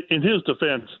 in his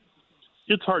defense,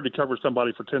 it's hard to cover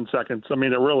somebody for 10 seconds. I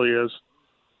mean, it really is.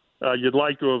 You'd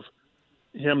like to have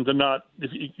him to not –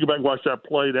 if you go back and watch that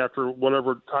play after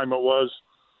whatever time it was,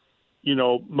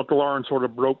 McLaurin sort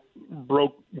of broke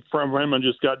from him and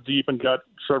just got deep and got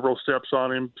several steps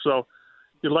on him. So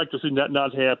you'd like to see that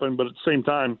not happen. But at the same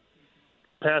time,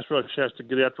 pass rush has to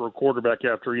get after a quarterback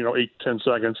after, 8-10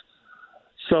 seconds.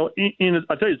 So,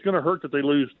 I tell you, it's going to hurt that they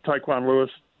lose Tyquan Lewis.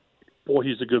 Boy,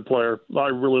 he's a good player. I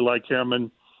really like him,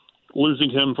 and losing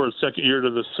him for a second year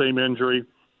to the same injury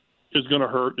is going to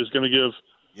hurt. It's going to give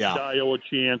Dio a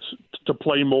chance to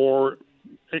play more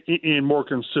and more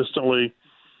consistently.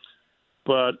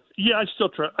 But, yeah, I still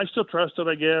trust it,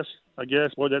 I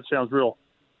guess. Boy, that sounds real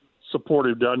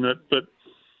supportive, doesn't it? But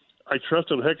I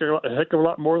trust it a heck of a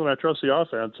lot more than I trust the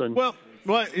offense. And well,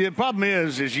 the problem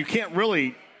is you can't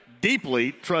really –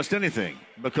 deeply trust anything,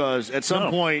 because at some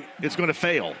point it's going to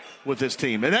fail with this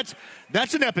team. And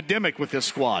that's an epidemic with this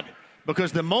squad,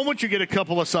 because the moment you get a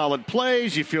couple of solid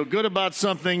plays, you feel good about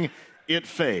something, it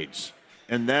fades.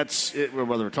 And that's it,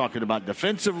 whether we're talking about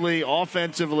defensively,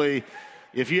 offensively.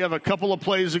 If you have a couple of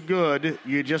plays of good,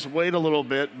 you just wait a little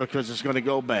bit because it's going to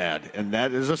go bad. And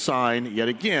that is a sign, yet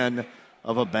again,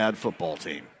 of a bad football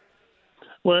team.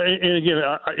 Well, and again,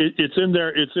 it's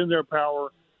in their power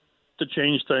to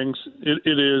change things.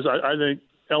 It is. I think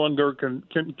Ehlinger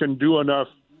can do enough.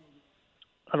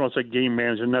 I don't want to say game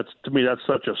management. To me, that's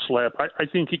such a slap. I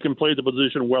think he can play the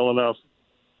position well enough,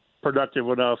 productive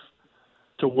enough,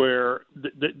 to where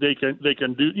they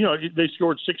can do. They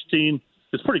scored 16.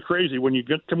 It's pretty crazy when you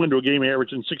come into a game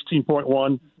averaging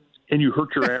 16.1 and you hurt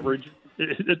your average.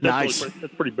 Nice.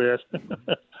 That's pretty bad.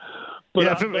 But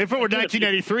if it were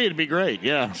 1983, it'd be great.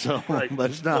 Yeah, so right. But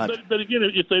it's not. But again,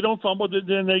 if they don't fumble,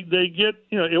 then they get,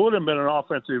 it would have been an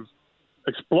offensive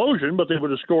explosion, but they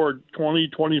would have scored 20,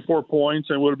 24 points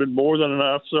and would have been more than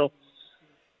enough. So,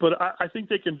 but I think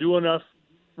they can do enough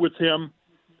with him.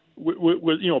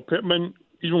 With Pittman,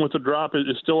 even with the drop, is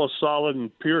still a solid,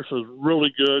 and Pierce is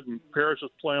really good, and Paris is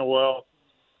playing well.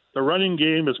 The running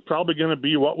game is probably going to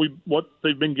be what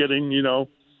they've been getting.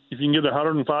 If you can get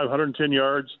 105, 110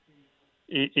 yards.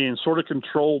 And sort of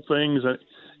control things,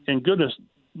 and goodness,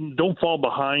 don't fall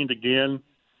behind again.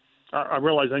 I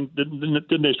realize didn't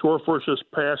they score first this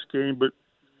past game, but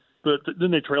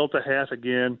then they trailed to half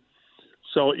again.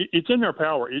 So it's in their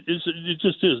power. It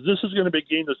just is. This is going to be a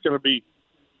game that's going to be,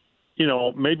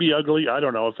 maybe ugly. I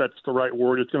don't know if that's the right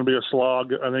word. It's going to be a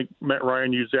slog. I think Matt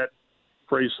Ryan used that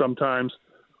phrase sometimes,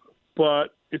 but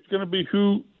it's going to be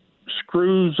who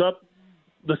screws up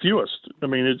the fewest. I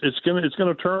mean, it's going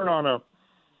to turn on a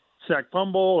sack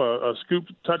fumble, a scoop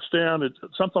touchdown, it's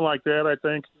something like that, I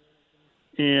think.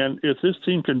 And if this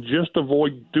team can just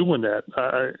avoid doing that,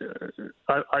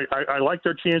 I like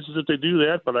their chances if they do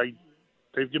that, but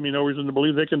they've given me no reason to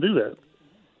believe they can do that.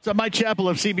 So Mike Chappell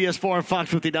of CBS 4 and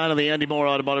Fox 59 on the Andy Moore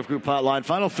Automotive Group hotline.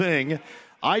 Final thing,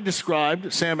 I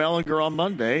described Sam Ehlinger on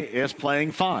Monday as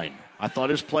playing fine. I thought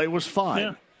his play was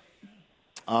fine.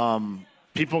 Yeah.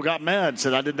 People got mad,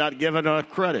 said I did not give him enough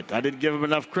credit. I didn't give him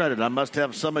enough credit. I must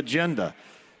have some agenda.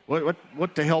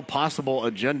 What the hell possible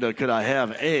agenda could I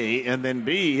have, A? And then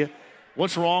B,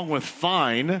 what's wrong with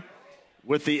fine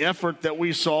with the effort that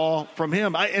we saw from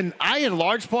him? I, in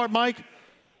large part, Mike,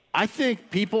 I think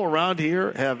people around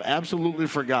here have absolutely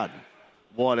forgotten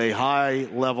what a high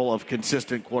level of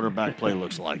consistent quarterback play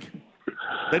looks like.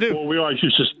 They do. Well, we always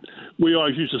used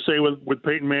to say with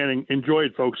Peyton Manning, enjoy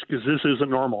it, folks, because this isn't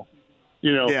normal.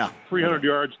 300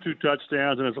 yards, 2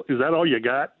 touchdowns, and is that all you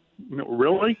got?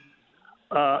 Really?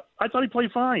 I thought he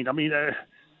played fine. I mean,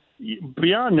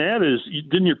 beyond that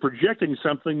then you're projecting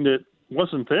something that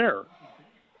wasn't there.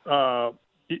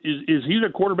 Is he the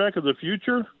quarterback of the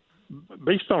future?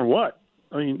 Based on what?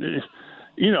 I mean,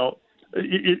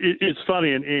 it's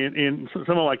funny, and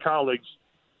some of my colleagues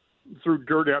threw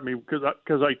dirt at me because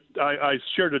I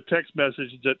shared a text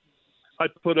message that I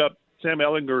put up Sam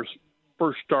Ehlinger's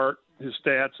first start, his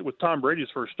stats, with Tom Brady's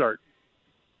first start.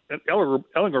 And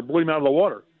Ehlinger blew him out of the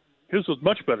water. His was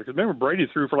much better. Because remember, Brady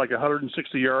threw for like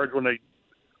 160 yards when they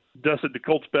dusted the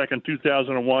Colts back in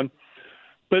 2001.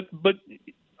 But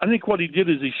I think what he did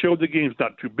is he showed the game's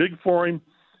not too big for him,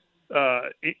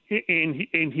 and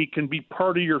he can be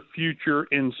part of your future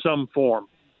in some form,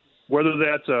 whether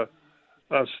that's a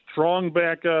strong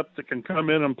backup that can come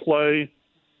in and play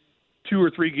 2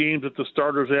 or 3 games that the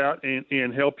starter's out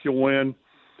and help you win.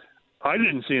 I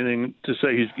didn't see anything to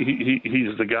say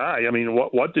he's the guy. I mean,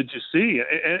 what did you see?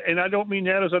 And I don't mean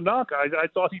that as a knock. I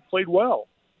thought he played well.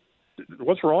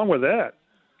 What's wrong with that?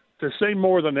 To say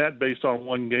more than that based on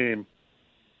one game,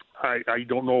 I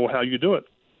don't know how you do it.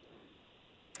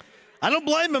 I don't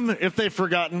blame them if they've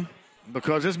forgotten,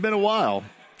 because it's been a while,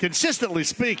 consistently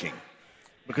speaking.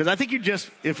 Because I think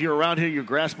if you're around here, you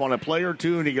grasp on a play or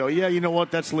two and you go, yeah, you know what,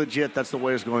 that's legit. That's the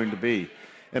way it's going to be.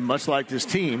 And much like this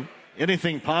team,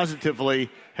 anything positively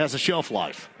has a shelf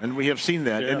life. And we have seen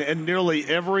that. Yeah. And nearly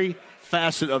every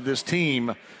facet of this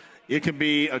team, it can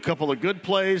be a couple of good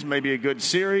plays, maybe a good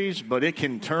series, but it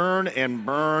can turn and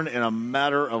burn in a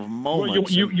matter of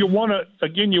moments. Well, you want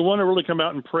to really come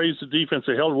out and praise the defense.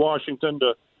 They held Washington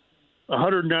to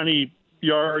 190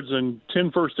 yards and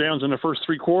 10 first downs in the first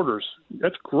 3 quarters.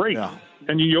 That's great. Yeah.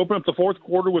 And you open up the fourth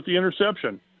quarter with the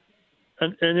interception.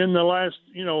 And in the last,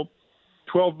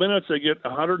 12 minutes, they get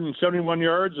 171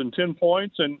 yards and 10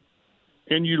 points, and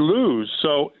you lose.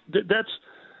 So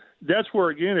that's where,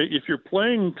 again, if you're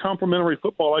playing complementary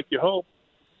football like you hope,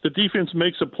 the defense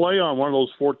makes a play on one of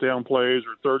those 4th down plays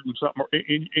or 3rd and something,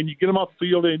 and you get them off the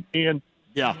field, and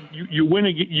you win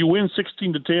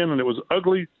 16-10, and it was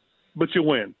ugly, but you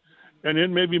win. And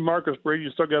then maybe Marcus Brady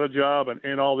still got a job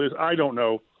and all this. I don't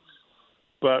know.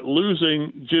 But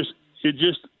losing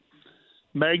just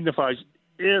magnifies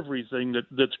everything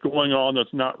that's going on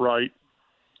that's not right.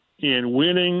 And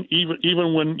winning,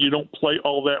 even when you don't play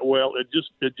all that well, it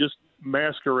just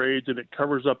masquerades and it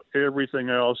covers up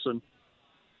everything else. And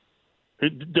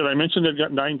did I mention they've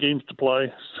got 9 games to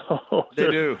play? So they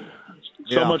do.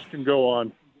 So much can go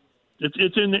on.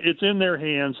 It's in their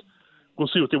hands. We'll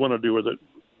see what they want to do with it.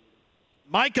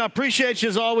 Mike, I appreciate you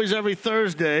as always every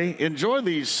Thursday. Enjoy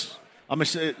these.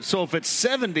 So if it's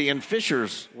 70 in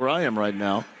Fishers, where I am right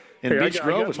now, in Beach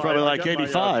Grove, it's probably like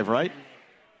 85, right?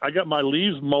 I got my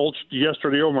leaves mulched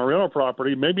yesterday over my rental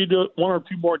property. Maybe do it 1 or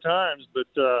 2 more times,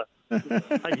 but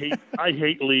I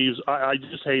hate leaves. I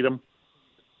just hate them.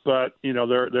 But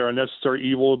they're a necessary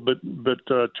evil. But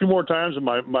 2 more times, and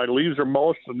my leaves are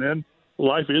mulched, and then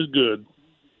life is good.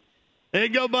 There you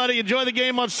go, buddy. Enjoy the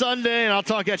game on Sunday, and I'll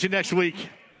talk at you next week.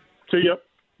 See ya.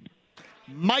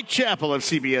 Mike Chappell of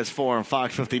CBS 4 and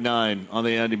Fox 59 on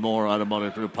the Andy Moore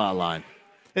Automotive Group hotline.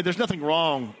 Hey, there's nothing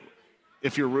wrong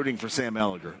if you're rooting for Sam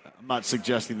Ehlinger. I'm not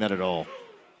suggesting that at all.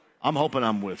 I'm hoping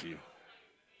I'm with you.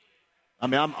 I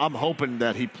mean, I'm hoping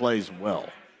that he plays well.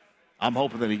 I'm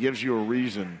hoping that he gives you a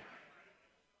reason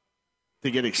to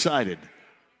get excited.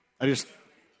 I just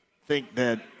think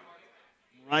that,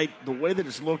 right, the way that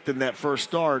it's looked in that first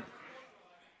start,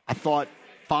 I thought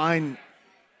fine,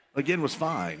 again, was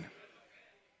fine.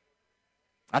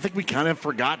 I think we kind of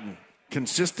forgotten.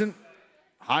 Consistent,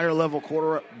 higher-level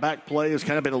quarterback play has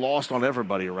kind of been lost on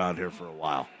everybody around here for a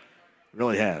while. It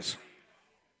really has.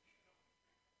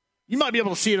 You might be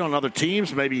able to see it on other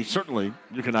teams. Maybe, certainly,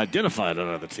 you can identify it on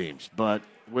other teams. But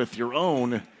with your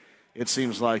own, it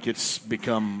seems like it's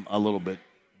become a little bit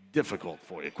difficult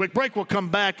for you. Quick break. We'll come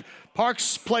back.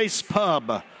 Parks Place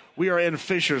Pub. We are in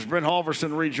Fishers. Brent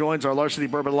Halverson rejoins our Larceny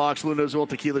Bourbon Locks, Luna Azul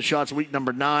Tequila Shots, week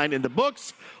number 9 in the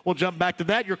books. We'll jump back to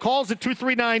that. Your calls at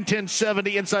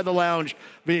 239-1070 inside the lounge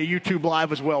via YouTube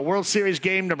Live as well. World Series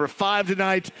game number 5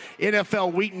 tonight.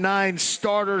 NFL week 9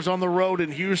 starters on the road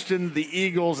in Houston, the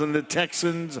Eagles and the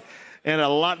Texans, and a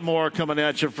lot more coming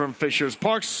at you from Fishers.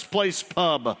 Parks Place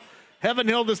Pub. Heaven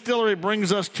Hill Distillery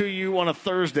brings us to you on a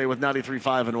Thursday with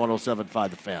 93.5 and 107.5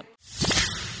 The Fan.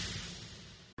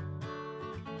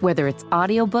 Whether it's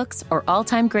audiobooks or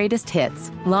all-time greatest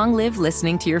hits, long live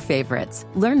listening to your favorites.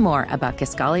 Learn more about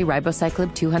Kisqali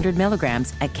Ribociclib 200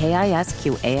 milligrams at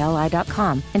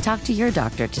KISQALI.com and talk to your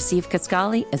doctor to see if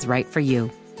Kisqali is right for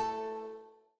you.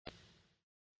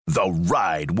 The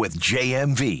Ride with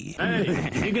JMV.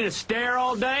 Hey, you gonna stare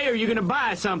all day or you gonna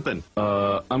buy something?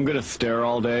 I'm gonna stare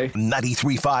all day.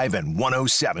 93.5 and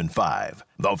 107.5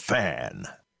 The Fan.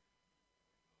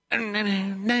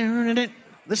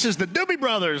 This is the Doobie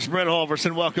Brothers. Brent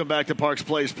Halverson, welcome back to Parks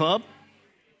Place Pub.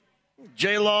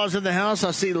 J-Law's in the house.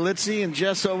 I see Litzy and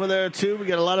Jess over there, too. We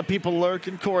got a lot of people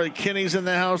lurking. Corey Kinney's in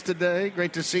the house today.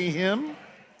 Great to see him.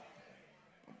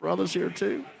 Brother's here,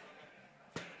 too.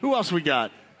 Who else we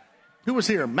got? Who was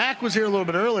here? Mac was here a little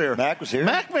bit earlier. Mac was here.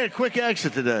 Mac made a quick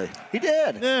exit today. He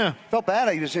did. Yeah. Felt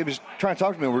bad. He was trying to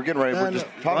talk to me. We were getting ready. We're just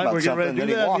talking about something. And then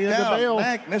he walked out.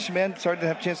 Mac, miss you, man. Sorry to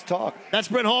have a chance to talk. That's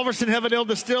Brent Halverson, Heaven Hill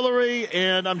Distillery,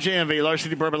 and I'm JMV.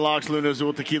 Larceny Bourbon Locks, Luna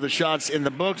Azul Tequila Shots in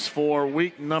the books for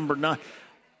week number 9.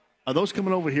 Are those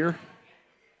coming over here?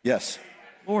 Yes.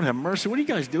 Lord have mercy. What are you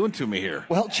guys doing to me here?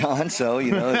 Well, John, so,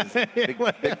 it's a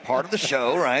big part of the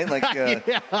show, right? Like,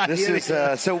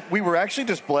 so we were actually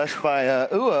just blessed by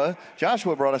UA.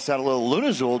 Joshua brought us out a little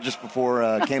Lunazul just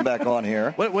before came back on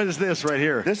here. What is this right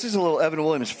here? This is a little Evan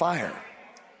Williams Fire.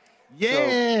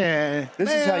 Yeah. So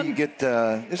this is how you get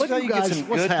some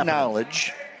good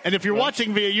knowledge. And if you're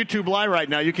watching via YouTube Live right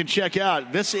now, you can check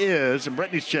out, this is, and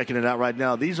Brittany's checking it out right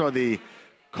now, these are the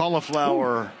buffalo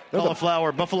cauliflower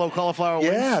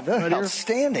wings. Yeah, they're right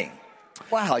outstanding.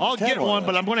 Wow. I'll get one,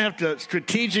 but I'm going to have to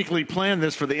strategically plan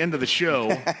this for the end of the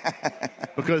show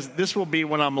because this will be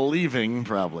when I'm leaving,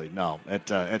 probably. No,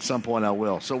 at some point I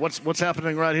will. So what's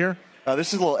happening right here?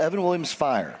 This is a little Evan Williams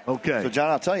Fire. Okay. So, John,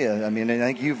 I'll tell you, I mean, I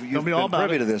think you've been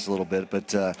privy to this a little bit,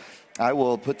 but I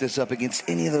will put this up against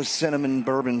any of those cinnamon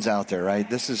bourbons out there, right?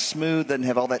 This is smooth, doesn't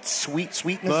have all that sweetness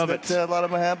that a lot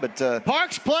of them have. But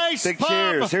Parks Place, big Pub.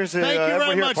 cheers. Here's Thank you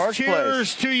very much. Parks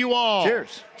Cheers Place. to you all.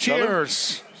 Cheers.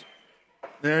 Cheers.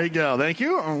 There you go. Thank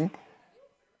you.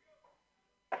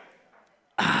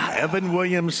 Evan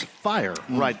Williams Fire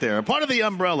right there. Part of the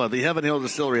umbrella, the Heaven Hill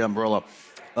Distillery umbrella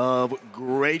of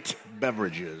great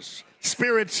beverages,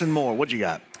 spirits, and more. What you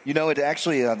got? It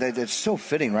actually, it's so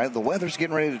fitting, right? The weather's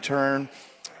getting ready to turn.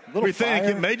 We think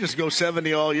it may just go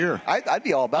 70 all year. I'd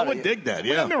be all about it. I would dig that,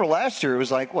 yeah. I remember last year it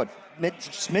was like,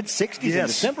 mid-60s in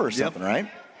December or something, right?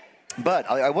 But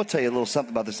I will tell you a little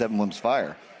something about this Evan Williams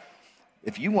Fire.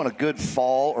 If you want a good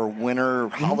fall or winter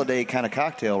holiday kind of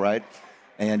cocktail, right,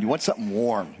 and you want something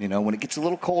warm, when it gets a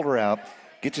little colder out,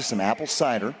 get you some apple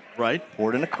cider. Right.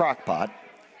 Pour it in a crock pot,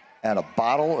 add a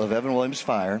bottle of Evan Williams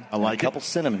Fire, a couple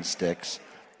cinnamon sticks,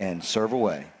 and serve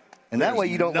away. And that way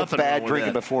you don't look bad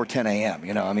drinking before 10 a.m.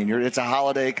 It's a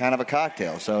holiday kind of a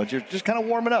cocktail. So you're just kind of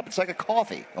warming up. It's like a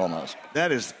coffee almost.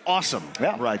 That is awesome.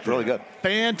 Yeah, right. Really good.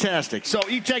 Fantastic. So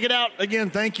you check it out.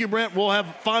 Again, thank you, Brent. We'll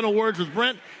have final words with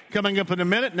Brent coming up in a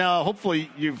minute. Now,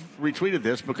 hopefully you've retweeted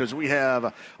this because we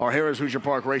have our Harrah's Hoosier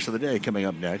Park Race of the Day coming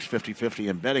up next, 50-50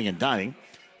 in betting and dining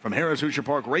from Harrah's Hoosier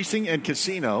Park Racing and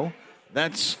Casino.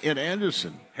 That's in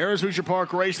Anderson. Harrah's Hoosier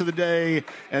Park Race of the Day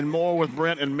and more with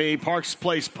Brent and me. Parks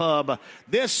Place Pub.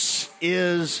 This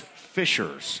is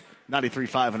Fisher's.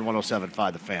 93.5 and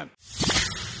 107.5 The Fan.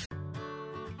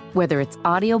 Whether it's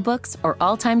audiobooks or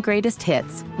all-time greatest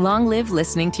hits, long live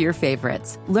listening to your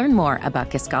favorites. Learn more about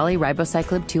Kisqali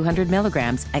Ribociclib 200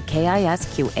 milligrams at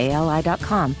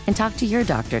KISQALI.com and talk to your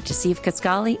doctor to see if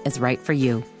Kisqali is right for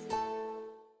you.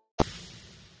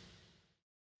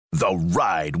 The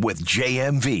Ride with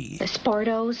JMV. The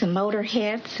sportos,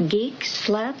 motorheads, geeks,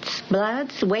 sluts,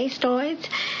 bloods, wastoids,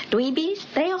 dweebies,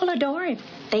 they all adore him.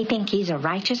 They think he's a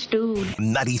righteous dude.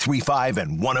 93.5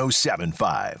 and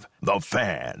 107.5 The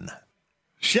Fan.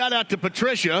 Shout out to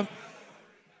Patricia,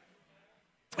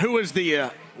 who is the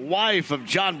wife of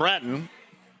John Bratton,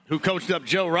 who coached up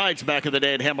Joe Wrights back in the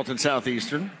day at Hamilton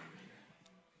Southeastern.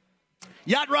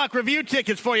 Yacht Rock Review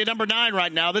tickets for you, number 9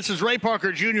 right now. This is Ray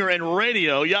Parker Jr. and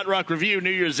radio. Yacht Rock Review,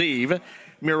 New Year's Eve.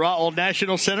 Mira Old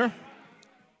National Center.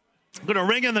 I'm going to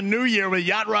ring in the new year with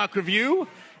Yacht Rock Review,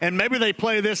 and maybe they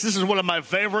play this. This is one of my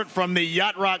favorite from the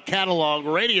Yacht Rock catalog,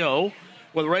 radio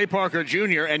with Ray Parker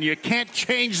Jr., and you can't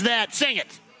change that. Sing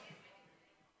it.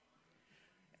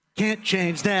 Can't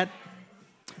change that.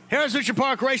 Harrah's Hoosier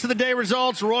Park Race of the Day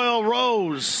results. Royal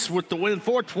Rose with the win,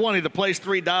 $420. The place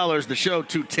 $3. The show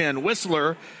 $210.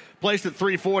 Whistler placed at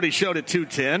 $340. Showed at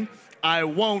 $210. I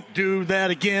Won't Do That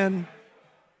Again.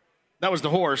 That was the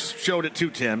horse. Showed at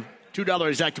 $210. $2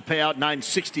 exact payout.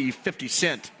 $9.60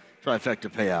 50-cent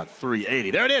trifecta payout.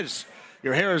 $3.80. There it is.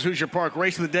 Your Harrah's Hoosier Park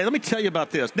Race of the Day. Let me tell you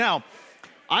about this. Now,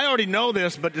 I already know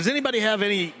this, but does anybody have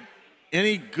any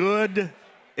good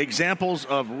examples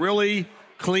of really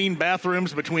clean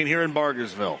bathrooms between here and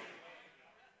Bargersville?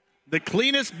 The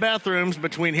cleanest bathrooms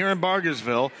between here and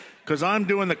Bargersville, because I'm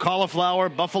doing the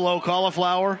buffalo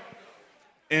cauliflower,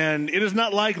 and it is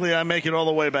not likely I make it all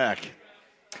the way back.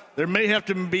 There may have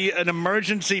to be an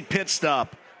emergency pit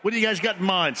stop. What do you guys got in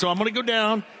mind? So I'm going to go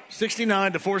down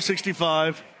 69 to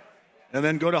 465, and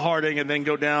then go to Harding, and then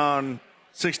go down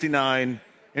 69.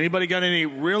 Anybody got any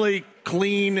really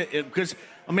clean? Because,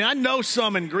 I know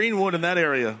some in Greenwood in that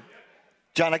area.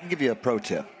 John, I can give you a pro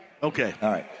tip. Okay.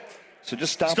 All right. So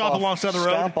just stop alongside the road?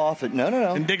 Stop off at, no.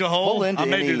 And dig a hole? I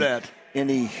may do that.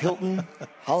 Any Hilton,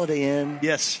 Holiday Inn.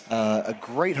 Yes. A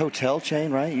great hotel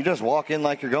chain, right? You just walk in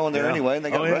like you're going there anyway, and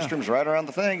they got restrooms right around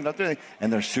the thing,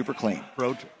 and they're super clean.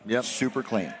 Yep. Super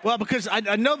clean. Well, because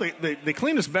I know the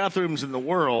cleanest bathrooms in the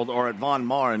world are at Von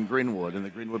Maur in Greenwood, in the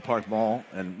Greenwood Park Mall,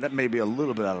 and that may be a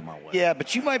little bit out of my way. Yeah,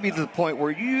 but you might be to the point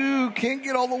where you can't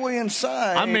get all the way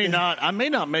inside. I may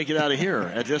not make it out of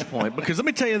here at this point, because let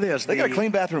me tell you this. They got a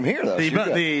clean bathroom here, though.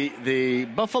 The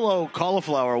Buffalo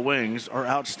cauliflower wings are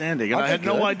outstanding. And I had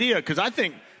no idea, because I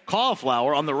think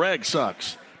cauliflower on the reg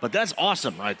sucks. But that's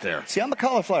awesome right there. See, I'm a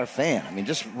cauliflower fan. I mean,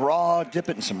 just raw, dip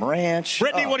it in some ranch.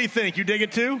 Brittany, what do you think? You dig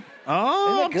it too?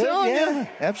 Oh, I'm telling you.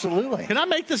 Absolutely. Can I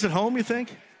make this at home, you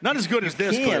think? Not as good as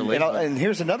this, clearly. And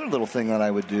here's another little thing that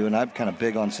I would do, and I'm kind of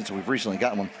big on since we've recently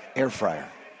gotten one, air fryer.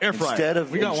 Air fryer.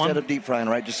 Instead of deep frying,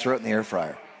 right, just throw it in the air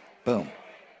fryer. Boom.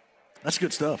 That's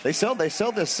good stuff. They sell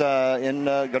this in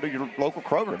go to your local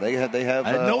Kroger. They have. I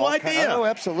had no idea. Oh,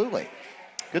 absolutely.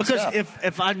 Good because stuff.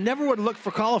 if I never would look for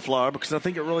cauliflower, because I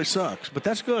think it really sucks, but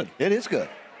that's good. It is good.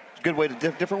 It's a good way to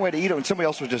different way to eat it. And somebody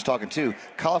else was just talking too.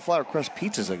 Cauliflower crust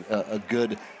pizza is a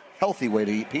good, healthy way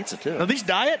to eat pizza too. Are these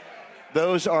diet?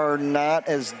 Those are not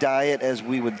as diet as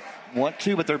we would want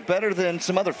to, but they're better than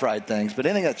some other fried things. But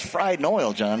anything that's fried in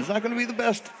oil, John, is not going to be the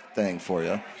best thing for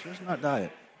you. Sure, it's not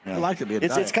diet. Yeah. I like to be a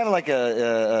diet. It's kind of like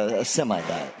a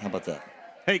semi-diet. How about that?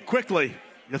 Hey, quickly,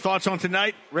 your thoughts on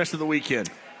tonight, rest of the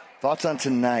weekend? Thoughts on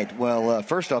tonight? Well,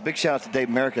 first off, big shout out to Dave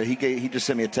America. He just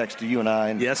sent me a text to you and I.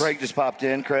 And yes. Craig just popped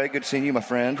in. Craig, good seeing you, my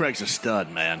friend. Craig's a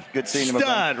stud, man. Good seeing you, my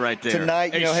friend. Stud right there.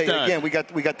 Tonight, hey, again, we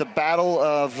got the battle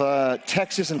of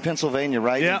Texas and Pennsylvania,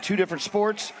 right? Yep. In two different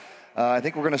sports. I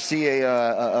think we're going to see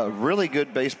a really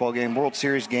good baseball game, World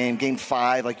Series game, Game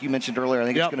 5, like you mentioned earlier. I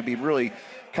think it's going to be really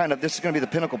this is going to be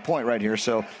the pinnacle point right here.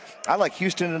 So I like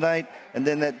Houston tonight. And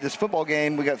then this football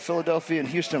game, we got Philadelphia and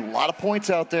Houston. A lot of points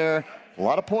out there. A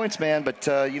lot of points, man. But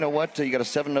you know what? You got a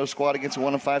 7-0 squad against a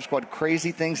 1-5 squad.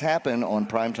 Crazy things happen on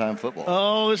primetime football.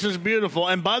 Oh, this is beautiful.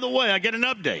 And by the way, I get an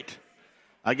update.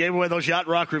 I gave away those Yacht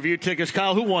Rock Review tickets.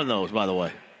 Kyle, who won those, by the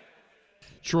way?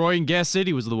 Troy and Gas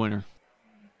City was the winner.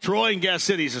 Troy and Gas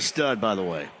City's a stud, by the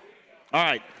way. All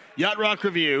right, Yacht Rock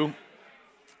Review.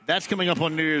 That's coming up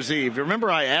on New Year's Eve. Remember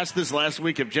I asked this last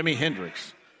week of Jimi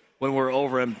Hendrix when we were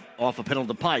over off of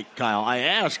Pendleton Pike, Kyle. I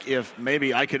asked if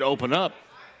maybe I could open up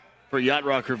for Yacht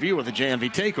Rock Review with a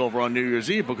JMV takeover on New Year's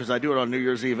Eve because I do it on New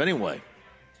Year's Eve anyway.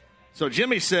 So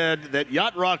Jimmy said that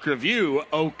Yacht Rock Review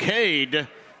okayed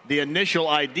the initial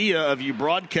idea of you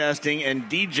broadcasting and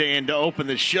DJing to open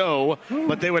the show,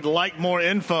 but they would like more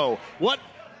info.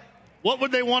 What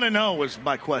would they want to know was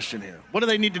my question here. What do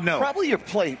they need to know? Probably your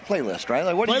playlist, right?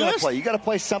 Like, what are you going to play? You got to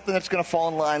play something that's going to fall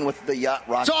in line with the Yacht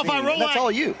Rock theme. That's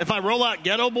all you. If I roll out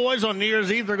Ghetto Boys on New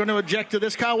Year's Eve, they're going to object to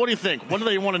this, Kyle? What do you think? What do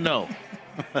they want to know?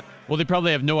 Well, they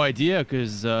probably have no idea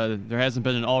because there hasn't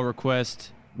been an all-request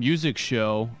music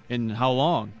show in how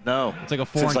long? No. It's like a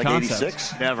foreign concept.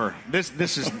 86? Never.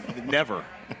 This is never.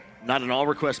 Not an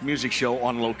all-request music show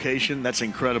on location. That's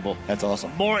incredible. That's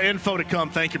awesome. More info to come.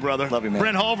 Thank you, brother. Love you, man.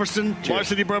 Brent Halverson,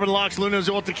 Varsity Bourbon Locks, Luna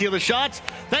Azul Tequila Shots.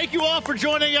 Thank you all for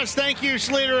joining us. Thank you,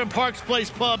 Slater and Parks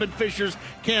Place Pub and Fishers.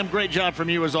 Cam, great job from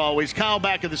you as always. Kyle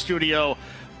back at the studio.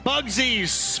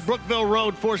 Bugsy's, Brookville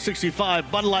Road,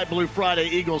 465. Bud Light Blue Friday.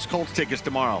 Eagles, Colts tickets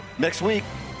tomorrow. Next week,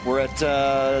 we're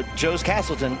at Joe's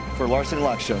Castleton for Larson and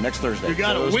Locke Show next Thursday. You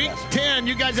got it. Week 10.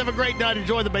 You guys have a great night.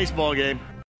 Enjoy the baseball game.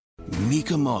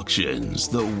 Mecum Auctions,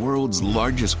 the world's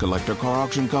largest collector car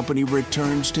auction company,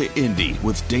 returns to Indy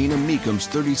with Dana Mecum's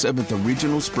 37th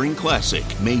Original Spring Classic,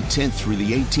 May 10th through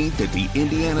the 18th at the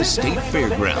Indiana State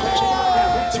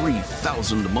Fairgrounds.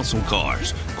 3,000 muscle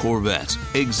cars, Corvettes,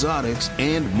 exotics,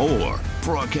 and more.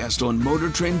 Broadcast on Motor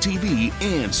Trend TV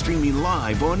and streaming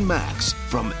live on Max.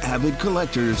 From avid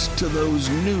collectors to those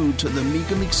new to the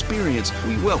Mecum experience,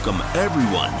 we welcome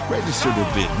everyone. Register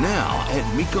to bid now at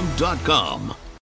Mecum.com.